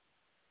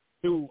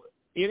to,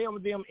 any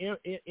of them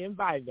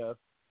invite us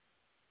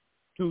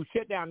to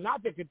sit down,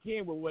 not to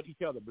contend with what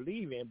each other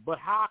believe in, but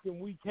how can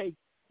we take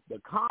the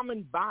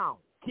common bound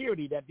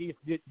security that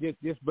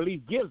this belief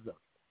gives us,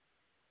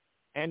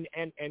 and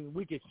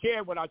we can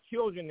share with our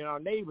children and our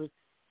neighbors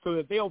so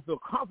that they'll feel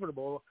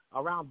comfortable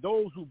around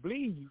those who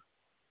believe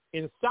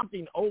in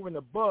something over and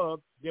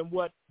above than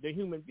what the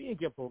human being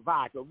can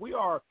provide. But we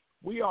are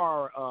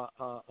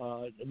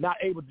not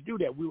able to do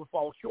that. We will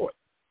fall short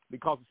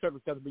because the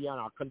circumstances beyond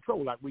our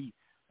control, like we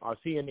are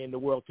seeing in the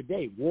world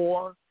today.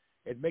 War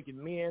is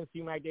making men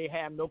seem like they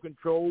have no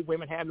control.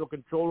 Women have no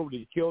control over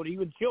their children.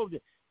 Even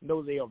children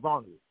know they are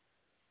vulnerable.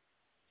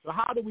 So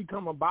how do we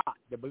come about,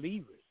 the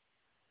believers,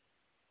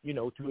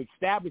 to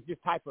establish this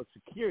type of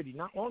security,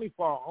 not only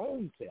for our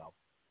own self,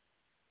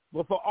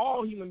 but for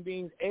all human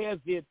beings as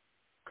it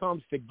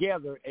comes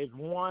together as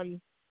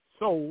one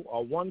soul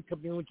or one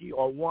community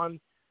or one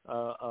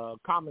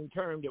common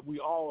term that we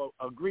all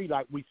agree,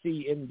 like we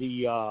see in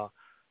the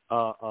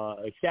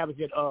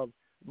establishment of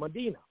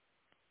Medina.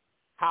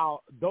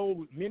 How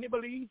though many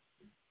believe,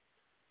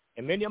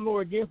 and many of them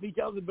were against each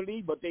other's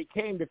belief, but they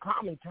came to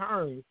common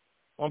terms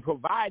on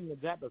providing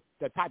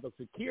the type of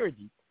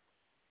security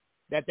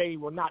that they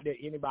will not let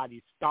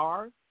anybody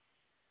starve.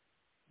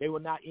 They will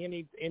not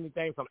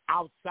anything from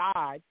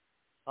outside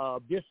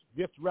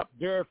disrupt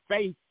their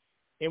faith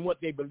in what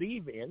they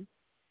believe in.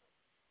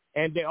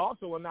 And they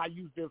also will not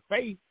use their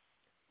faith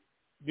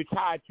to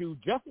try to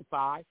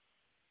justify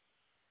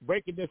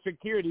breaking their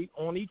security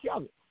on each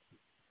other.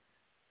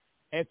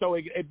 And so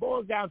it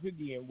boils down to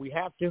the end. We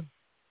have to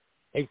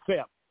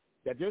accept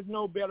that there's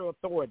no better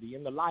authority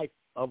in the life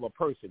of a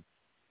person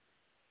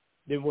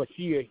than what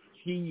she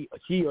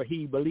or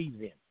he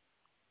believes in.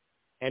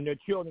 And their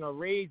children are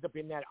raised up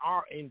in that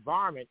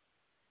environment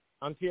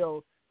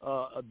until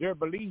their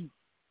belief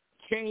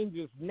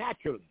changes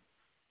naturally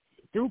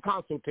through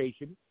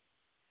consultation,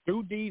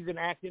 through deeds and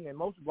action, and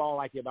most of all,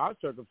 like in our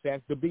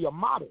circumstance, to be a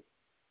model.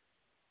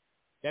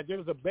 That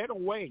there's a better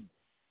way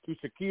to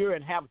secure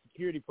and have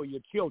security for your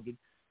children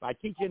by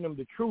teaching them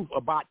the truth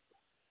about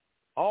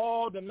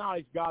all the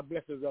knowledge God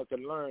blesses us to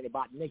learn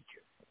about nature.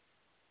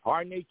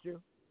 Our nature,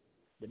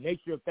 the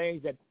nature of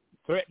things that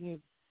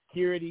threaten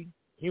security,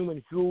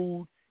 human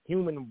food,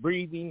 human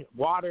breathing,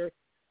 water,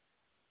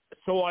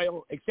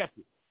 soil, etc.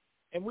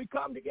 And we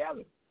come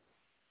together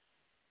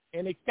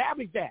and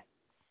establish that.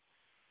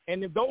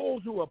 And if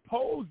those who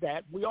oppose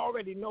that, we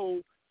already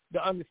know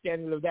the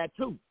understanding of that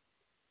too.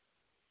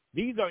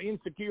 These are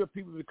insecure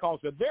people because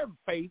of their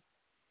faith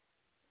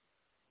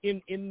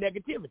in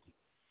negativity.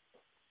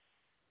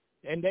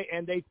 And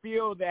they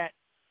feel that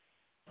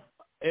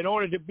in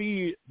order to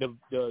be the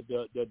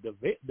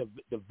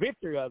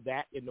victor of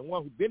that and the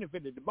one who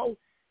benefited the most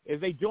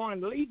is they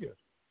join leaders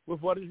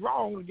with what is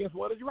wrong against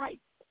what is right.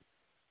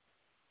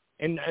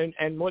 And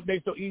what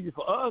makes it so easy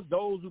for us,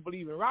 those who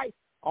believe in right,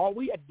 all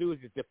we have to do is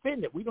just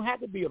defend it. We don't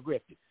have to be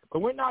aggressive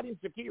because we're not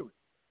insecure.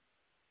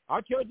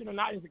 Our children are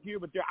not insecure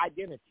with their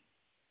identity.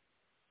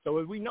 So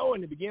as we know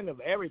in the beginning of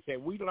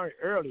everything, we learned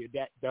earlier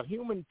that the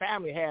human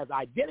family has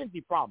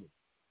identity problems.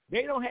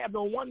 They don't have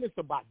no oneness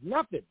about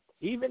nothing,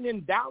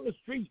 even down the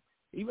street,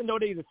 even though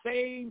they're the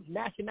same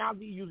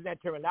nationality, using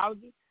that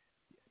terminology,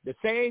 the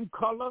same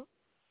color.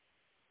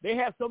 They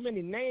have so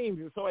many names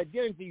and so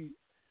identity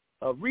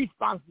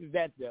responses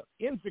that the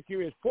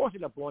insecure is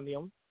forcing upon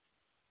them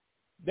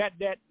that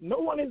no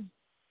one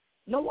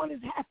is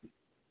happy.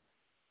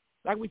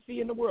 Like we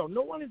see in the world.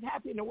 No one is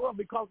happy in the world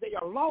because they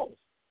are lost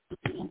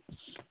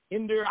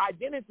in their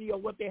identity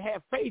of what they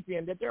have faith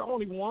in, that they're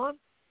only one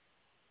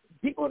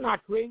People are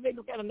not crazy. They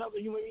look at another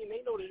human being.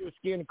 They know that their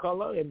skin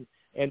color and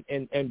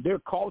their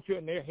culture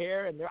and their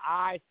hair and their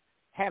eyes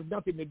have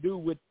nothing to do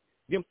with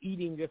them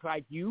eating just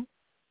like you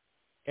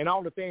and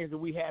all the things that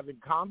we have in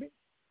common.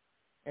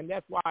 And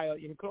that's why,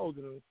 in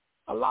closing,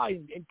 Allah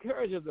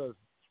encourages us,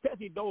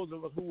 especially those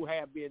of us who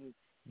have been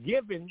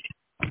given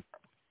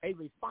a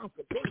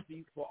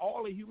responsibility for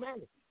all of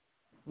humanity.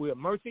 We're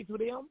mercy to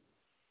them.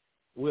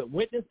 We're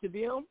witness to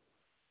them.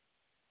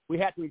 We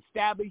have to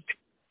establish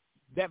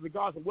that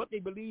regardless of what they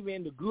believe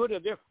in, the good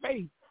of their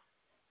faith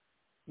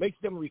makes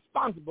them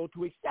responsible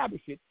to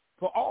establish it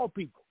for all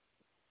people,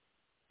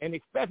 and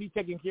especially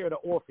taking care of the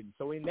orphans.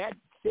 So in that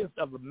sense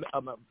of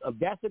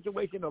that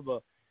situation of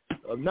a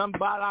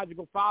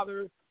non-biological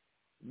father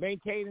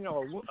maintaining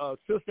or a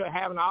sister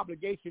having an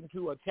obligation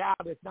to a child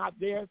that's not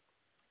theirs,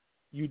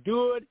 you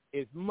do it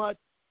as much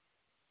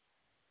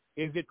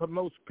as it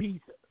promotes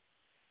peace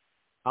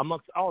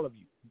amongst all of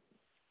you.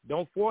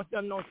 Don't force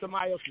them on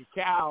somebody else's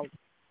child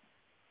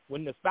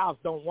when the spouse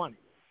don't want it.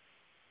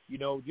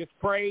 Just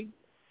pray,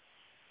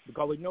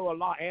 because we know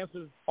Allah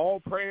answers all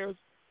prayers,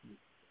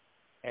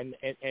 and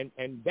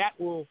that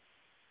will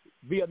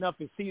be enough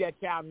to see that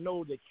child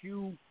know that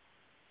you,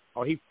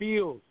 or he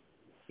feels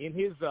in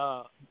his,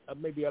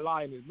 maybe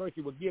Allah in his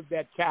mercy will give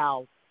that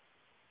child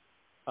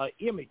an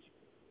image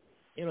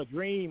in a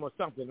dream or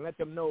something, and let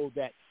them know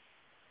that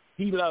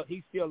he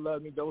still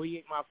loves me, though he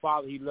ain't my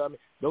father, he loves me,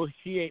 though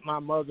she ain't my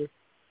mother.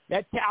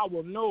 That child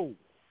will know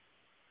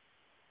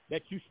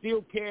that you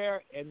still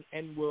care and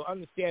will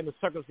understand the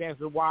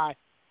circumstances why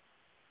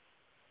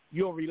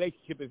your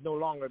relationship is no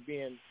longer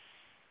being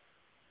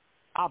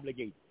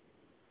obligated.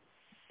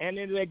 And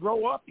then they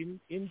grow up,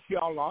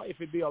 inshallah, if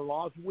it be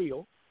Allah's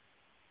will,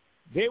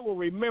 they will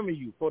remember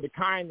you for the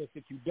kindness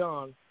that you've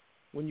done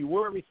when you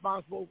were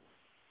responsible.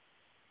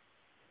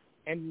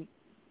 And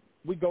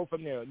we go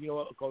from there,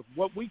 because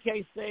what we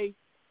can't say,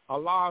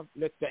 Allah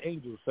lets the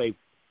angels say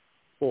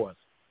for us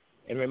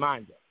and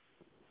remind us.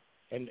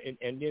 And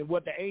then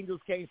what the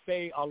angels can't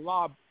say,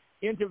 Allah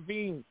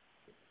intervenes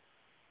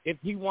if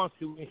he wants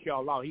to,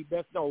 inshallah. He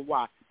best knows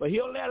why. But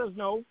he'll let us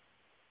know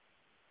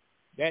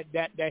that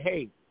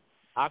hey,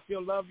 I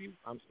still love you.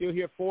 I'm still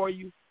here for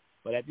you.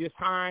 But at this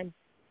time,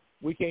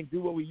 we can't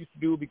do what we used to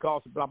do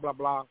because of blah, blah,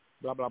 blah,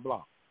 blah, blah,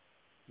 blah.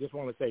 Just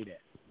want to say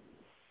that.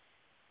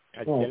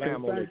 Okay,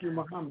 thank you,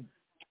 Muhammad.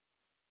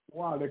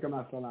 Wa alaikum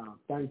assalam.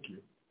 Thank you.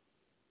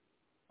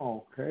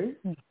 Okay.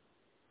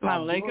 Assalamu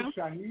alaikum.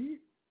 Shaheed.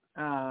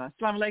 Assalamu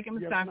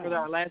alaikum. It's time for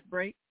our last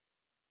break.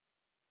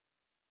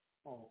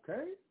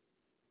 Okay.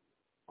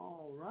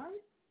 All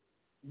right.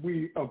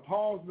 We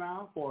pause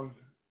now for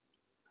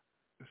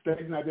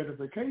station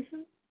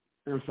identification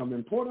and some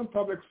important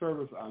public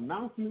service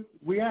announcements.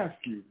 We ask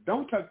you,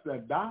 don't touch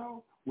that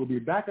dial. We'll be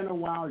back in a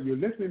while. You're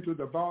listening to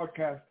the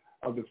broadcast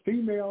of the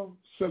Female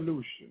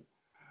Solution,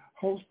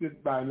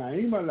 hosted by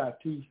Naima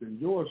Latif and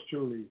yours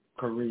truly,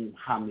 Karriem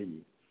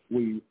Hameed.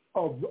 We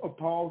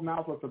pause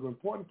now for some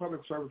important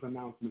public service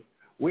announcements.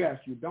 We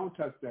ask you, don't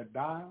touch that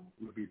dial.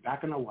 We'll be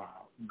back in a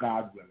while,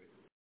 God willing.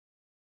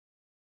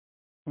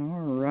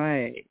 All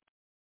right.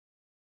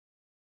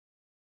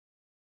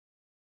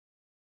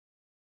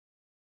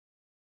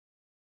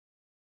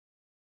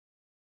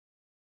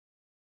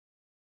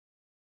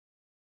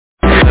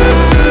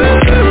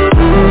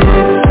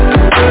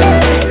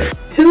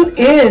 Tune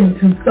in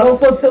to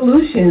Soulful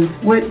Solutions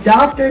with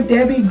Dr.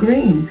 Debbie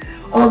Green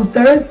on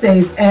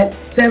Thursdays at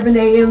 7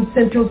 a.m.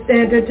 Central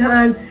Standard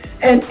Time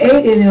and 8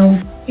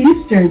 a.m.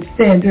 Eastern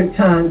Standard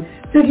Time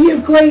to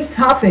hear great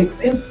topics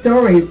and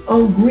stories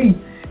on grief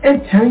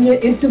and turn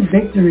it into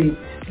victory.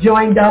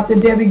 Join Dr.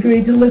 Debbie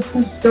Green to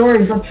listen to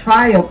stories of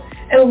triumph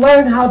and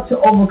learn how to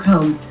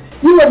overcome.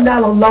 You are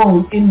not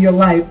alone in your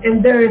life,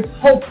 and there is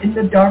hope in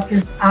the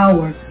darkest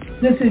hour.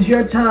 This is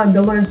your time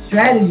to learn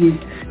strategies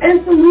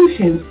and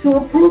solutions to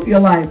improve your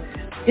life.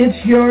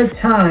 It's your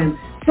time.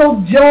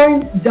 So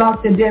join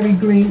Dr. Debbie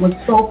Green with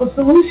Soulful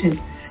Solutions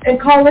and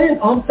call in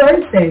on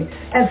Thursday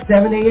at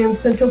 7 a.m.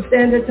 Central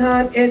Standard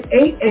Time and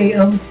 8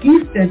 a.m.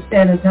 Eastern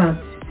Standard Time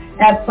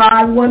at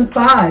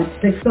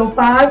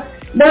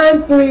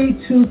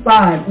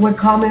 515-605-9325 with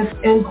comments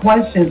and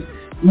questions.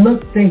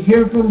 Look to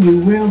hear from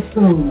you real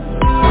soon.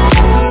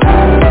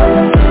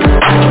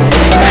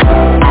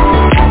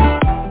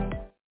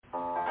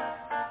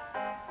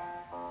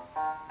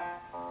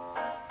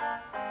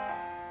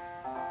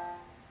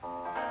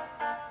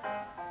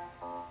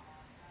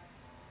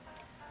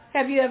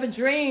 Have you ever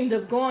dreamed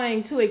of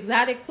going to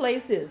exotic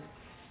places,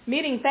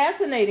 meeting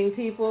fascinating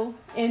people,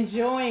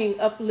 enjoying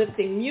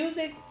uplifting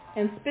music,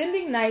 and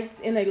spending nights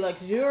in a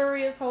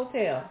luxurious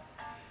hotel?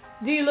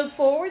 Do you look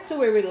forward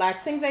to a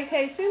relaxing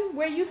vacation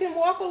where you can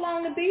walk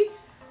along the beach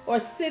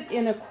or sit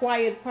in a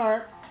quiet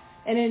park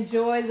and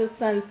enjoy the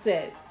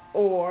sunset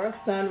or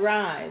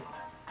sunrise?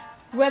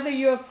 Whether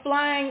you're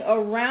flying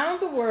around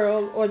the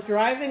world or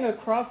driving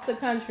across the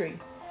country,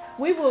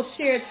 we will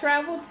share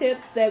travel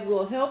tips that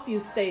will help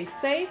you stay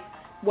safe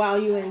while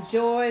you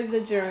enjoy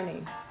the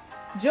journey.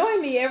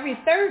 Join me every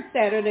third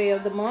Saturday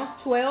of the month,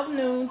 12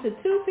 noon to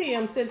 2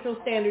 p.m. Central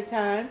Standard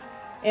Time,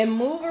 and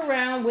move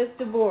around with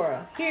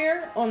Deborah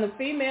here on the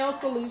Female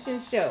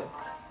Solutions Show.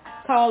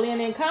 Call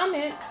in and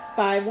comment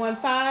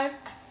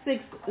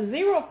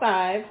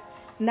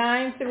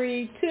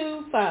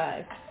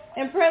 515-605-9325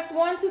 and press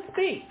 1 to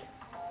speak.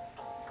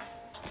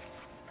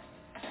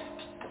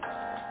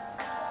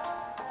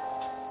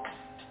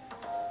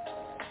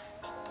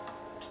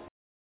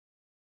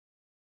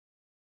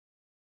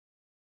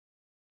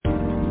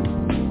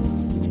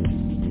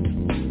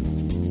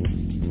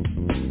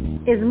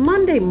 Is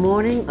Monday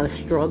morning a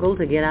struggle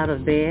to get out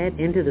of bed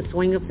into the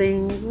swing of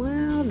things?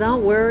 Well,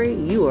 don't worry,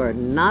 you are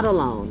not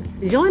alone.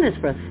 Join us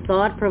for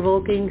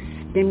thought-provoking,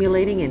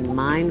 stimulating, and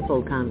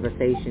mindful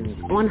conversations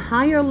on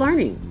higher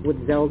learning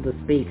with Zelda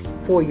Speaks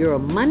for your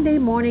Monday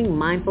morning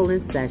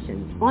mindfulness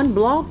sessions on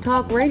Blog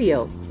Talk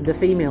Radio, The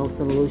Female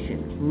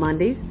Solution,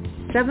 Mondays,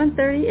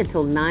 7:30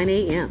 until 9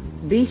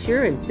 a.m. Be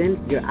sure and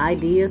send your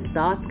ideas,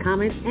 thoughts,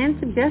 comments, and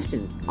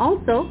suggestions.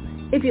 Also,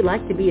 if you'd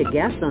like to be a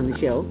guest on the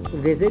show,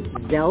 visit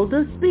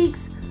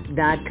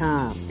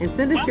ZeldaSpeaks.com and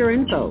send us your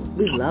info.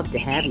 We'd love to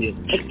have you.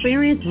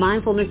 Experience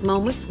mindfulness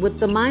moments with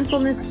the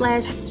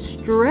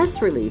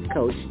mindfulness/stress relief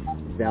coach,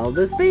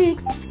 Zelda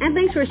Speaks. And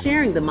thanks for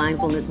sharing the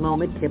mindfulness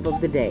moment tip of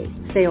the day.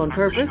 Stay on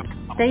purpose,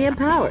 stay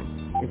empowered,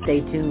 and stay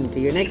tuned to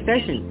your next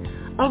session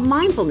of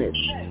mindfulness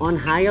on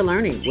higher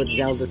learning with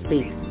Zelda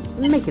Speaks.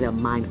 Make it a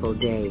mindful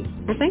day.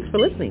 And thanks for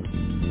listening.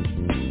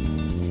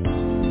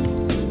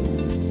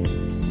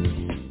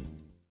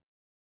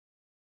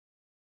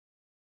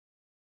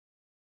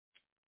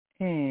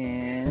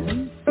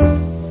 And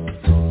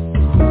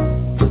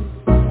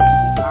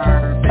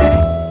are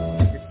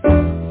back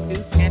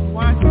and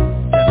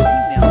watching the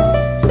female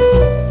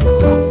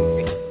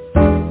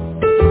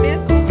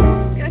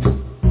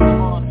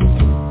on the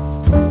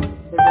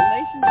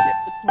relationship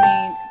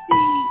between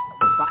the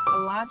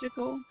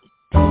biological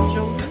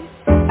children,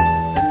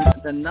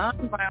 the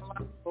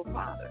non-biological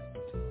father,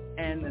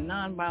 and the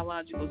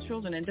non-biological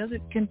children, and does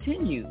it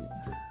continue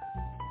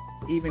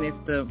even if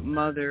the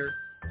mother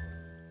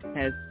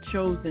has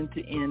chosen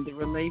to end the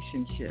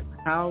relationship?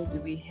 How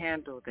do we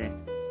handle that?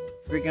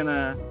 We're going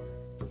to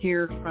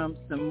hear from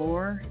some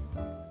more.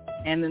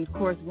 And then, of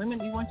course, women,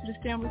 we want you to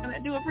stay on. We're going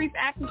to do a brief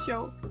after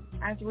show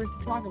afterwards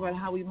to talk about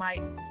how we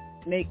might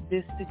make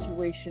this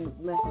situation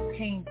less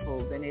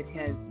painful than it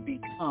has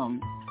become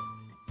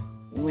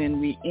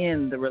when we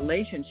end the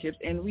relationships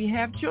and we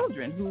have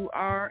children who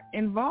are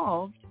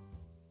involved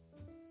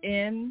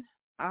in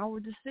our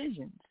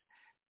decisions.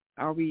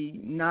 Are we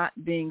not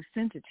being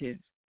sensitive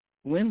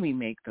when we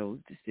make those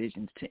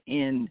decisions to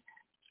end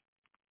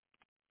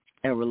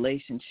a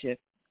relationship,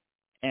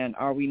 and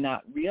are we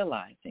not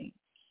realizing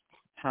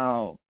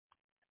how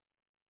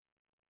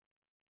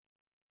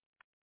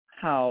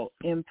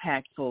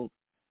impactful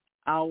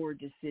our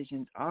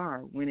decisions are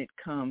when it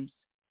comes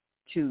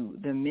to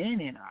the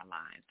men in our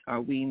lives?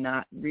 Are we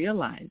not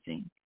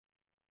realizing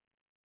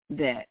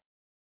that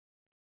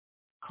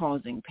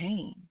causing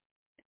pain?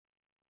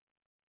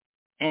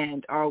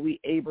 And are we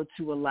able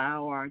to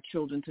allow our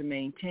children to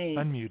maintain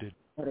a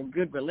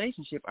good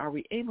relationship? Are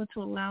we able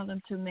to allow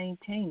them to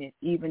maintain it,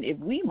 even if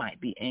we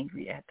might be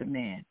angry at the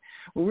man?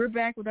 Well, we're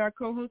back with our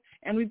co-host,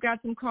 and we've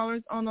got some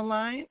callers on the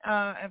line.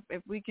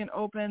 If we can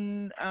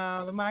open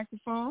the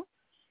microphone.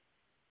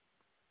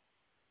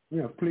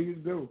 Yeah, please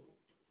do.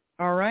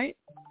 All right.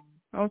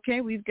 Okay,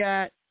 we've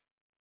got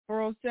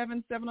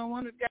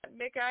 407-701. We've got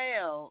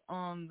Mikhail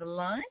on the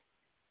line.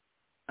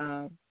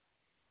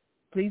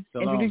 Please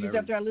introduce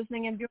yourself to our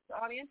listening and viewing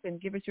audience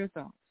and give us your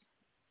thoughts.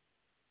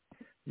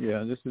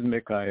 Yeah, this is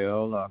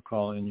Mikhail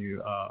calling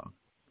you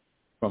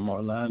from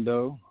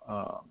Orlando,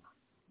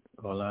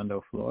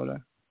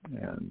 Florida.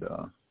 And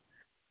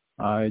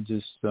I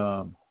just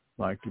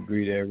like to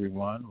greet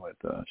everyone with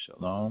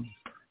shalom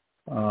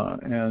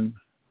and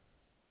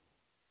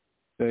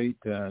state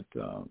that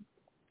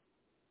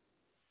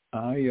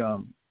I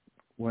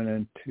went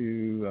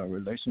into a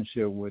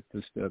relationship with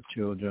the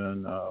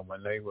stepchildren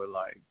when they were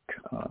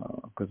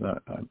because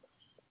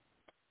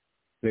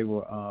they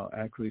were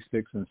actually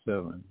 6 and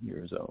 7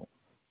 years old,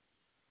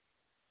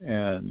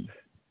 and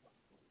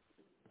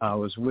I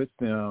was with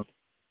them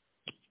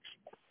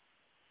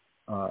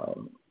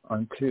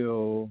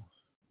until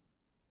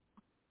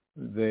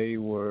they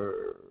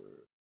were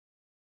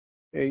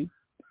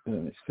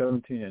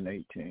 17 and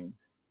 18.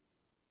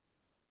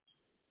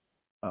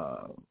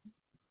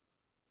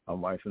 My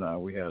wife and I,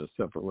 we had a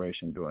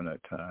separation during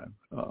that time.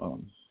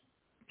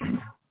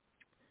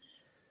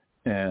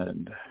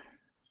 And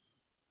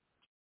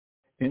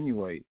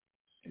anyway,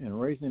 in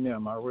raising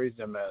them, I raised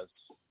them as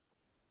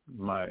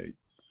my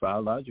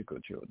biological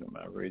children.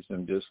 I raised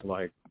them just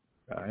like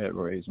I had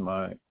raised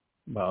my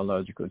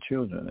biological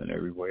children. In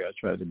every way, I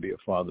tried to be a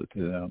father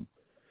to them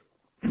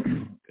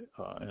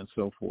and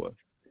so forth.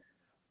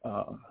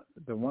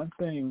 The one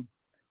thing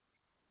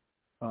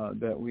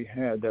that we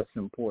had that's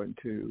important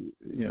to,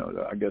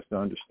 I guess the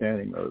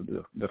understanding of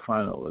the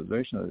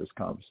finalization of this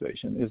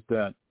conversation is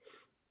that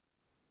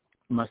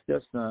my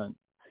stepson,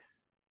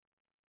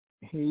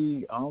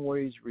 he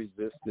always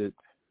resisted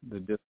the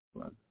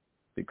discipline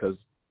because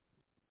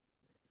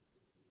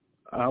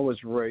I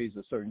was raised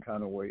a certain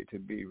kind of way to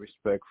be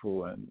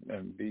respectful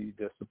and be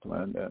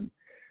disciplined,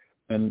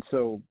 and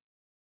so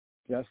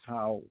that's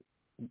how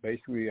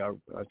basically I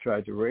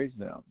tried to raise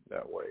them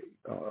that way,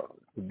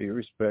 to be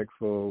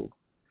respectful,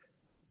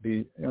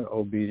 be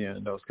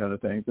obedient, those kind of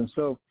things. And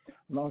so,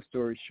 long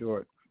story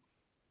short,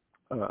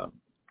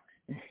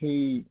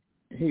 he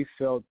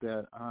felt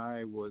that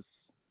I was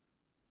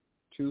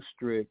too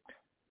strict,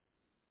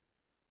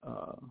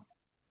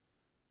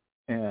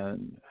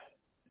 and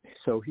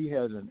so he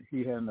had an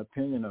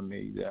opinion of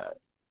me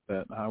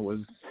that I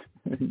was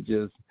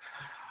just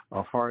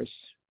a harsh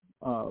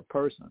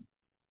person.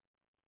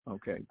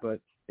 Okay, but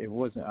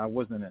I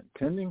wasn't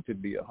intending to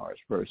be a harsh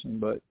person,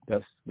 but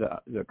that's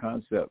the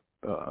concept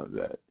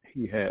that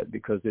he had,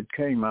 because it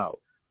came out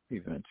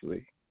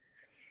eventually.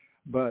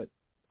 But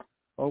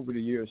over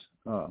the years,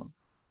 our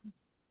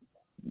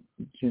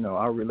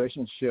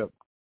relationship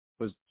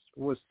was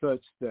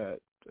such that,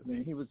 I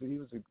mean, he was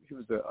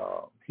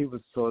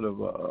sort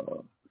of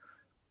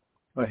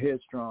a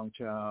headstrong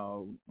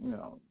child,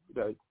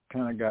 that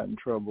kind of got in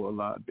trouble a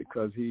lot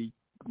because he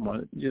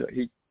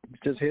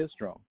just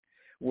headstrong.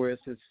 Whereas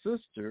his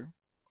sister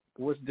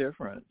was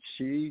different.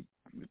 She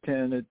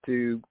tended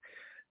to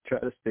try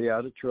to stay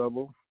out of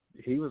trouble.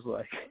 He was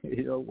like,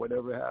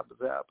 whatever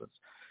happens, happens.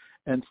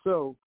 And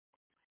so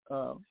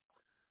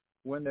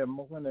when their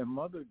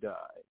mother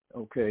died,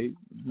 okay,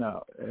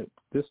 now at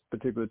this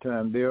particular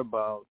time, they're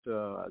about,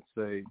 I'd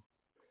say,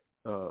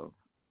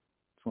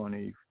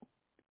 20,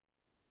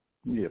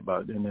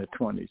 about in their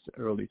 20s,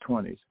 early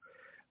 20s.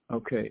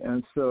 Okay,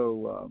 and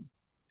so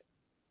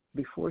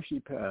before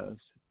she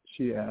passed,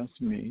 she asked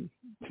me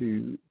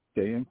to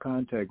stay in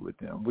contact with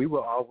them. We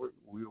were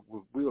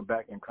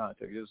back in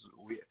contact.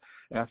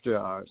 After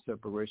our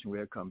separation, we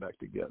had come back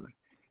together,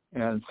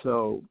 and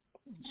so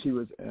she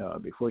was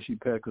before she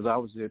passed, because I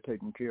was there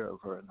taking care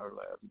of her in her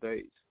last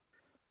days.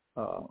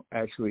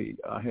 Actually,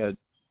 I had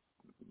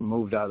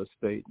moved out of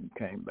state and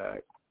came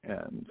back,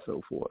 and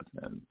so forth,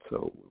 and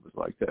so it was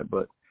like that.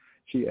 But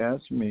she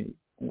asked me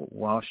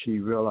while she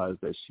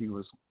realized that she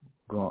was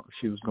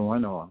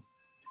going on,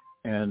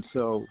 and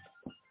so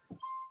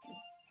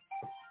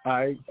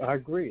I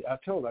agreed. I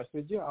told her, I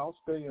said, yeah, I'll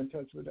stay in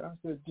touch with her. I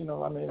said,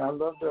 I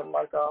love them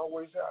like I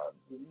always have.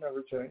 It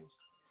never changed.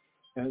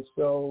 And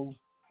so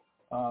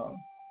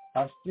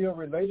I still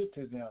related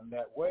to them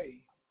that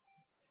way.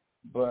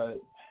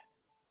 But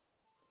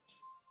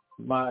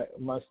my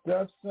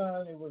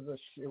stepson, it was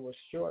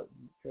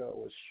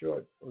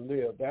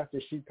short-lived. After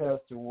she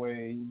passed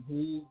away,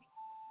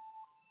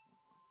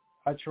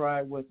 I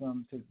tried with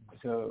them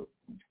to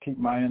keep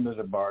my end of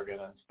the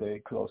bargain and stay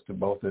close to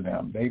both of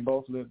them. They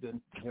both lived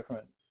in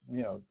different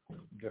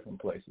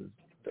places.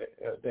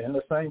 They're in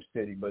the same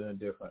city, but in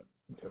different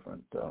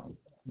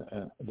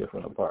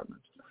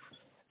apartments.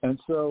 And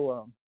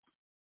so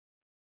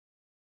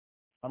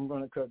I'm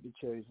going to cut the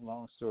chase.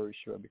 Long story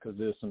short, because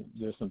there's some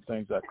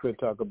things I could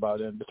talk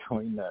about in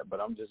between that, but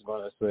I'm just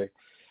going to say,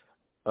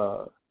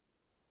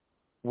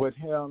 with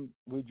him,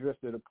 we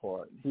drifted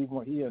apart. He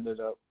ended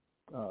up.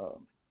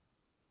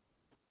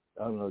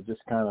 I don't know,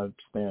 just kind of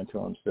staying to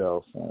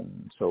himself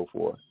and so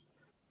forth.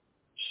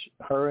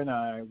 Her and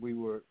I,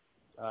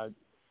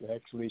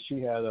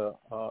 she had a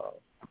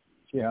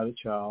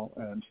child,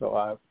 and so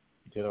I,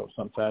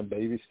 sometimes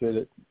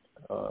babysitted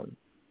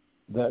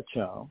that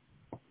child,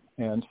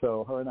 and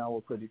so her and I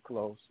were pretty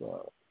close.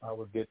 I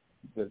would get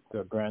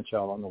the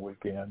grandchild on the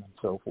weekend and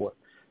so forth,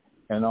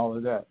 and all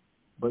of that.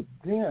 But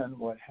then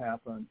what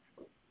happened?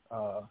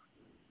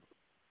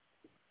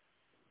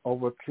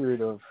 Over a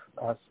period of,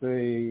 I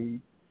say,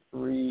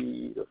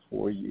 3 to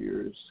 4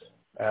 years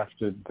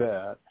after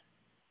that,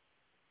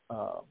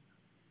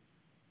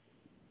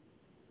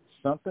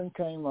 something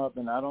came up,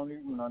 and I don't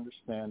even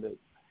understand it,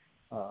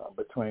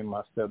 between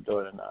my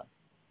stepdaughter and I.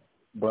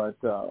 But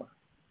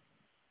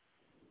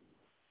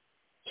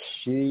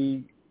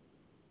she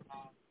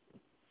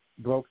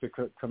broke the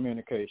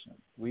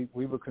communication. We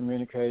were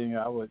communicating.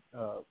 I would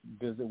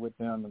visit with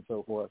them and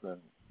so forth, and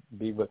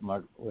be with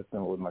my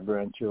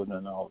grandchildren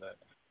and all that.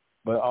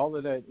 But all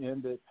of that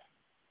ended,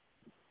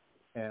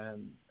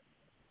 and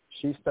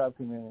she stopped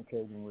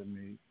communicating with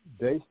me.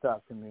 They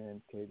stopped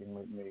communicating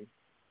with me.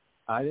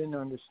 I didn't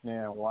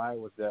understand why it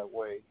was that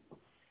way.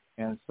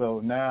 And so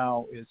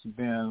now it's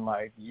been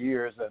like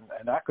years,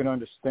 and I could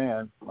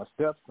understand my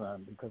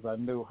stepson because I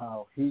knew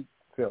how he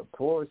felt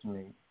towards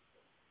me.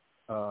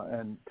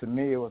 And to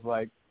me, it was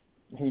like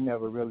he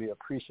never really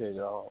appreciated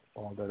all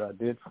that I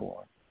did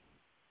for him.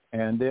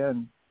 And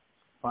then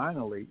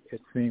finally,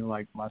 it seemed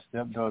like my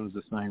stepdaughter's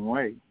the same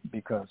way,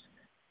 because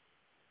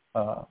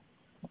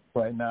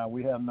right now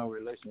we have no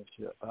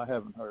relationship. I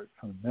haven't heard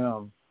from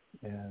them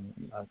in,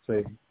 I'd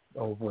say,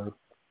 over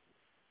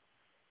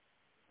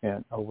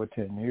 10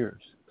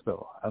 years.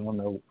 So I don't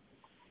know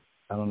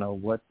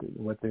what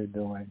they're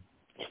doing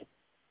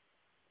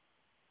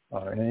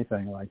or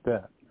anything like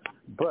that.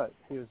 But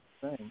here's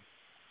the thing: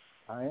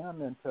 I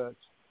am in touch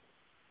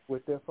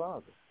with their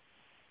father.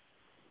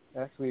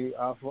 Actually,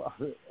 our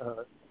father,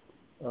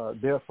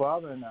 their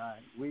father and I,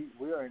 we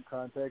are in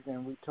contact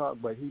and we talk,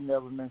 but he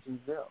never mentions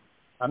them.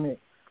 I mean,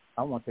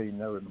 I won't say he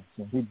never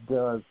mentions. He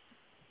does.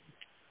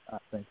 I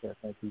think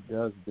he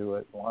does do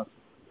it once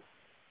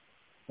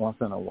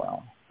in a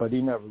while, but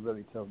he never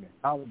really tells me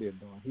how they're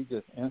doing. He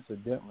just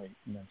incidentally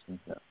mentions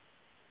them,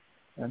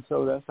 and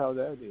so that's how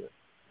that is.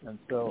 And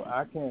so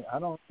I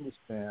don't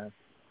understand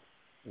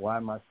why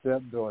my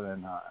stepdaughter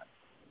and I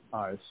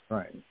are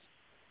estranged,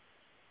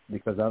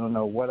 because I don't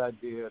know what I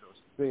did or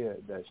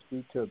said that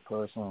she took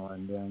personal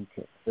and then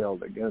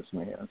held against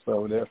me, and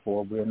so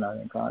therefore we're not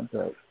in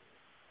contact.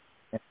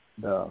 And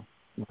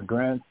my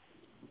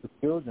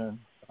children,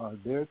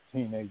 they're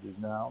teenagers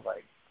now.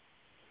 Like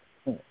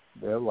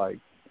they're like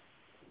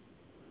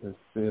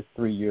they're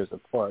 3 years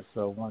apart.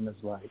 So one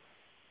is like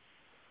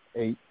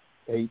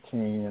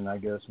 18, and I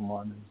guess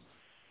one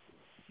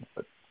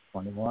is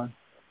 21.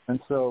 And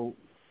so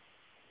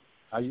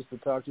I used to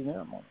talk to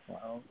them. I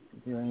don't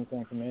hear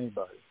anything from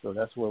anybody. So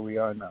that's where we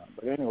are now.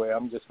 But anyway,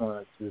 I'm just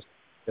going to just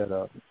set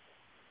up,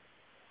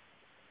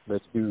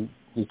 let you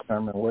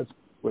determine what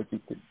you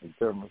can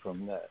determine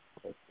from that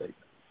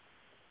statement.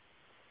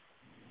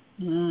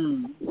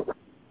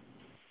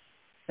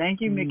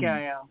 Thank you,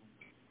 Mikael.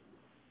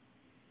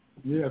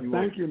 Yes,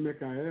 thank you,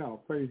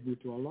 Mikael. Praise be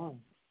to Allah.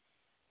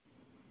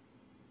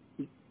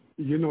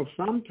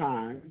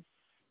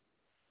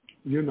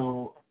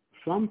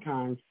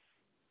 Sometimes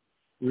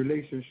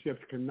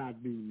relationships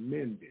cannot be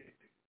mended.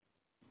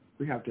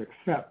 We have to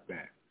accept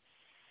that.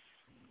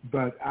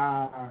 But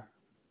our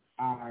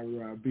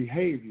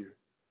behavior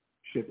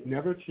should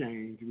never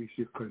change. We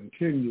should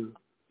continue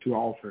to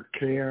offer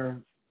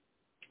care,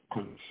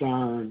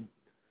 concern,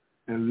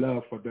 and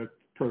love for that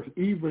person,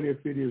 even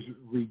if it is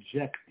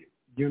rejected.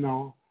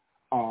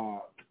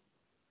 How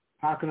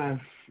can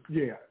I?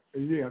 Yeah.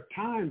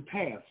 Time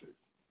passes.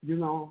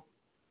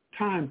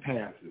 Time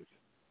passes,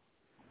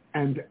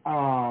 and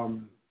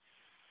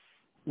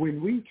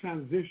when we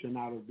transition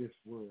out of this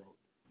world,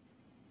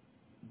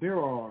 there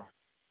are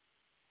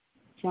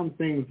some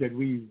things that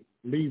we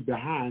leave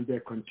behind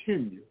that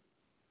continue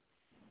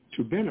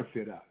to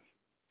benefit us.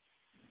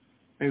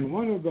 And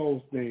one of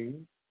those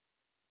things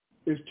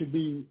is to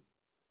be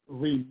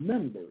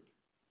remembered,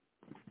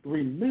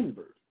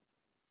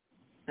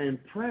 and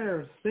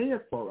prayer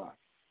said for us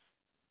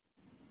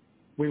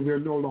when we're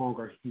no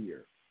longer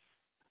here.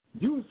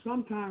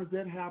 Sometimes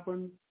that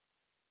happens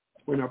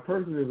when a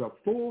person is a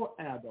full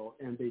adult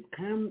and they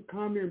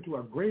come into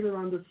a greater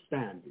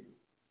understanding,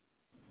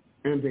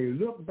 and they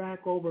look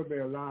back over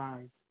their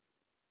lives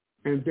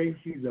and they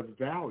see the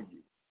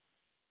value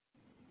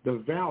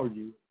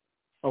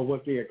of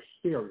what they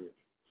experienced.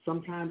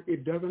 Sometimes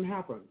it doesn't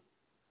happen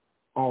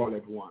all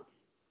at once.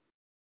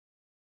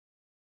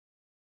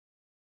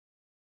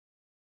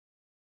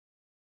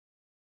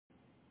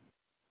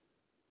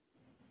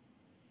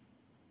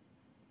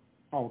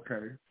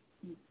 Okay.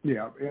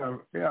 Yeah,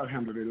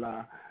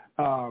 alhamdulillah.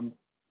 As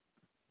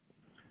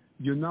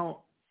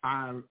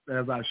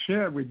I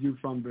shared with you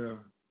from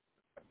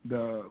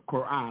the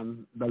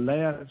Quran, the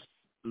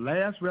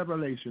last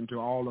revelation to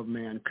all of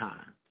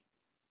mankind.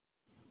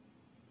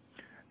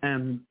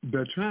 And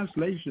the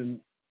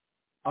translation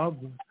of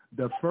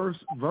the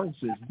first verse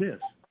is this: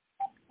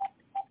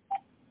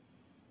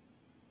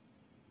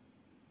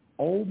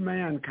 O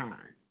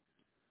mankind,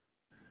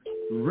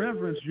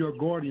 reverence your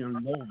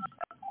guardian Lord,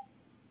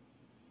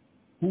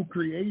 who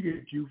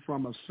created you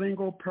from a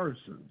single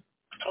person,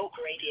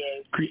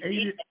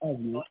 created of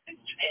you.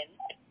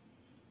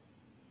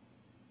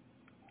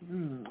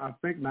 I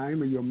think,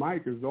 Naima, your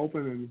mic is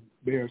open and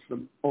there's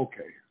some,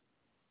 okay.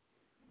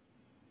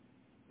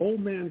 O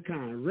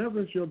mankind,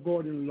 reverence your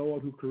guardian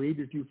Lord, who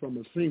created you from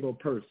a single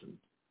person,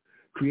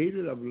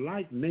 created of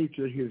like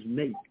nature his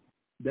mate,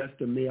 that's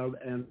the male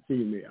and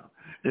female,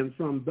 and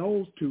from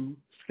those two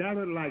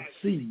scattered like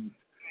seeds,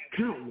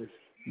 countless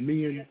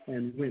men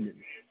and women.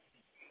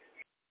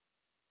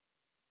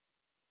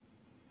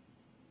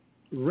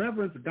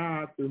 Reverence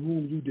God, to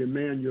whom you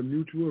demand your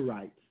mutual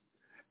rights,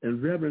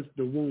 and reverence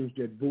the wombs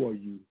that bore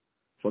you,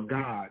 for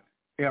God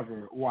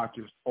ever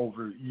watches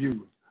over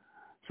you.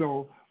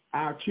 So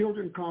our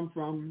children come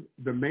from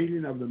the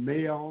mating of the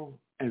male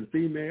and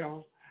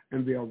female,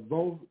 and they are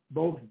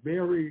both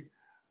very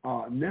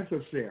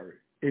necessary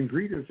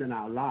ingredients in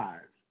our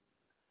lives.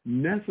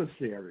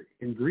 Necessary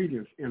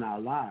ingredients in our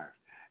lives.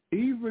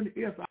 Even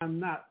if I'm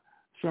not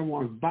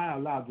someone's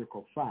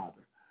biological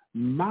father,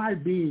 my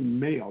being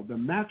male, the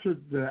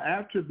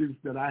attributes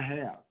that I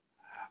have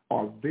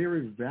are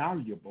very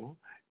valuable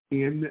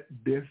in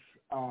this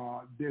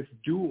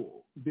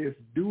dual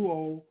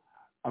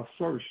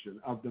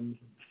assertion of the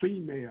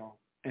female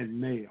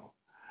and male.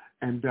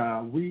 And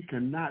we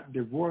cannot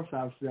divorce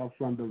ourselves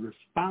from the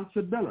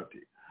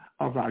responsibility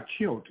of our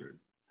children.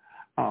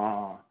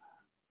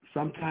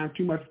 Sometimes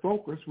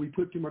we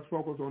put too much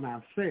focus on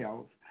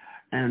ourselves,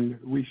 and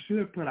we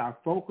should put our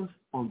focus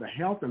on the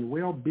health and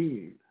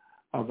well-being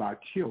of our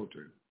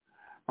children,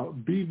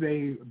 be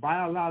they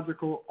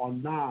biological or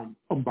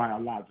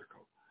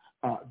non-biological.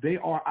 They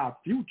are our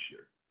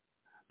future.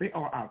 They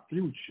are our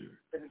future.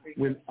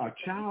 When a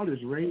child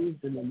is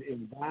raised in an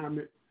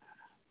environment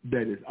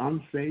that is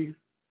unsafe,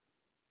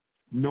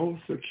 no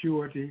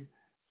security,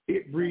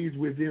 it breeds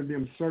within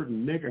them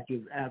certain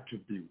negative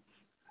attributes.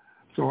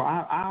 So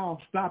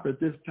I'll stop at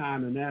this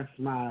time and ask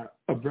my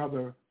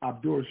brother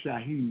Abdul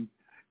Shaheed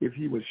if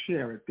he would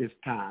share at this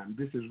time.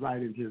 This is right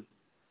in his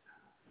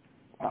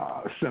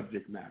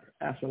subject matter.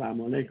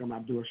 Assalamu alaikum,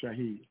 Abdul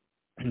Shaheed.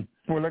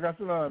 Well, like I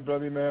said,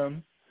 brother,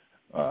 ma'am,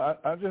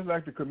 I'd just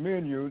like to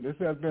commend you. This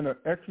has been an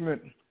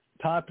excellent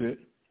topic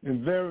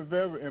and very,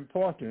 very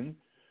important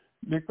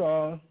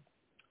because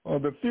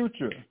of the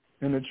future,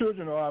 and the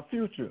children are our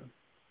future.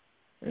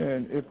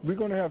 And if we're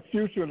going to have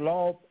future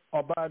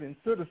law-abiding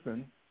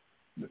citizens,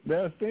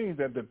 there are things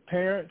that the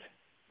parent,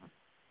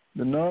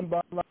 the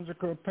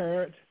non-biological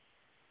parent,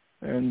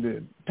 and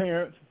the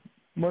parents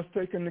must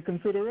take into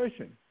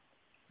consideration.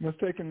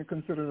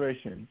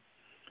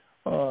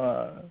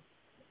 I'd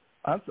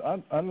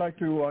like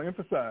to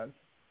emphasize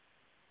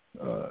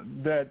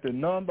that the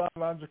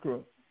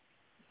non-biological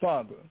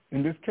father,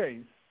 in this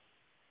case,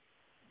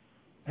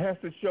 has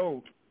to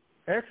show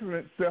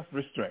excellent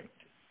self-restraint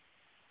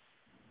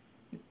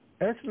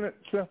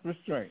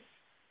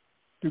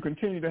to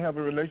continue to have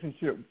a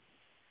relationship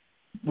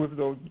with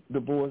those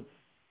divorced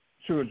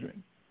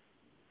children.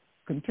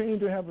 Continue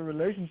to have a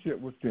relationship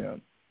with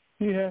them.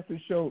 He has to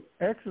show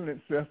excellent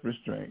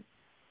self-restraint.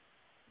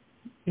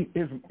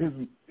 His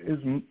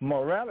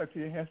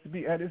morality has to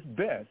be at its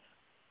best.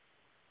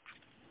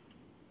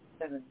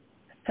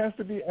 Has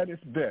to be at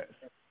its best.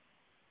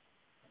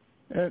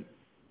 And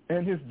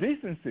his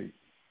decency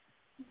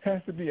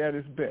has to be at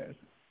its best.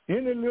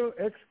 Any little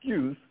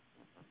excuse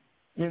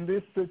in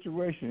this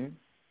situation,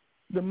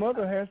 the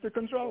mother has to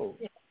control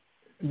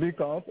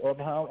because of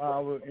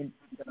how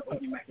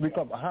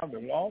the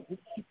law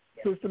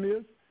system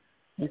is,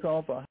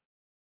 because of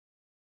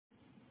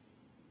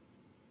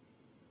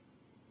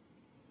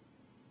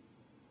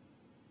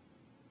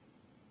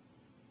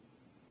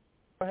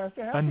has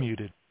to happen.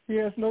 Unmuted. He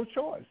has no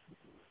choice.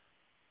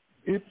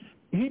 If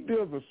he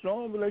builds a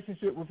strong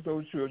relationship with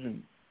those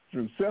children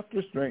through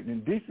self-restraint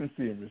and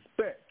decency and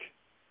respect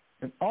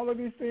and all of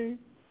these things,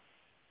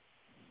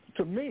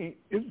 to me,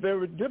 it's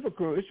very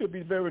difficult. It should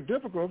be very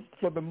difficult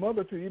for the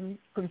mother to even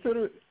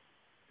consider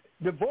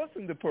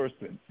divorcing the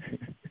person.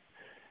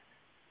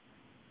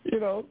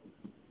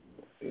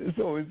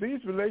 So if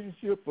these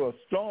relationships are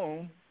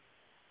strong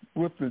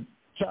with the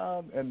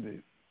child and the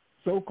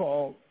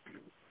so-called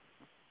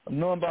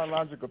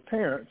non-biological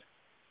parent,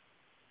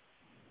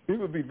 it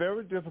would be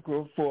very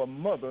difficult for a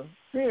mother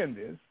seeing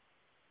this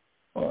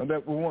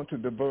that would want to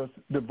divorce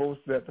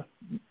that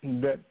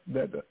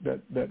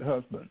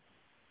husband.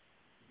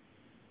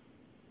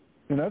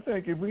 And I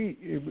think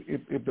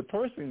if the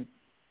person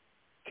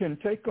can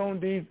take on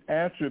these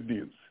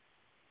attributes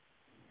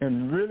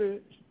and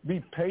really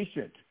be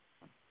patient,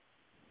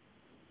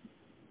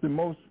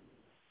 become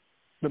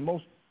the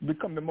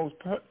most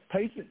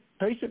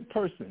patient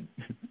person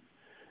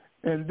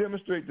and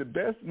demonstrate the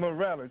best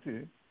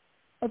morality,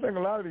 I think a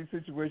lot of these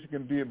situations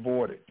can be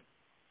avoided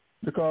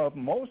because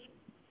most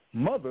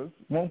mothers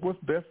want what's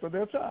best for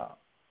their child.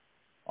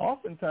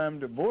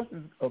 Oftentimes,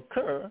 divorces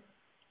occur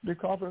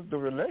because of the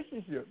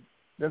relationship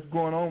that's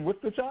going on with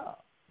the child,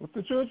 with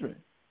the children.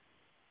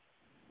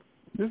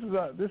 This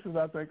is,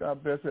 I think, our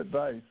best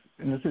advice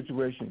in the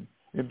situation.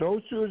 If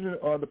those children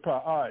are the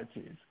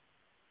priorities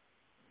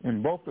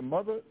in both the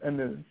mother and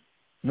the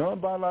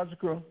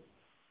non-biological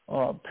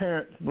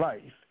parent's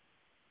life,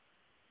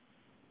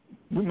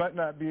 we might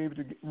not be at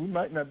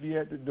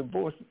the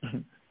divorce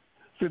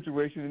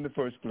situation in the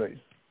first place.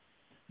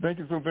 Thank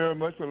you so very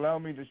much for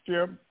allowing me to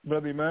share,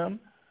 Brother Imam.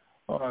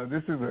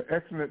 This is an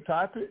excellent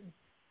topic.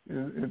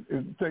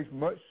 It takes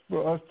much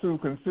for us to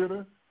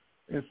consider.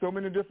 There's so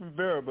many different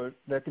variables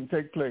that can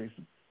take place,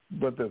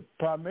 but the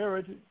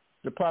primary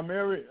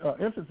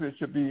emphasis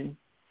should be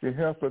the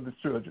health of the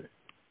children.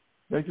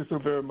 Thank you so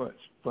very much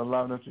for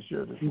allowing us to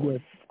share this.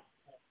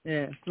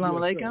 Yes. Assalamu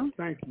alaikum.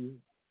 Thank you.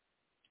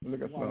 Wa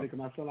alaikum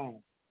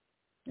assalam.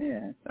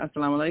 Yes.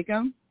 Assalamu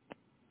alaikum.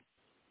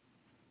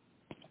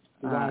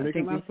 Wa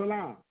alaikum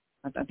assalam.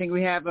 I think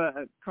we have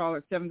a call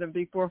at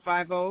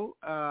 773-450.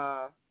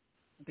 I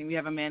think we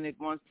have a man that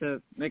wants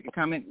to make a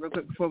comment real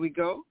quick before we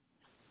go.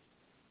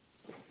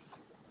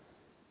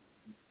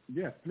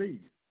 Yes, please.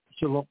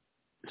 Shalom,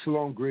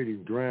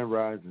 greetings, grand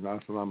rising,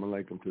 assalamu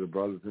alaikum to the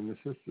brothers and the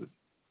sisters.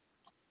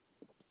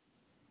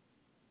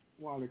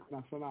 Wa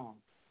alaikum assalam.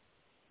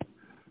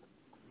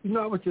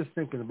 I was just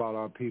thinking about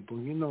our people.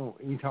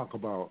 You talk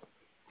about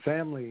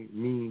family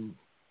means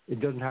it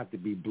doesn't have to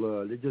be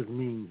blood. It just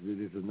means that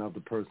it's another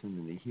person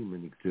in the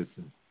human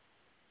existence.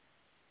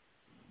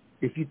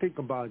 If you think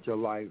about your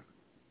life,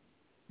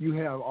 you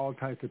have all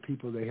types of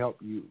people that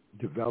help you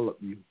develop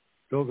you.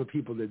 Those are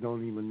people that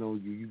don't even know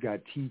you. You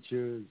got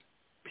teachers,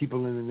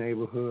 people in the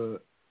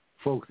neighborhood,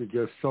 folks that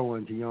just sow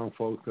into young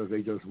folks because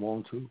they just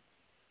want to.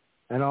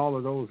 And all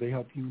of those, they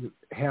help you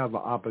have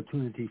an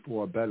opportunity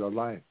for a better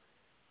life.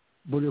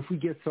 But if we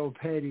get so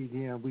petty,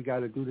 then we got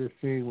to do this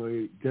thing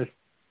where just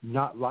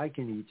not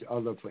liking each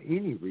other for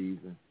any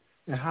reason,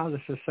 and how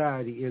does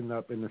society end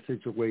up in a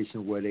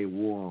situation where they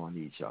war on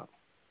each other?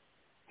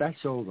 That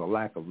shows a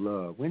lack of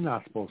love. We're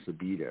not supposed to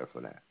be there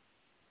for that.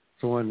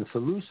 So in the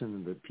solution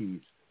of the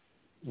peace,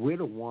 we're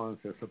the ones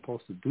that are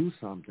supposed to do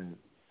something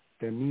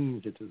that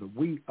means that there's a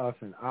we, us,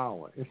 and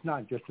our. It's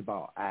not just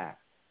about I.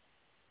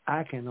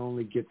 I can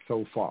only get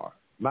so far.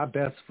 My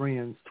best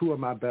friends, two of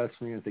my best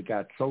friends that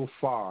got so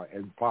far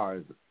as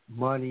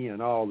money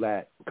and all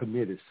that,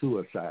 committed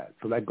suicide.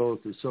 So that goes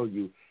to show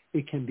you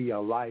it can be a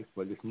life,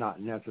 but it's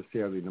not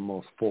necessarily the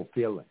most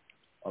fulfilling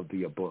of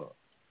the above.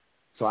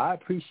 So I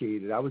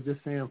appreciate it. I was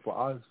just saying for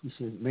us, we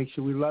should make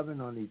sure we're loving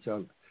on each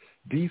other.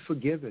 Be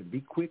forgiving.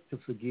 Be quick to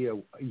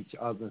forgive each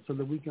other so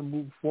that we can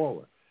move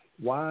forward.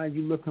 Why are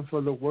you looking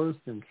for the worst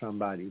in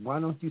somebody? Why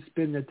don't you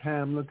spend the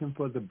time looking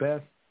for the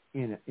best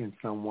in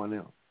someone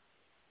else?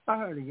 I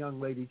heard a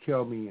young lady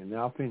tell me, and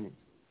I'll finish.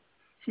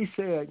 She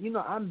said,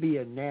 I'm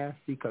being nasty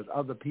because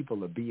other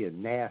people are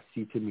being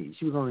nasty to me.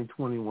 She was only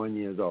 21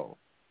 years old.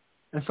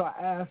 And so I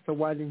asked her,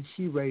 why didn't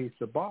she raise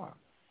the bar?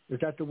 Is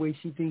that the way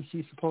she thinks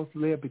she's supposed to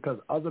live because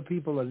other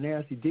people are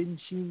nasty? Didn't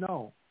she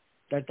know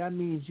that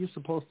means you're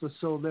supposed to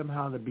show them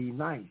how to be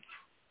nice?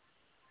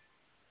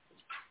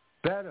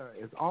 Better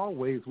is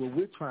always what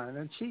we're trying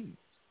to achieve.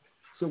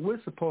 So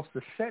we're supposed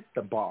to set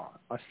the bar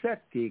or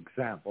set the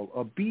example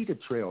or be the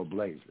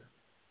trailblazer.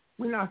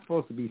 We're not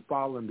supposed to be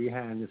following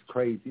behind this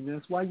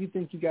craziness. Why do you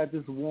think you got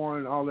this war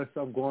and all that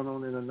stuff going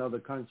on in another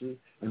country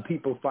and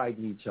people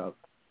fighting each other?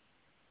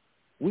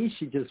 We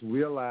should just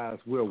realize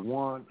we're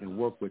one and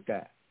work with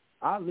that.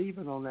 I'll leave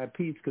it on that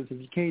piece because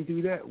if you can't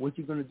do that, what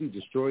you going to do,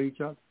 destroy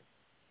each other?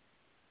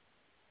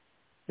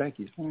 Thank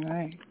you. All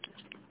right.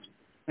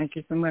 Thank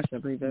you so much. I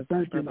believe that's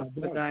Brother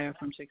Badiah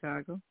from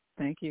Chicago.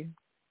 Thank you.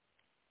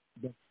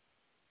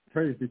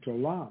 Praise be to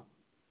Allah.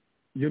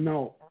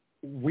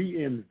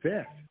 We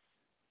invest.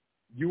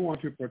 You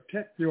want to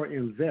protect your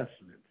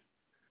investments,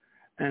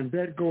 and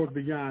that goes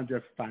beyond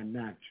just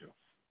financial.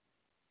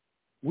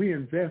 We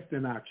invest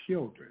in our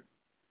children.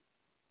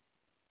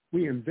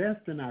 We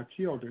invest in our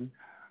children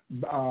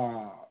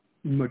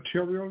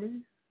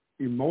materially,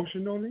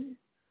 emotionally,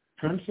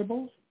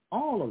 principles,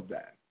 all of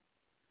that.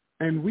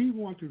 And we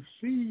want to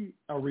see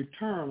a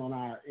return on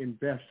our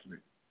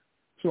investment.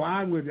 So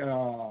I would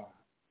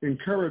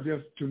encourage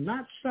us to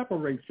not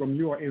separate from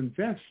your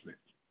investment.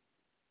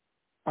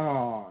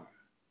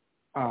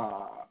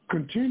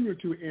 Continue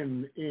to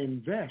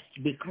invest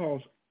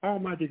because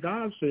Almighty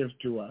God says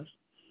to us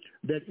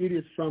that it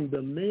is from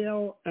the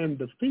male and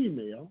the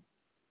female.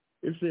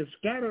 It says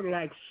scattered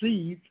like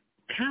seeds,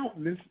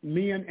 countless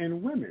men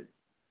and women.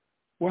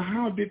 Well,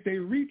 how did they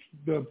reach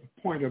the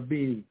point of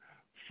being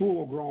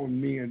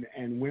full-grown men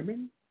and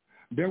women?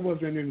 There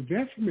was an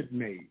investment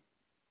made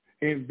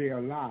in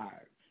their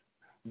lives,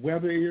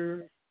 whether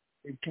it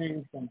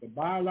came from the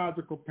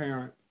biological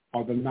parent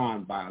or the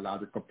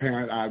non-biological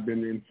parent. I've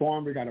been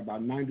informed we got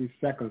about 90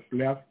 seconds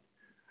left,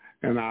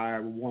 and I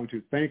want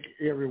to thank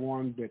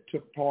everyone that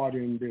took part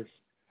in this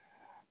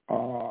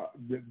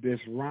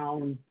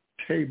round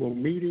table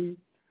meeting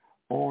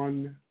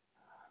on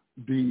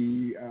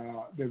the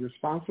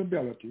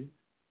responsibility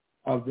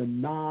of the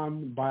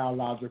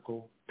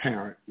non-biological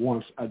parent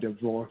once a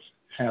divorce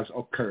has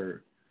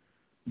occurred.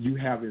 You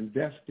have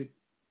invested.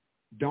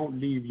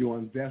 Don't leave your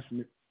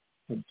investment.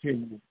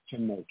 Continue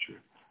to nurture.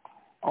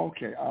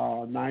 Okay,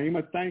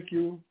 Naima, thank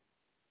you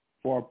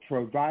for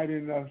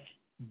providing us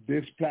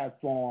this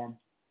platform.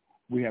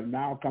 We have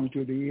now come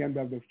to the end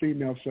of the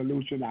Female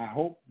Solution. I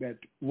hope that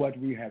what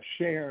we have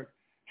shared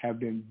have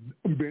been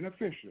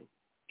beneficial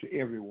to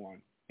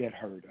everyone that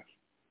heard us.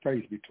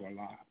 Praise be to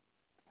Allah.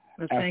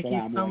 Well, thank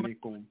you so much.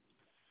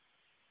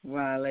 Wa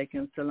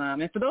alaikum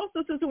salam. And for those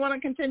listeners who want to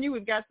continue,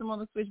 we've got some on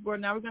the switchboard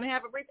now. We're going to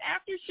have a brief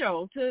after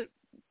show to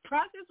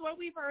process what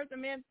we've heard the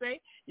men say.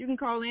 You can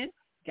call in.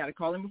 Got to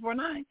call in before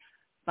 9.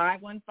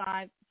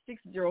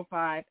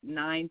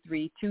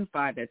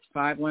 515-605-9325. That's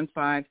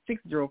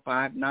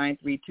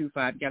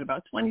 515-605-9325. Got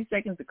about 20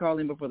 seconds to call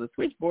in before the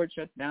switchboard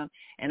shuts down.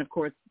 And, of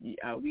course,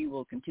 we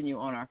will continue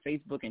on our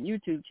Facebook and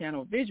YouTube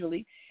channel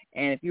visually.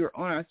 And if you're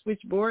on our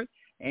switchboard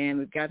and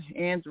we've got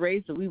hands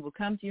raised, so we will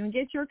come to you and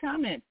get your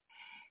comments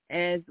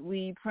as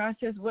we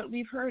process what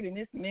we've heard in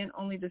this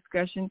men-only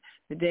discussion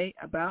today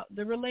about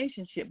the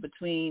relationship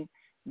between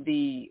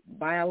the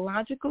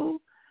biological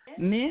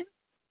men,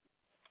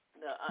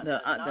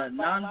 the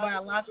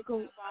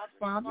non-biological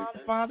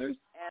fathers,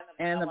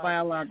 and the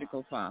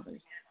biological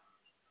fathers.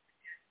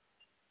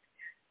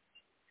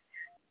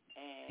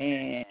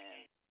 And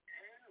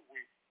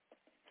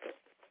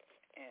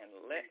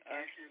let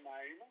us,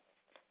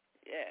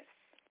 yes,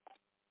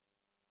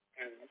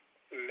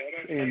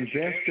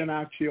 invest in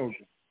our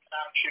children.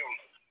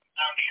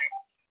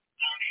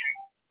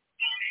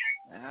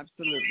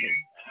 Absolutely.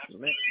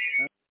 Let us.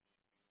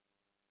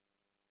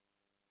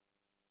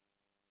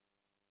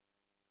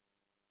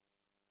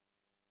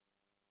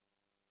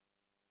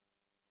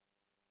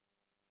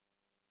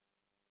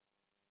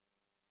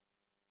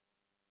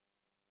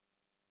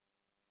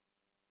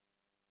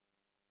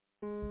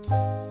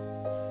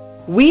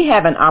 We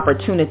have an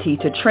opportunity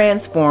to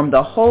transform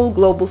the whole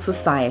global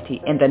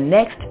society in the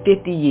next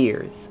 50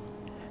 years.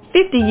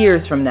 50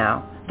 years from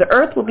now, the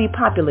earth will be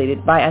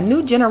populated by a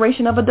new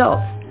generation of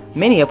adults,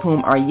 many of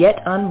whom are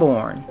yet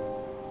unborn.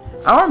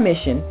 Our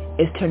mission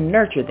is to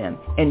nurture them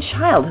in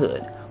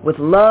childhood with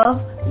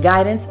love,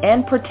 guidance,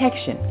 and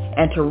protection,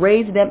 and to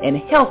raise them in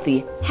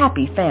healthy,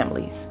 happy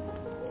families.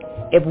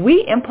 If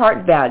we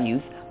impart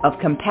values of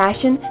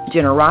compassion,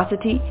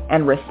 generosity,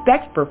 and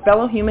respect for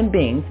fellow human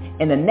beings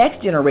in the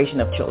next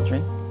generation of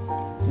children,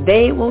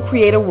 they will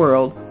create a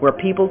world where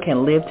people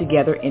can live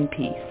together in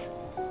peace.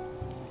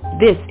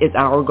 This is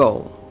our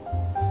goal.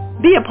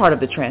 Be a part of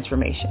the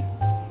transformation.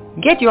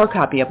 Get your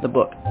copy of the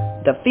book,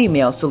 The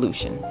Female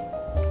Solution.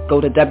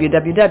 Go to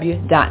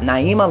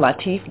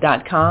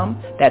www.naimalatif.com.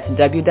 That's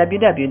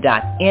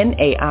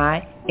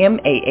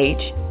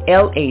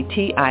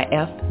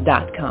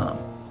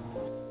www.naimalatif.com.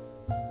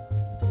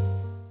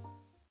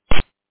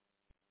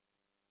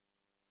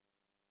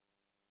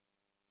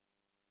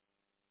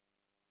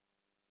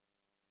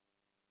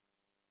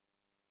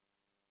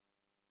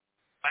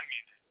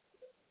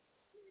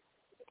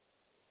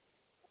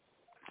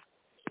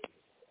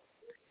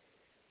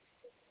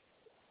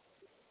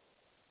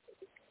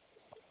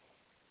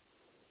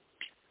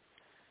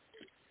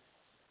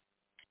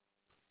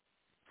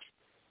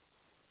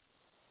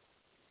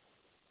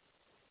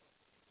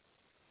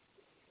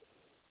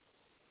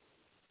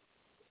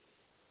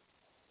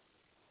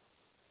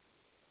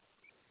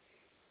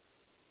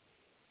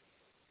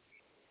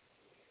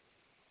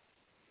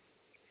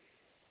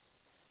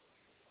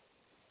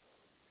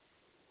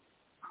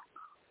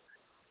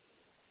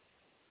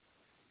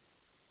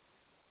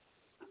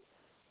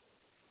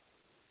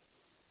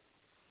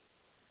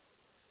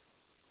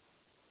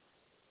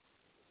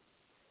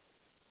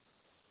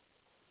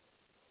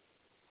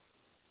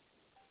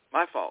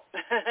 My fault.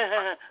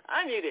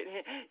 I muted.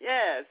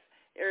 Yes.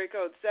 Area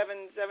code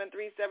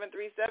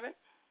 773737.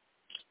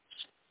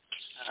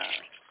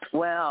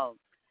 Well,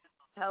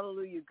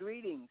 hallelujah.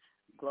 Greetings,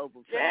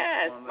 Global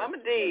Yes, Transformer. Mama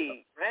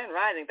D. Grand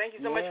Rising. Thank you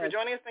so much for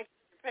joining us. Thank you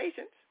for your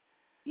patience.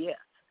 Yes.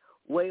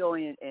 Way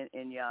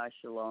in Yah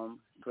Shalom,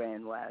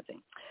 Grand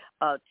Rising.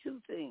 Two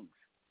things.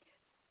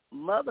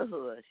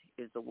 Motherhood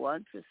is the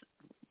one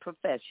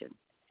profession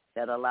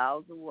that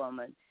allows a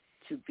woman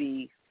to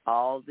be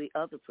all the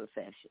other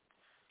professions.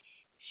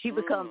 She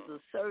becomes a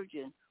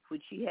surgeon when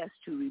she has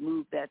to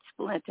remove that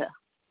splinter.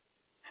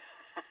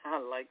 I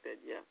like that.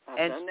 Yeah,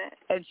 I've done that.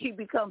 And she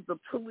becomes a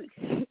police.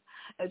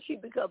 And she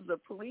becomes a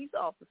police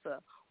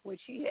officer when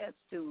she has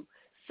to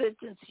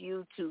sentence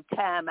you to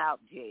time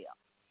out jail.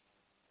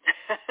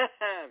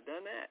 I've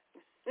done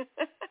that.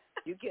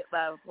 You get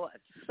by what?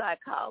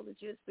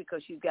 Psychologist,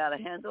 because you've got to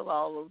handle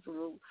all those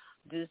little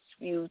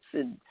disputes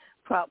and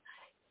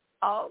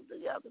all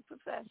the other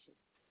professions.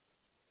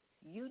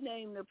 You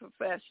name the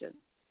profession,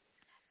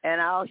 and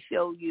I'll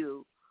show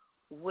you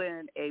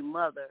when a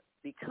mother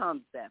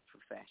becomes that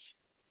profession.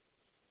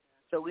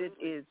 So it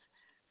is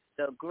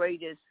the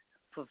greatest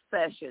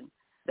profession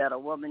that a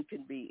woman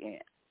can be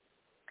in.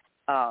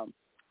 I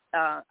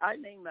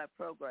named my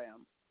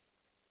program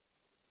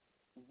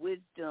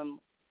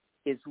Wisdom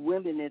is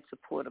Women in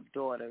Support of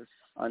Daughters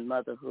on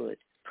Motherhood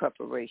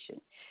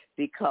Preparation,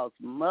 because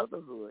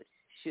motherhood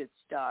should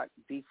start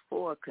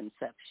before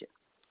conception.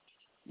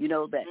 You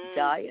know that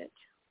diet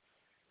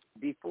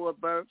before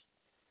birth,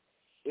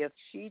 if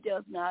she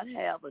does not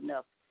have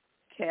enough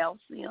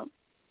calcium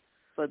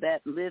for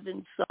that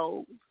living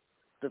soul,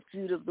 the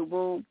fruit of the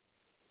womb,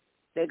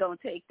 they're going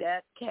to take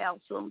that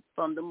calcium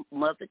from the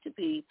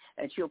mother-to-be,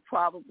 and she'll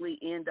probably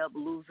end up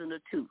losing a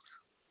tooth.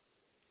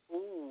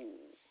 Ooh.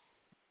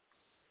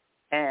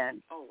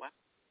 And wow.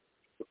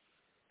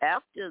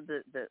 After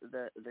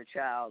the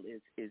child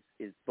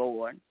is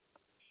born,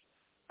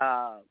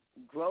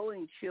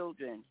 growing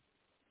children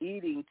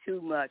eating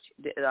too much,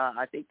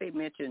 I think they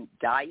mentioned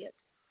diet,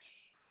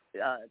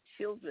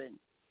 children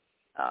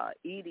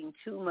eating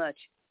too much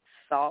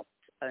salt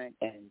and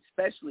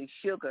especially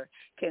sugar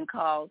can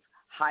cause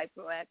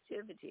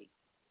hyperactivity.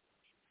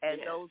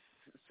 And those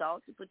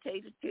salty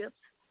potato chips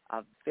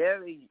are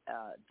very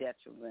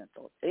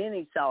detrimental,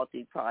 any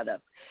salty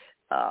product,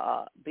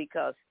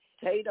 because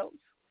potatoes,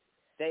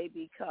 they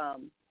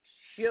become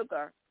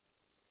sugar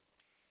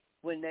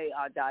when they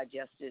are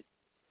digested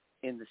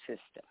in the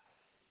system.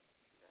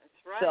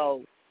 That's right.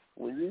 So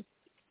when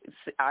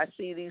I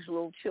see these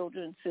little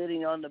children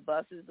sitting on the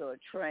buses or a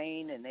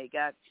train, and they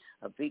got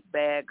a big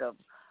bag of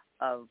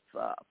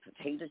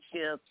potato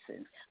chips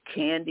and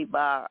candy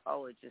bar.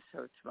 Oh, it just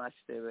hurts my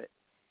spirit.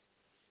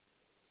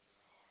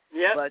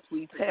 Yep. But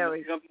we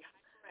perish. You're going to be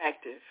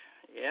hyperactive.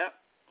 Yep.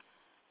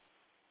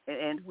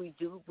 And we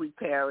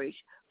perish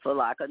for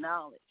lack of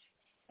knowledge.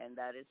 And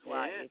that is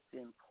why it's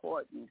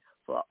important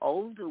for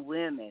older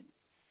women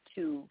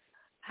to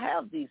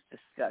have these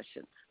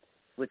discussions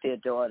with their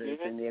daughters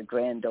and their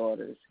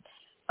granddaughters.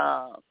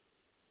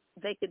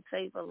 They could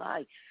save a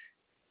life.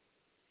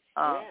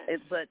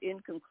 But in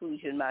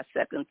conclusion, my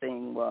second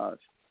thing was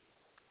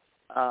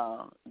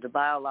the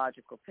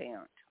biological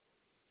parent.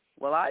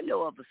 Well, I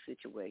know of a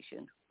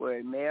situation where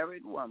a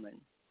married woman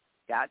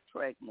got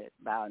pregnant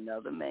by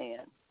another man,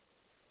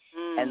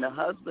 and the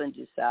husband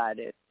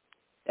decided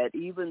that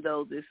even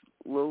though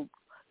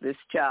this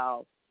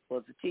child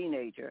was a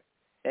teenager,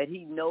 that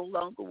he no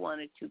longer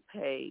wanted to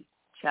pay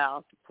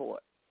child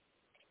support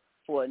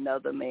for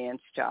another man's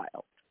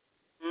child.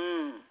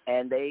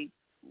 And they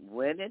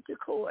went into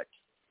court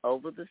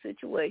over the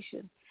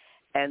situation,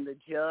 and the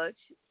judge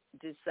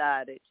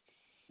decided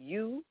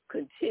you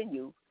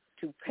continue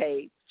to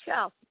pay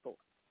child support.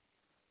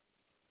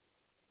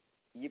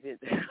 You've been,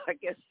 I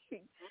guess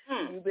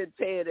you've been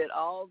paying it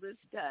all this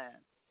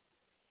time,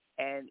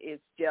 and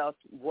it just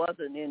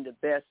wasn't in the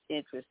best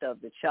interest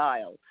of the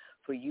child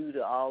for you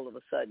to all of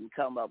a sudden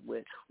come up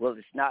with, well,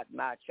 it's not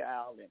my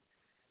child, and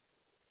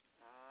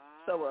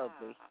so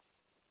ugly.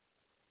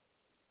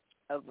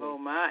 Oh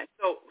my!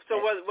 So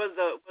was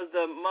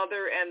the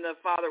mother and the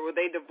father, were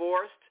they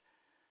divorced?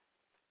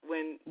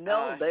 When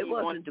no, they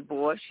wasn't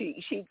divorced.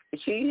 She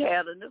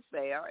had an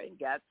affair and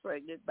got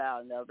pregnant by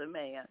another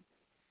man,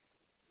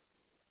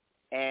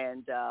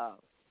 and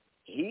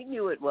he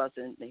knew it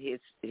wasn't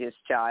his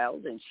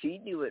child, and she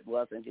knew it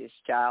wasn't his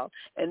child,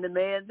 and the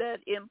man that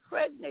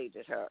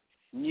impregnated her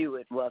knew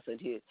it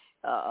wasn't his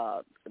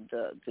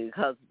the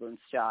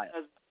husband's child.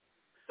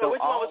 So which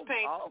one was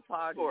paying all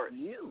parties support?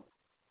 Knew.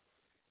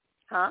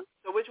 Huh?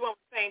 So which one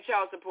was paying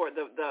child support,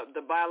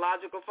 the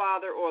biological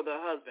father or the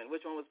husband?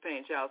 Which one was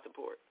paying child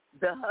support?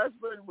 The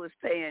husband was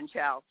paying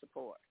child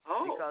support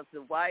because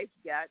the wife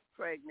got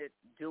pregnant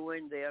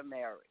during their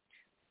marriage.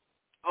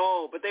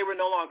 Oh, but they were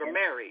no longer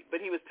married.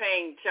 But he was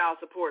paying child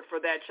support for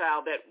that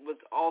child that was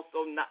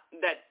also not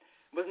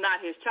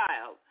his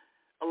child,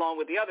 along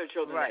with the other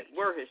children that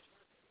were his.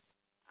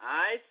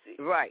 I see.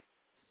 Right.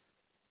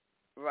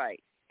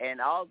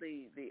 And all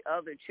the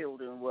other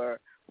children were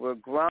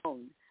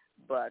grown,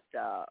 but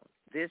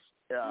this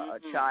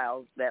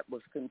child that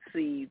was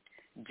conceived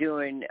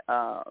during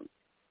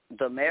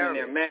the marriage. During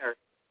their marriage,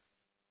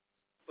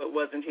 but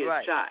wasn't his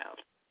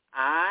child.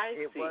 I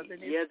see. It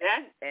wasn't his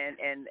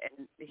and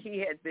he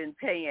had been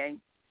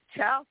paying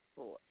child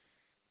support,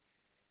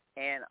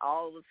 and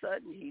all of a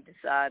sudden he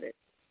decided,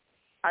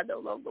 I no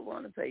longer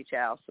want to pay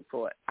child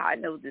support. I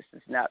know this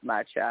is not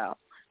my child.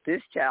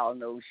 This child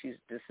knows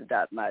this is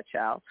not my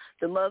child.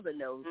 The mother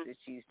knows that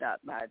she's not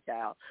my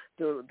child.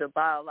 The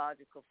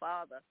biological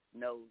father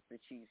knows that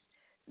she's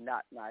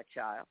not my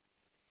child.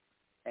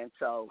 And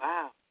so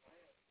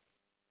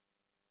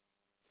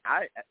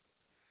I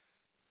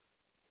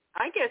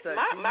guess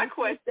my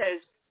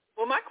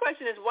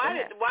question is, why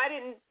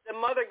didn't the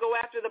mother go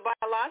after the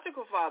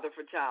biological father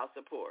for child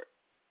support?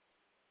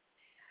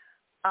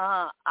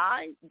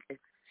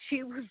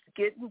 She was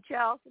getting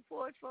child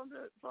support from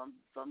the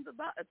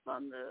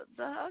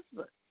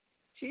husband.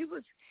 She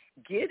was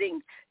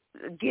getting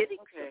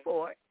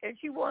support, and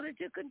she wanted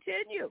to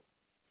continue.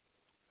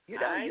 You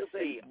know, you've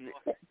been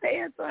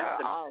paying for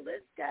her all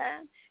this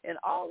time, and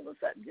all of a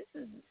sudden,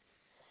 this is,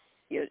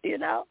 you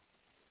know.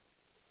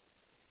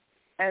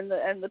 And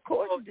the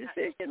court's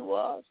decision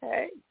was,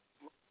 hey,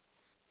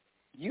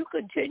 you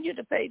continue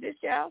to pay this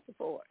child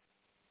support.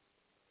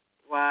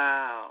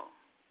 Wow.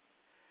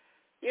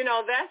 You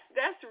know,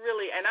 that's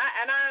really, and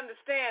I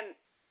understand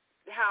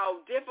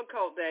how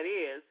difficult that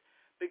is,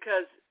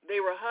 because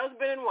they were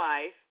husband and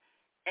wife,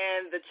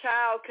 and the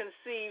child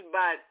conceived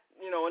by,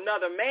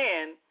 another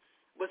man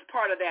was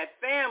part of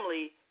that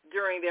family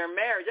during their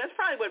marriage. That's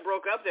probably what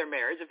broke up their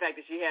marriage, the fact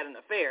that she had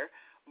an affair.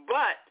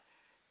 But,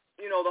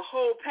 the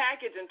whole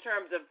package in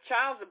terms of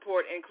child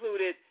support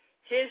included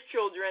his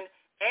children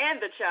and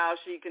the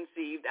child she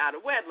conceived out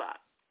of wedlock.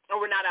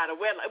 Or not out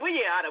of wedlock. Well,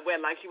 yeah, out of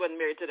wedlock. She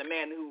wasn't married to the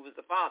man who was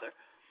the father.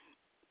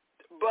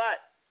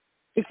 But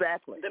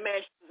exactly, the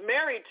man she was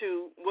married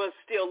to was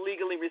still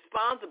legally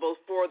responsible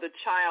for the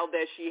child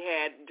that she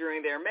had during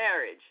their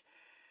marriage,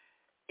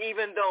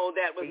 even though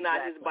that was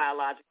not his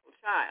biological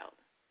child.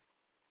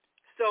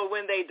 So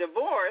when they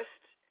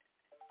divorced,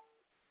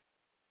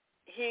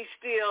 he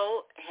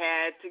still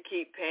had to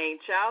keep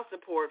paying child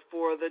support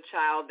for the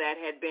child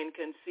that had been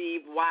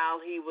conceived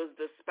while he was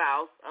the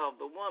spouse of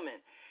the woman.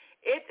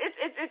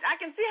 I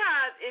can see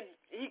how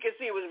he could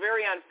see it was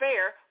very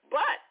unfair,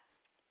 but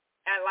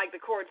and like the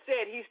court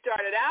said, he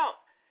started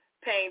out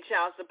paying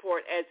child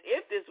support as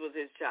if this was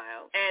his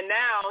child, and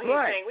now he's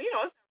saying,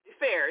 well, it's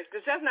fair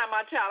because that's not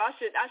my child. I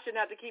shouldn't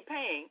have to keep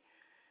paying,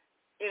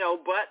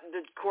 But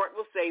the court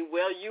will say,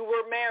 well, you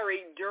were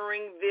married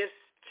during this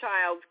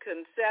child's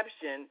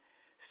conception,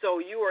 so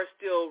you are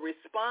still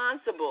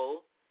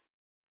responsible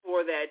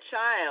for that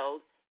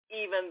child,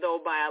 even though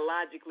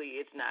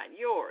biologically it's not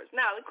yours.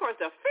 Now, of course,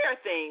 the fair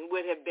thing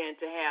would have been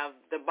to have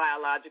the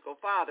biological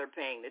father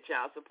paying the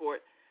child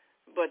support,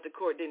 but the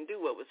court didn't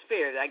do what was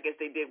fair. I guess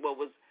they did what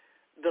was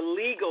the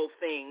legal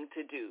thing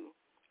to do,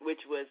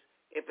 which was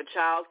if a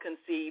child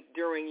conceived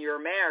during your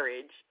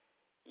marriage,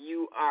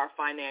 you are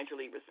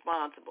financially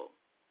responsible,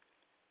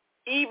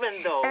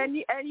 even though and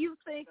you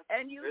think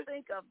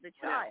of the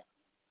child,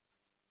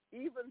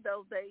 even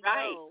though they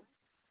know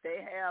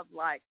they have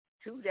like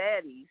two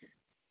daddies.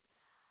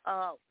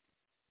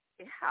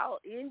 how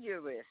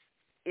injurious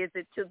is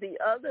it to the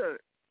other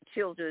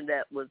children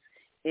that was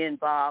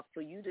involved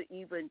for you to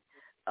even,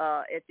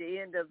 at the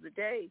end of the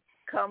day,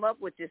 come up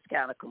with this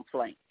kind of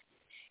complaint?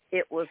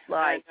 It was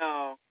like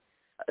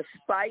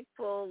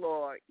spiteful,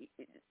 or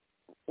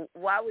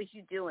why was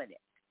you doing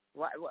it?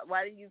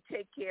 Why didn't you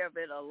take care of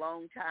it a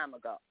long time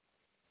ago?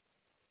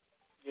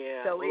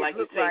 Yeah. So it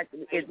looked like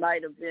it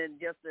might have been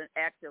just an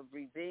act of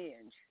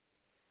revenge,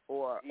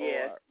 or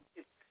it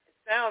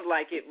sounds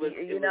like it was.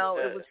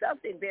 It was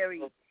something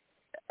very.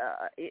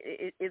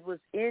 It was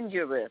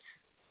injurious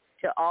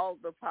to all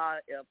the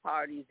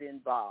parties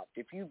involved.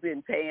 If you've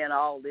been paying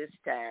all this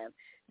time,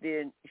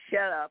 then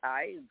shut up.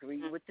 I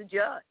agree with the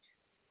judge.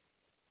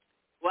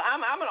 Well,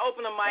 I'm going to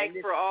open the mic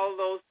for all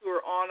those who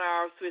are on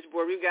our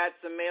switchboard. We've got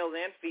some males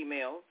and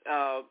females,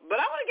 but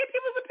I want to get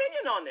people's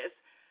opinion on this.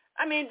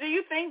 I mean, do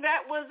you think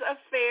that was a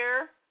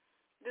fair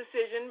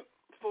decision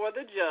for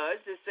the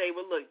judge to say,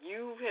 well, look,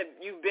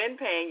 you've been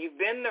paying,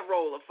 you've been the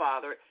role of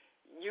father,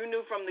 you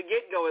knew from the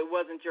get-go it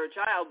wasn't your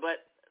child,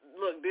 but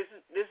look, this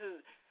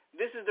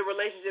is the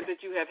relationship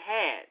that you have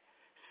had,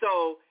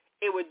 so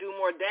it would do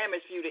more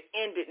damage for you to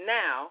end it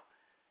now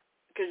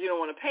because you don't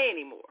want to pay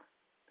anymore,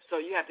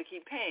 so you have to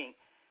keep paying.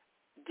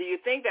 Do you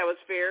think that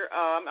was fair?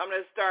 I'm going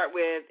to start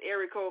with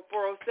area code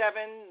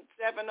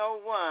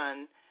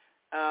 407-701.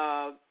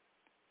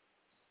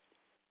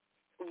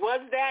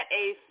 Was that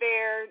a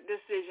fair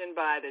decision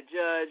by the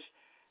judge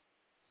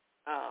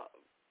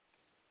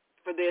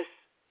for this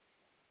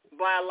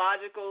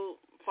biological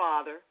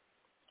father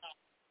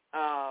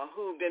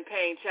who'd been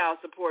paying child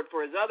support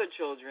for his other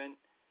children,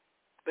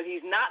 but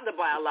he's not the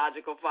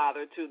biological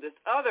father to this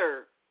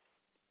other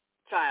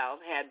child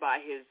had by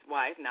his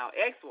wife, now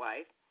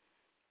ex-wife?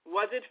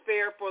 Was it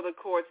fair for the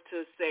courts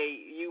to say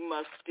you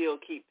must still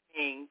keep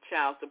paying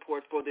child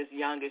support for this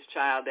youngest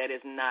child that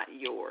is not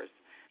yours?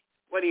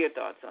 What are your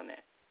thoughts on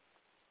that?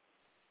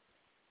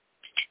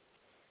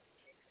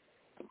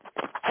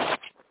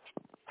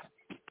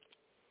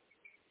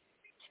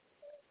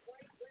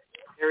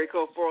 Area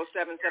code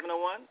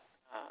 407-701.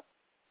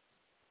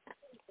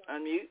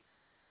 Unmute.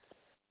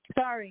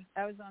 Sorry,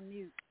 I was on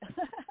mute.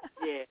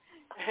 Yeah.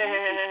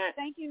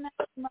 Thank you,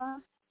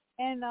 Naima.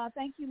 And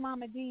thank you,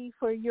 Mama D,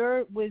 for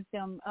your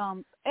wisdom.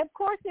 Of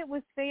course it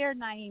was fair,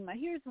 Naima.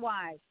 Here's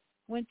why.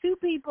 When two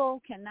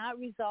people cannot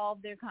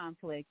resolve their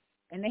conflict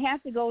and they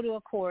have to go to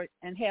a court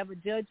and have a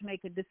judge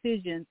make a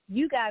decision,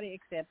 you got to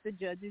accept the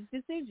judge's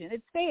decision.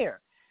 It's fair.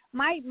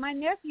 My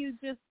nephew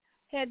just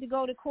had to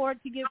go to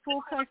court to get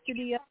full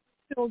custody of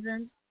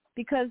children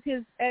because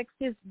the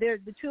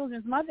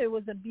children's mother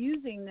was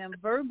abusing them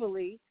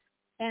verbally,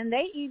 and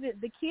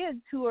the kids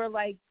who are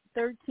like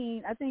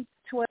 13, I think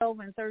 12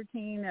 and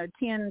 13 or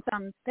 10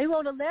 something, they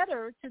wrote a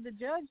letter to the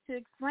judge to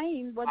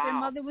explain what their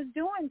mother was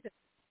doing to them.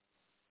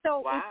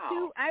 So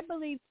I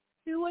believe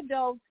two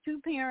adults, two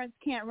parents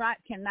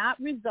cannot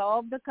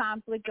resolve the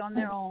conflict on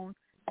their own.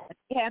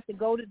 They have to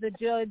go to the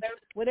judge.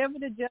 Whatever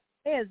the judge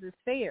says is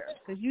fair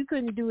because you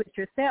couldn't do it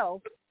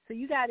yourself. So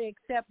you got to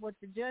accept what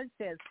the judge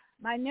says.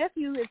 My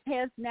nephew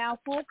has now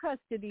full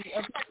custody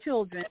of his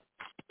children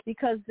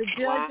because the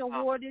judge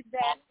awarded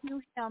that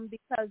to him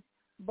because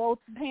both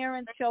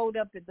parents showed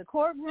up at the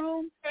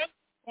courtroom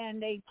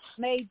and they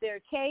made their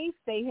case.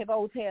 They have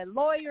both had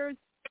lawyers.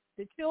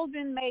 The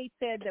children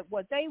said that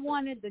what they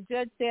wanted, the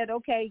judge said,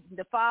 okay,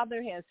 the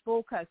father has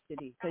full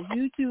custody because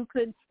you two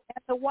couldn't.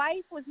 And the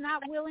wife was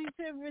not willing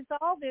to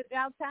resolve it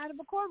outside of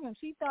a courtroom.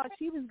 She thought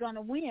she was going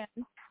to win.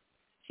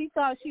 She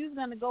thought she was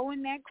going to go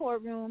in that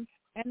courtroom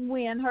and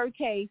win her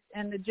case,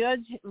 and the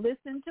judge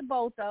listened to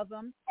both of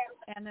them,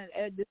 and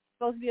it's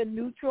supposed to be a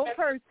neutral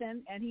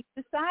person, and he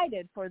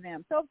decided for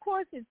them. So, of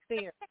course, it's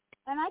fair.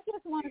 And I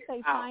just want to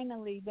say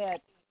finally that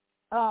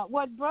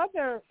what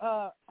Brother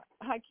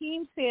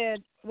Hakeem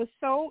said was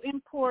so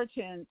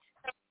important.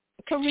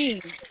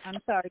 Karriem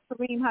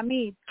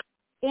Hameed,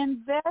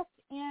 invest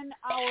in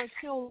our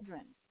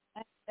children.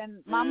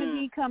 And Mama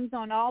D comes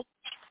on all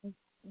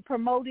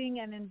promoting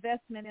an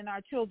investment in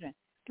our children.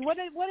 What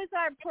is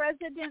our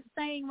president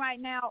saying right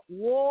now?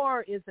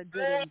 War is a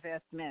good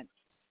investment.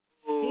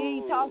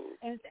 He talks,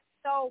 and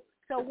so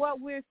what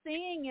we're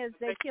seeing is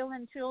they're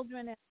killing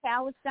children in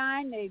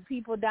Palestine,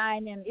 people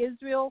dying in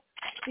Israel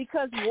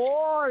because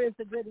war is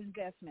a good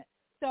investment.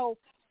 So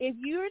if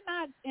you're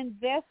not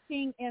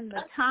investing in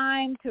the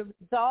time to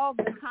resolve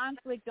the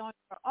conflict on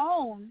your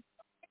own,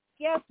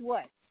 guess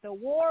what? The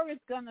war is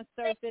going to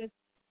surface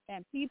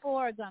and people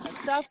are going to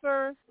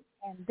suffer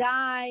and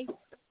die.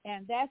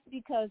 And that's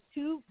because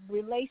two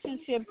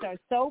relationships are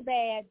so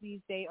bad these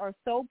days, or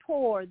so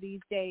poor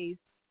these days,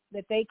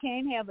 that they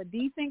can't have a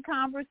decent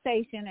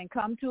conversation and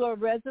come to a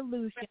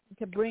resolution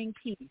to bring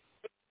peace.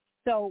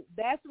 So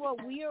that's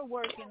what we are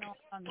working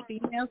on the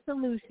Female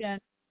Solution,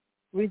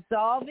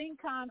 resolving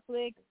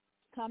conflict,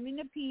 coming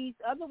to peace.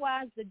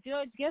 Otherwise, the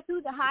judge, guess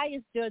who the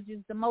highest judge is?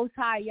 The Most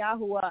High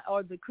Yahuwah,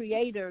 or the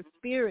Creator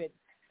Spirit.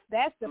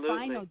 That's the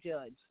final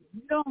judge.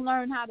 You don't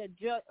learn how to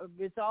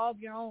resolve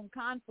your own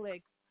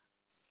conflict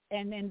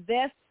and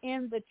invest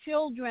in the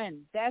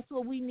children. That's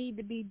what we need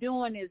to be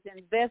doing, is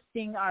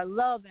investing our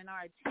love and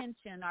our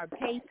attention, our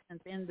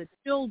patience in the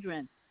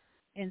children.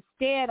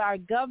 Instead, our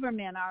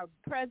government, our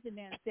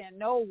president saying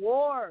no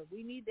war.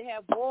 We need to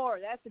have war.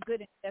 That's a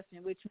good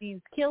investment, which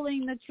means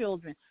killing the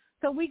children.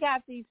 So we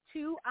got these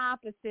two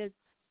opposites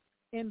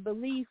in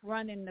belief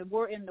running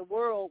in the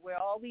world, where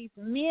all these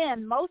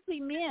men, mostly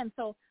men.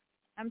 So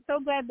I'm so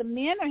glad the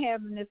men are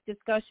having this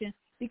discussion,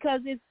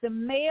 because it's the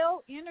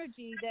male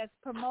energy that's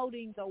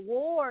promoting the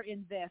war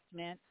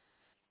investment.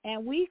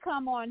 And we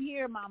come on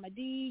here, Mama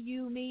D,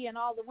 you, me, and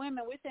all the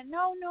women, we say,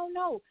 no,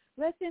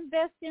 let's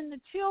invest in the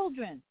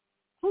children.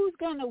 Who's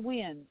going to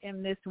win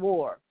in this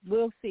war?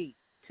 We'll see.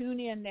 Tune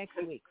in next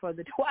week for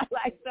the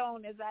Twilight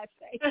Zone, as I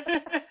say.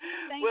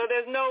 Well,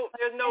 there's no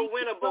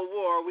winnable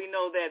war. We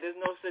know that there's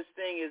no such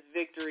thing as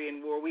victory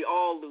in war. We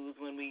all lose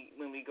when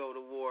we go to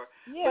war.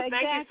 Yeah, but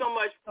thank you so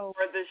much for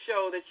the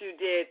show that you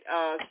did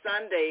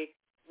Sunday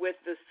with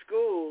the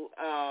school.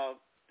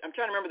 I'm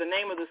trying to remember the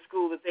name of the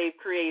school that they've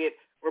created,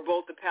 where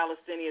both the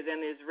Palestinians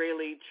and the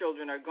Israeli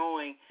children are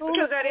going.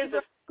 Because that is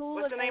the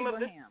school. What's the name of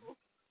the school?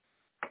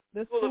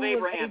 The School of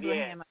Abraham.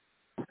 Yes.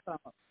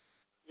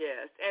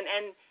 Yes,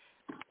 and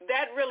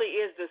that really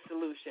is the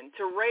solution,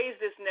 to raise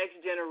this next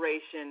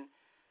generation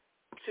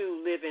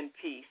to live in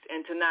peace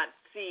and to not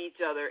see each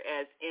other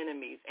as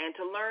enemies and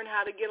to learn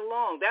how to get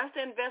along. That's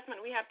the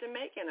investment we have to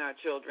make in our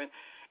children.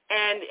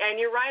 And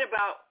you're right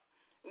about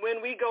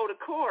when we go to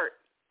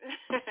court.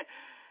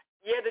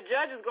 Yeah, the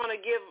judge is going to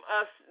give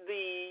us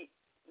the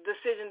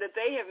decision that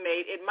they have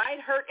made. It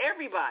might hurt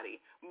everybody,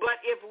 but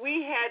if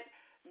we had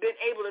been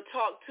able to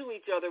talk to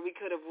each other, we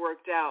could have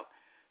worked out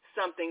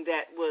something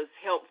that was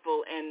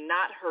helpful and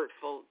not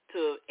hurtful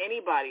to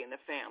anybody in the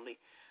family.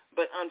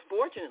 But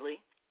unfortunately,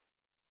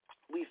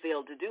 we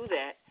failed to do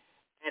that,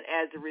 and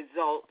as a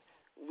result,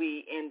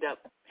 we end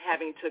up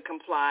having to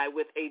comply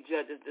with a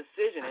judge's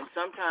decision. And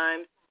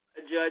sometimes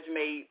a judge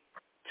may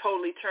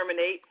totally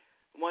terminate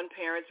one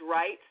parent's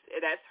rights.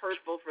 That's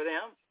hurtful for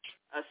them.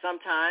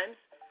 Sometimes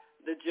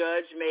the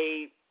judge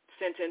may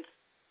sentence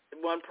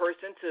one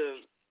person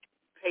to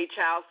pay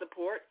child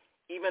support,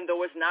 even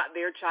though it's not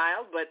their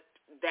child, but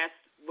that's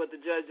what the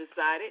judge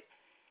decided.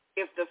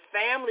 If the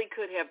family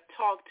could have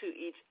talked to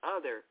each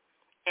other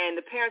and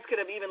the parents could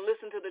have even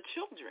listened to the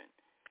children,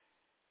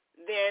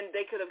 then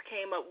they could have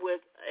came up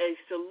with a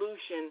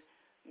solution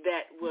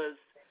that was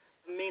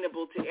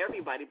amenable to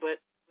everybody. But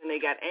when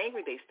they got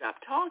angry, they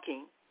stopped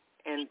talking,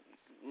 and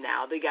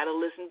now they got to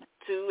listen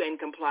to and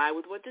comply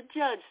with what the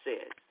judge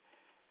says,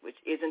 which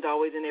isn't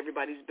always in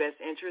everybody's best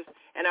interest.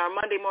 And our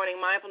Monday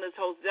Morning Mindfulness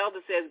host,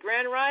 Zelda, says,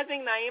 Grand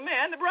Rising, Naima,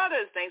 and the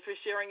brothers, thanks for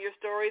sharing your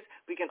stories.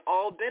 We can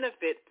all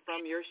benefit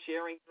from your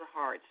sharing your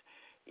hearts.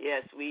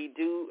 Yes, we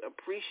do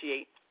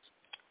appreciate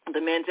the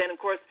men's. And, of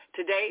course,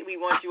 today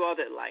we want you all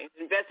to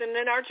investing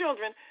in our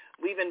children.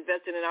 We've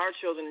invested in our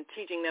children and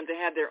teaching them to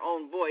have their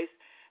own voice.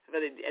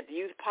 At the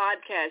Youth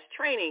Podcast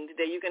Training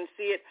today, you can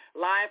see it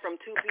live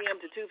from 2 p.m.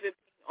 to 2:15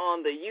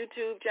 on the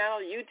YouTube channel,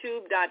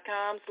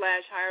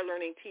 youtube.com/Higher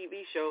Learning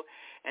TV show,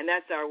 and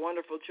that's our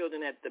wonderful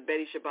children at the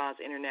Betty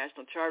Shabazz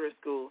International Charter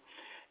School,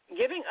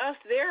 giving us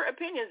their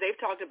opinions. They've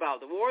talked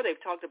about the war. They've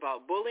talked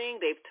about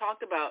bullying. They've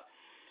talked about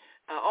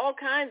all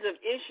kinds of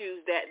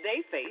issues that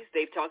they face.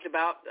 They've talked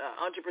about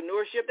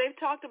entrepreneurship. They've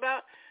talked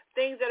about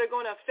things that are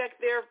going to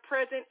affect their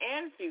present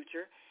and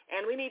future,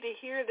 and we need to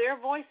hear their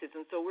voices.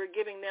 And so we're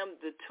giving them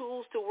the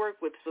tools to work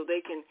with so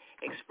they can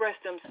express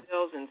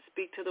themselves and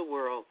speak to the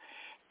world.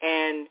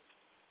 And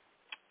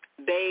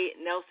Bay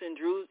Nelson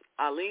Drew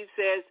Ali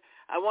says,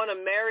 I want to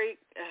marry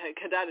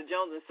Kadada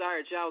Jones and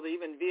Sire Child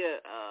even via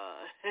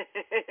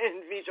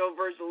in vitro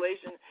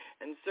fertilization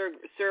and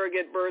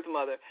surrogate birth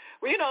mother.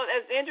 Well, you know,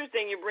 it's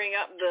interesting you bring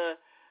up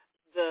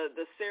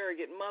the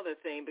surrogate mother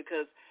thing,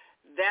 because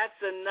that's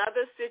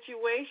another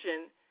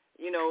situation,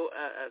 you know,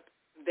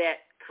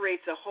 that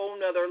creates a whole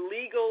nother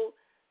legal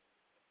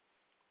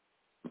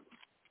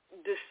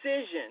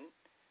decision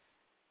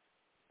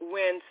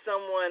when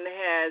someone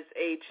has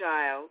a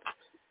child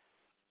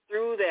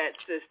through that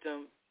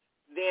system.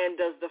 Then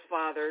does the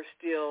father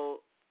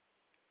still,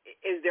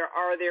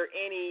 are there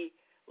any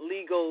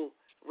legal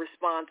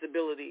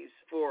responsibilities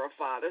for a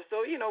father?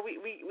 So, you know,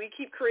 we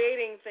keep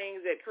creating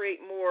things that create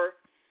more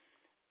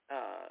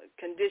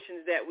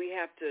conditions that we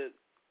have to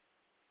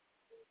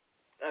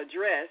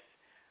address.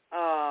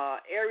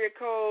 Area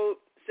code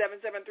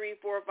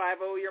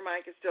 773-450, your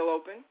mic is still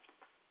open.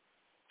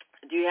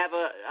 Do you have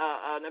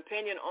an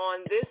opinion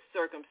on this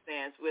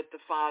circumstance with the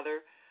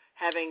father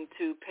having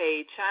to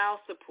pay child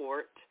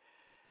support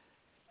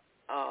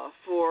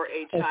for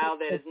a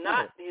child that is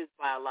not his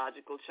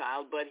biological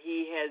child, but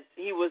he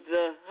was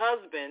the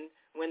husband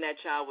when that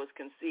child was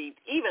conceived,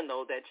 even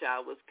though that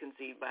child was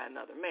conceived by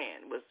another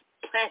man, was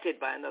planted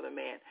by another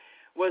man?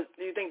 Do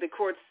you think the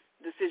court's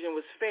decision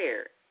was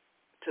fair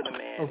to the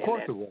man? Of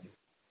course it was.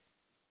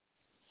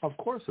 Of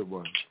course it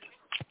was.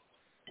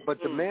 But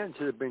the man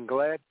should have been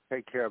glad to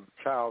take care of the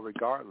child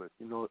regardless.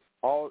 You know,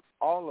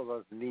 all of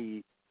us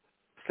need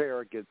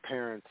surrogate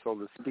parents, so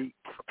to speak.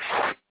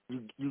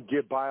 you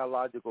get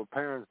biological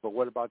parents, but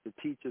what about the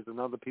teachers and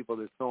other people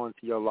that sow into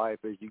your life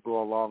as you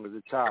go along as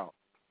a child?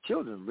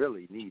 Children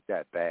really need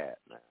that bad,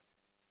 man.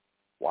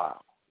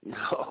 Wow.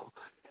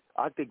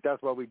 I think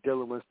that's why we're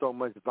dealing with so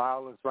much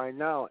violence right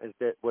now, is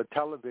that what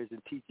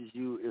television teaches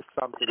you is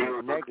something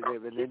that's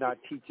negative, and they're not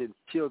teaching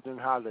children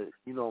how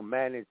to,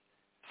 manage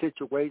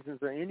situations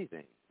or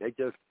anything.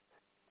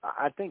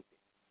 I think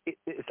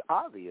it's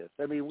obvious.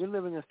 I mean, we're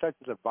living in such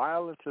a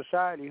violent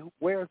society.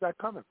 Where is that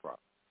coming from?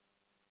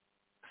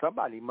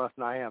 Somebody must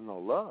not have no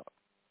love.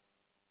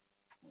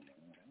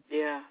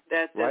 Yeah,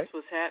 that's right?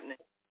 What's happening.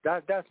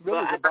 That's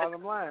really the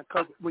bottom line.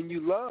 Because when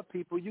you love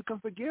people, you can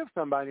forgive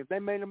somebody. If they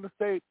made a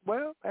mistake,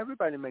 well,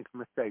 everybody makes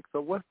mistakes.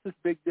 So what's this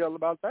big deal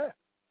about that?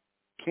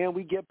 Can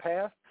we get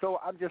past? So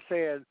I'm just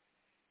saying,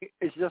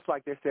 it's just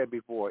like they said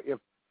before. If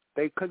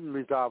they couldn't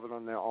resolve it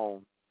on their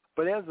own,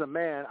 but as a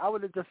man, I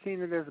would have just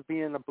seen it as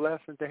being a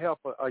blessing to help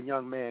a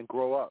young man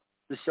grow up,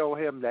 to show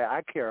him that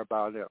I care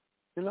about him.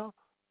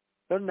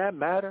 Doesn't that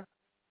matter?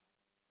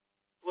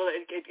 Well,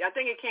 I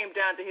think it came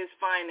down to his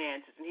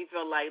finances, and he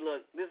felt like,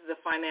 look, this is a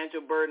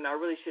financial burden I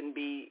really shouldn't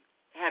be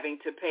having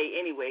to pay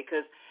anyway,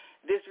 because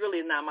this really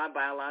is not my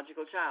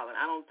biological child, and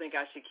I don't think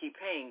I should keep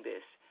paying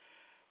this.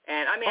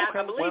 And, I mean,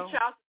 I believe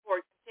child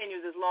support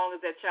continues as long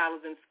as that child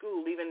is in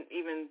school,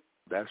 even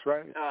that's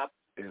right.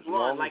 As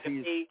long as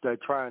they're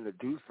trying to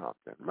do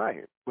something,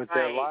 right, with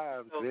their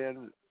lives,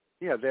 then,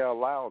 they're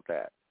allowed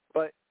that.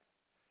 But,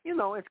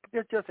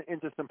 it's just an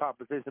interesting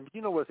proposition. But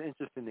you know what's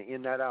interesting to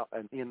end that out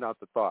and end out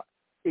the thought?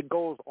 It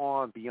goes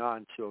on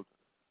beyond children.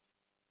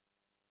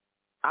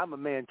 I'm a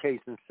man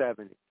chasing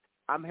 70.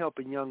 I'm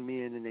helping young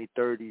men in their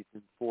 30s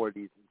and 40s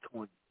and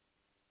 20s.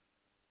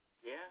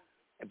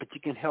 Yeah. But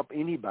you can help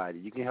anybody.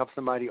 You can help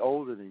somebody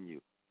older than you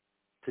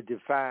to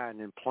define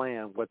and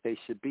plan what they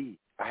should be.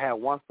 I had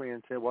one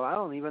friend say, well, I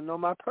don't even know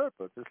my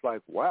purpose. It's like,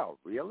 wow,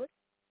 really?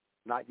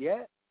 Not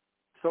yet?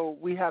 So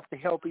we have to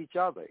help each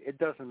other. It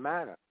doesn't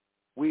matter.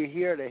 We're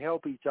here to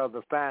help each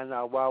other find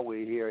out why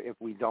we're here if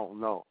we don't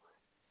know,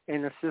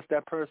 and assist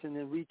that person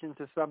in reaching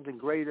to something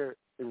greater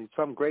and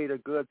some greater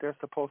good they're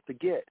supposed to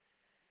get.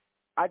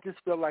 I just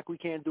feel like we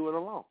can't do it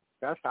alone.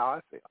 That's how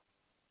I feel.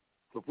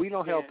 If we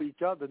don't help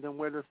each other, then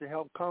where does the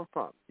help come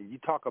from? You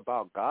talk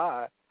about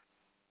God.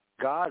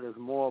 God is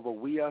more of a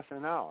we, us,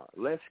 and our.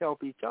 Let's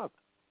help each other.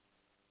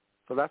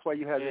 So that's why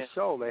you had this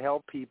show to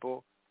help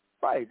people.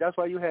 Right. That's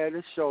why you had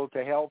this show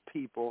to help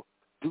people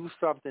do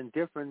something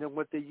different than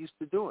what they're used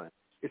to doing.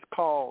 It's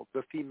called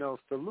The Female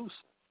Solution.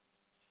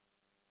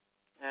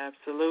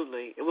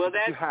 Absolutely. Well,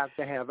 you have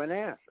to have an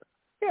answer.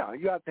 Yeah,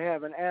 you have to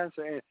have an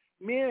answer. And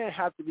men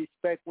have to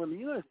respect women.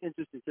 It's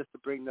interesting just to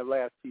bring the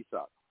last piece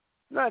up.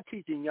 I'm not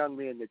teaching young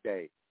men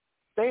today.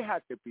 They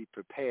have to be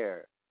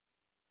prepared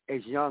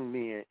as young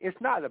men. It's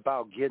not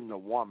about getting a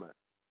woman.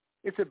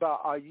 It's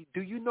about,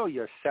 do you know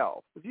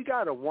yourself? If you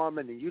got a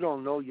woman and you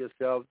don't know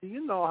yourself, do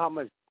you know how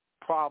much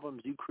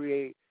problems you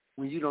create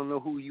when you don't know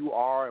who you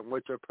are and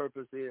what your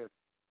purpose is?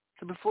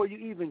 So before you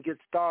even get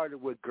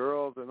started with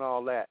girls and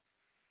all that,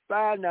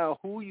 find out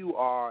who you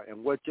are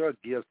and what your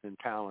gifts and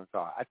talents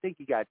are. I think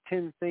you got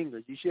 10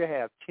 fingers. You should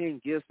have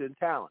 10 gifts and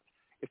talents.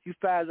 If you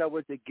find out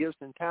what the gifts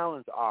and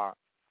talents are,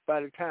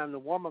 by the time the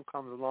woman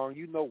comes along,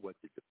 you know what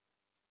to do.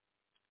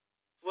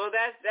 Well,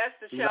 that's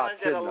the challenge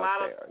that a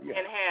lot of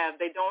men have.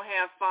 They don't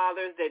have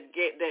fathers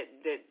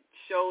that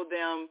show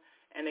them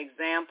an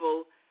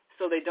example,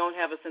 so they don't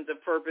have a sense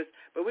of purpose.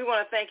 But we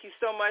want to thank you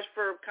so much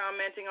for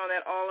commenting on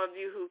that, all of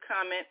you who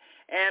comment.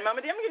 And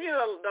Mama D, I'm going to give you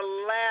the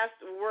last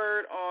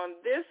word on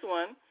this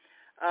one,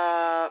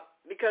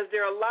 because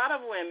there are a lot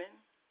of women,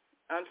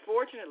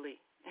 unfortunately,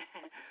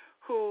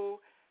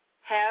 who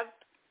have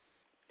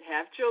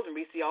children.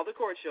 We see all the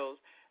court shows.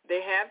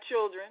 They have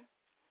children.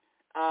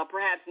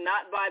 Perhaps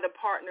not by the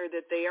partner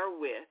that they are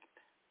with.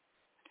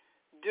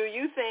 Do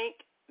you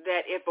think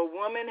that if a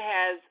woman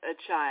has a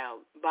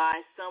child by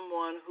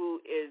someone who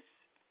is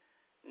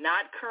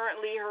not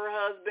currently her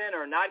husband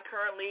or not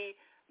currently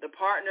the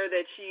partner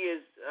that she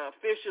is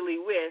officially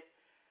with,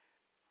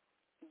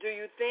 do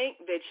you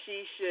think that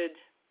she should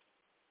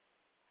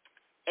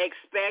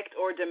expect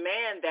or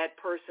demand that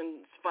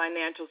person's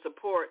financial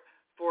support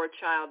for a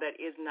child that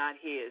is not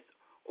his?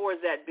 Or is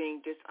that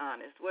being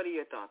dishonest? What are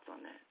your thoughts on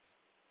that?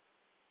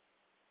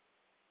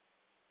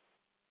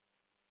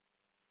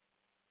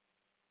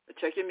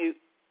 Check your mute.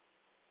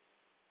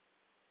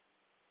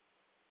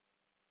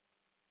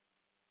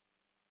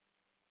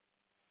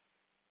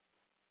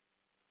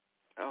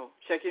 Oh,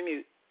 check your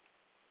mute.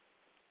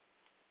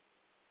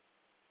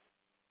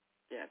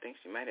 Yeah, I think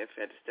she might have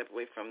had to step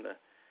away from the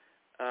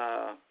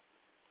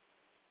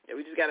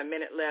we just got a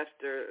minute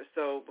left or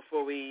so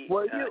before we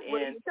were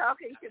end. You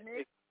talking to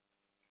me?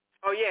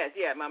 Oh, yes,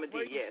 Mama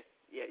D, yes.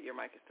 Yeah, your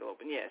mic is still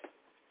open, yes.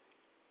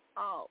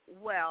 Oh,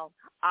 well,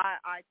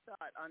 I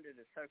thought under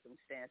the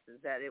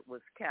circumstances that it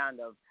was kind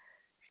of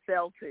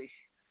selfish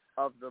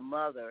of the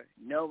mother,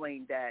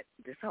 knowing that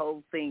this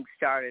whole thing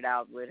started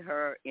out with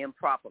her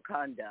improper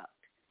conduct,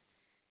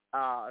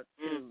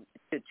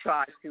 to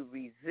try to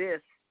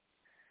resist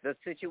the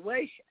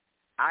situation.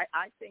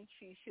 I think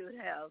she should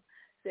have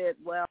said,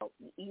 well,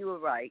 you were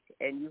right,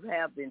 and you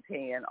have been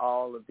paying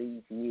all of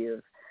these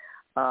years,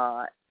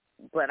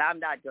 but I'm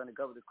not going to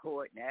go to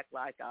court and act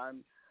like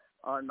I'm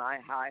on my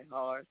high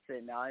horse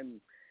and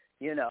I'm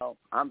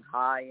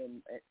high,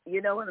 and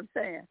you know what I'm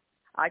saying?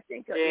 I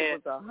think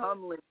it was a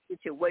humbling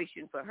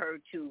situation for her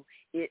to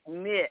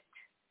admit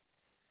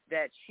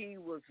that she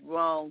was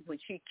wrong when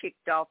she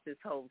kicked off this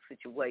whole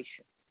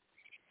situation.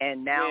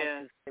 And now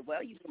to say,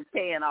 well, you've been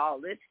paying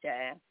all this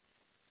time,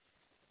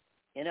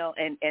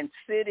 and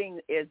sitting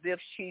as if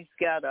she's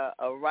got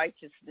a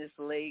righteousness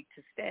leg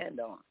to stand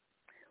on,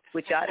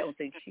 which I don't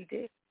think she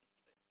did.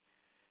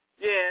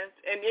 Yes,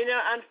 and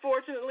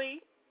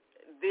unfortunately,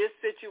 this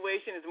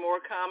situation is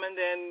more common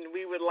than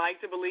we would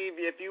like to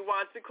believe. If you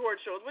watch the court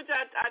shows, which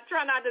I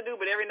try not to do,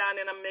 but every now and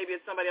then maybe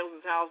it's somebody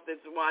else's house that's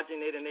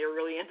watching it and they're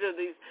really into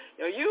these,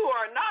 you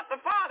are not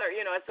the father.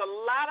 It's a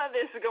lot of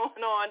this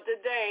going on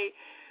today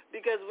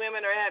because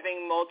women are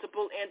having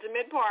multiple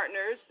intimate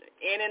partners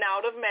in and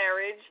out of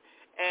marriage.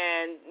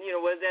 And,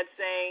 what is that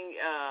saying?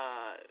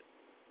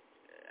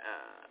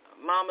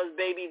 Mama's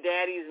baby,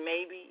 daddy's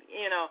maybe,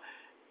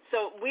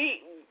 So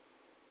we're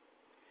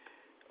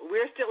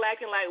still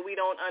acting like we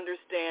don't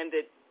understand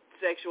that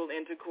sexual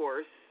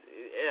intercourse,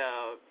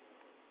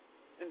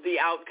 the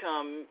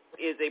outcome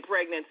is a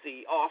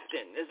pregnancy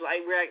often. It's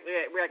like we're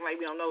acting like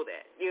we don't know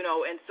that,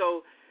 and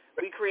so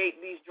we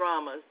create these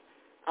dramas.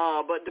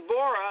 But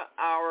Deborah,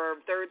 our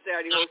third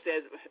Saturday host,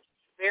 says,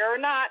 fair or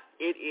not,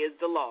 it is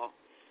the law.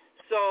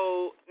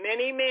 So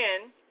many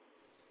men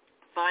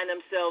find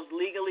themselves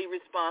legally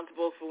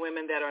responsible for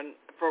women that are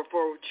for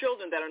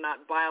children that are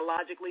not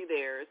biologically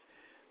theirs,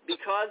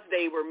 because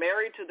they were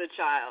married to the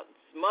child's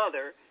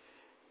mother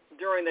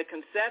during the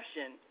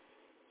conception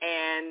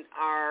and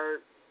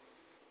are,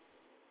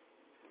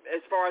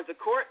 as far as the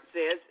court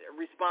says,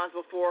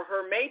 responsible for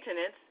her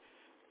maintenance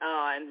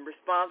and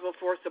responsible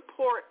for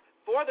support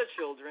for the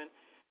children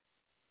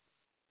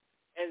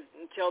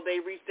until they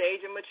reach the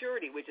age of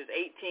maturity, which is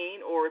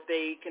 18, or if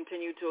they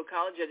continue to a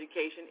college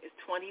education, is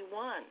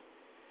 21.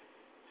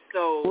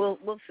 So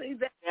well, see,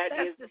 that's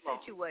the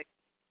situation.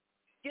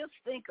 Just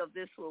think of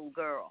this little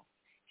girl.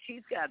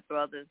 She's got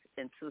brothers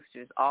and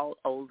sisters all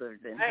older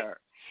than her.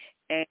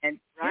 And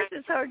this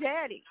is her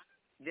daddy.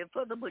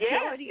 For the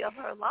majority of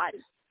her life,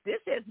 this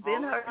has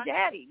been her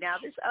daddy. Now,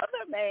 this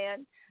other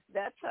man,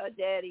 that's her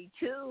daddy,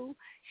 too.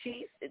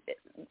 She's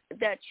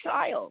that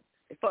child.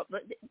 What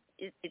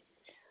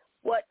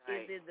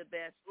is in the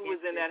best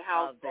interest in that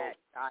household of that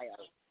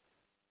child?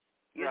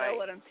 You know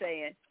what I'm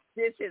saying?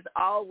 This has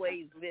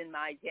always been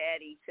my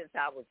daddy since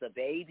I was a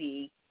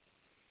baby.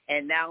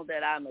 And now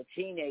that I'm a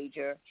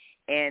teenager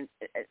and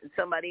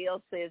somebody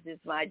else says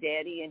it's my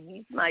daddy and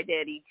he's my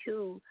daddy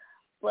too,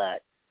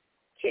 but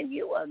can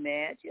you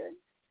imagine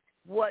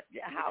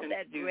how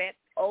that wrecked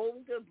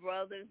older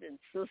brothers and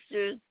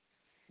sisters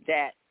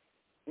that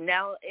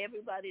now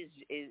everybody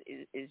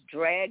is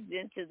dragged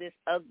into this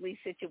ugly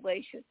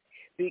situation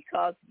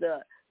because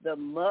the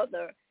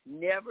mother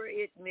never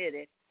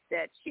admitted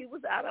that she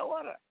was out of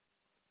order.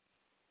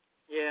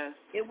 Yes.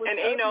 It was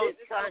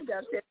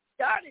misconduct that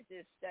started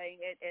this thing.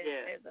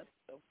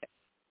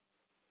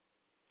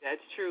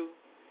 That's true.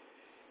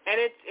 And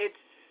it's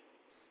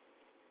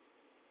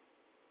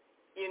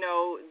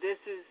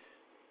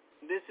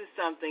this is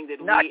something that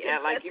like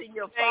you've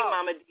been saying,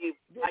 Mama D,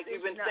 like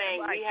you've been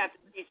saying, we have to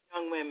teach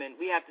young women.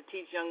 We have to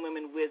teach young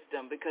women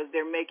wisdom because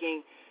they're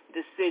making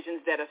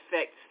decisions that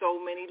affect so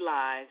many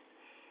lives.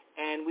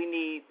 And we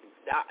need,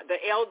 the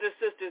elder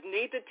sisters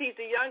need to teach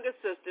the younger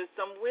sisters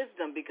some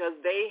wisdom because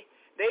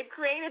they've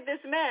created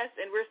this mess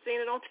and we're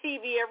seeing it on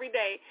TV every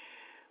day.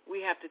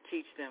 We have to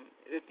teach them.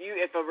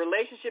 If a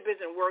relationship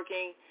isn't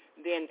working,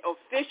 then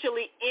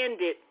officially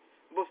end it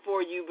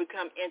before you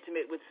become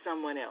intimate with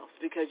someone else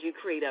because you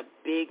create a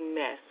big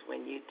mess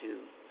when you do.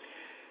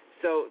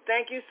 So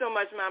thank you so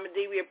much, Mama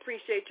D. We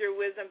appreciate your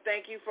wisdom.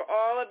 Thank you for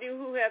all of you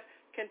who have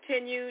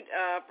continued,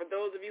 for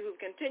those of you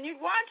who've continued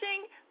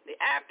watching the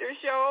after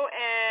show,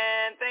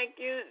 and thank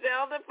you,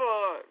 Zelda,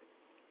 for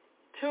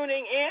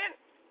tuning in.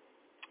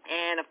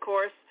 And, of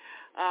course,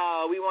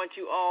 we want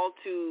you all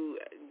to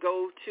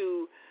go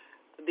to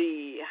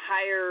the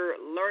Higher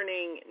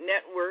Learning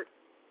Network.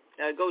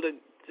 Go to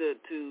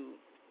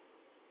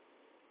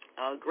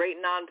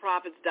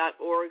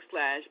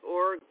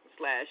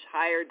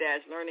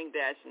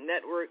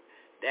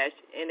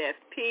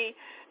greatnonprofits.org/higher-learning-network-NFP.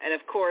 And,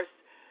 of course,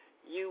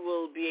 you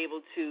will be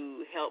able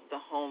to help the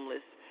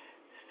homeless,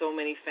 so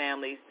many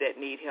families that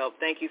need help.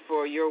 Thank you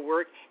for your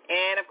work.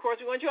 And, of course,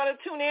 we want you all to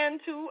tune in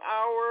to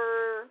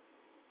our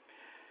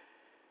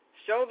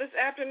show this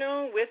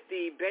afternoon with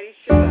the Betty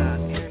Shabazz.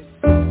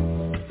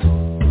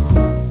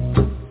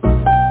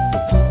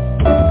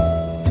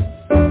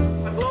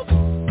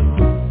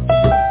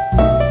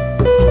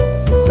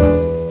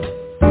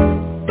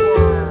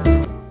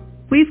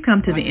 We've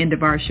come to the end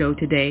of our show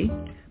today,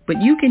 but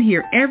you can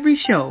hear every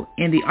show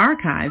in the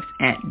archives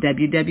at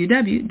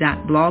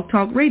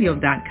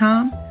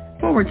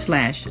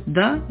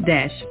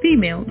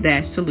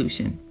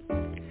www.blogtalkradio.com/the-female-solution.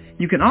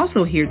 You can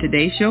also hear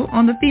today's show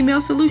on the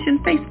Female Solution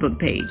Facebook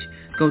page.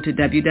 Go to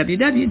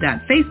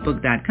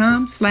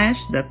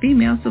www.facebook.com/The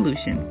Female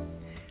Solution.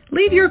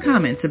 Leave your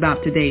comments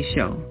about today's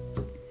show.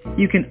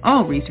 You can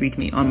always reach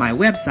me on my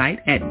website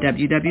at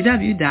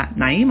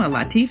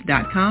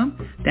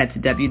www.naimalatif.com. That's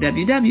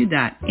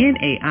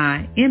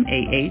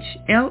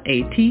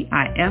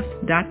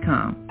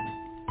www.naimalatif.com.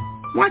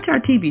 Watch our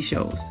TV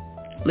shows,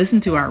 listen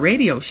to our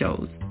radio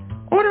shows,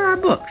 order our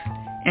books,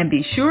 and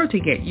be sure to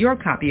get your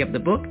copy of the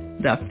book,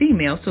 The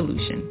Female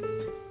Solution.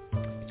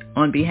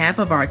 On behalf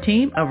of our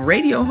team of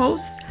radio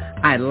hosts,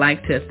 I'd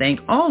like to thank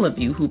all of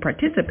you who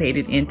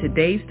participated in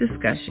today's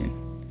discussion.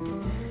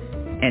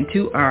 And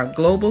to our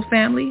global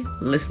family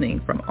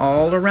listening from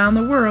all around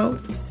the world,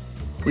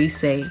 we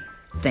say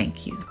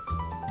thank you.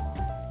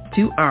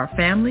 To our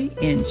family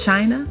in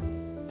China,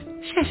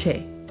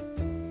 Sheshe,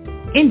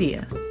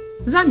 India,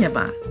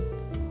 Zanyaba,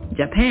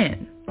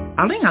 Japan,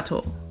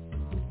 Arigato,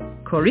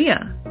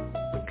 Korea,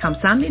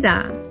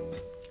 Kamsahamnida,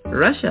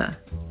 Russia,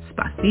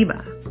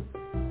 Spasiba,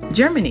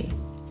 Germany,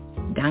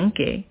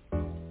 Danke,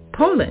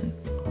 Poland,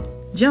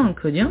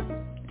 Dziękuję,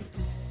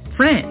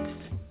 France,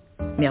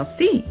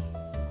 Merci,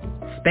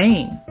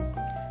 Spain,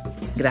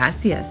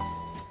 Gracias,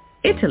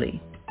 Italy,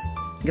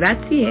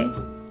 Grazie,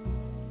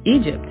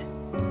 Egypt,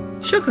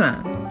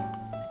 Shukran,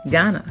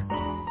 Ghana,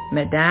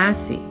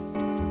 Medasi,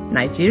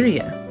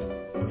 Nigeria,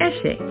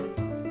 Eshe,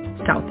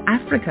 South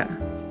Africa,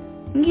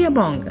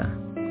 Ngiyabonga,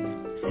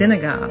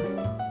 Senegal,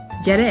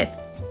 Jaret,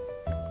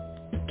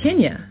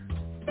 Kenya,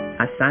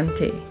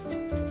 Asante,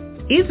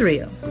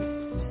 Israel,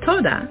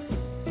 Toda,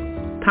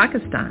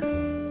 Pakistan,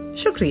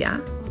 Shukriya,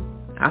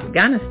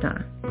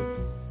 Afghanistan,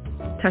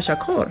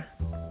 Tashakor,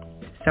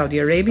 Saudi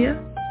Arabia,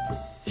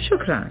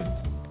 Shukran.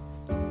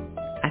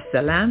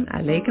 Assalamu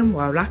alaikum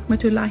wa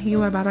rahmatullahi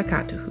wa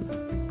barakatuhu.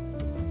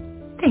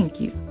 Thank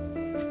you,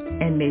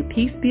 and may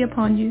peace be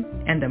upon you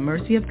and the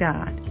mercy of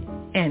God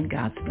and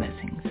God's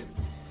blessings.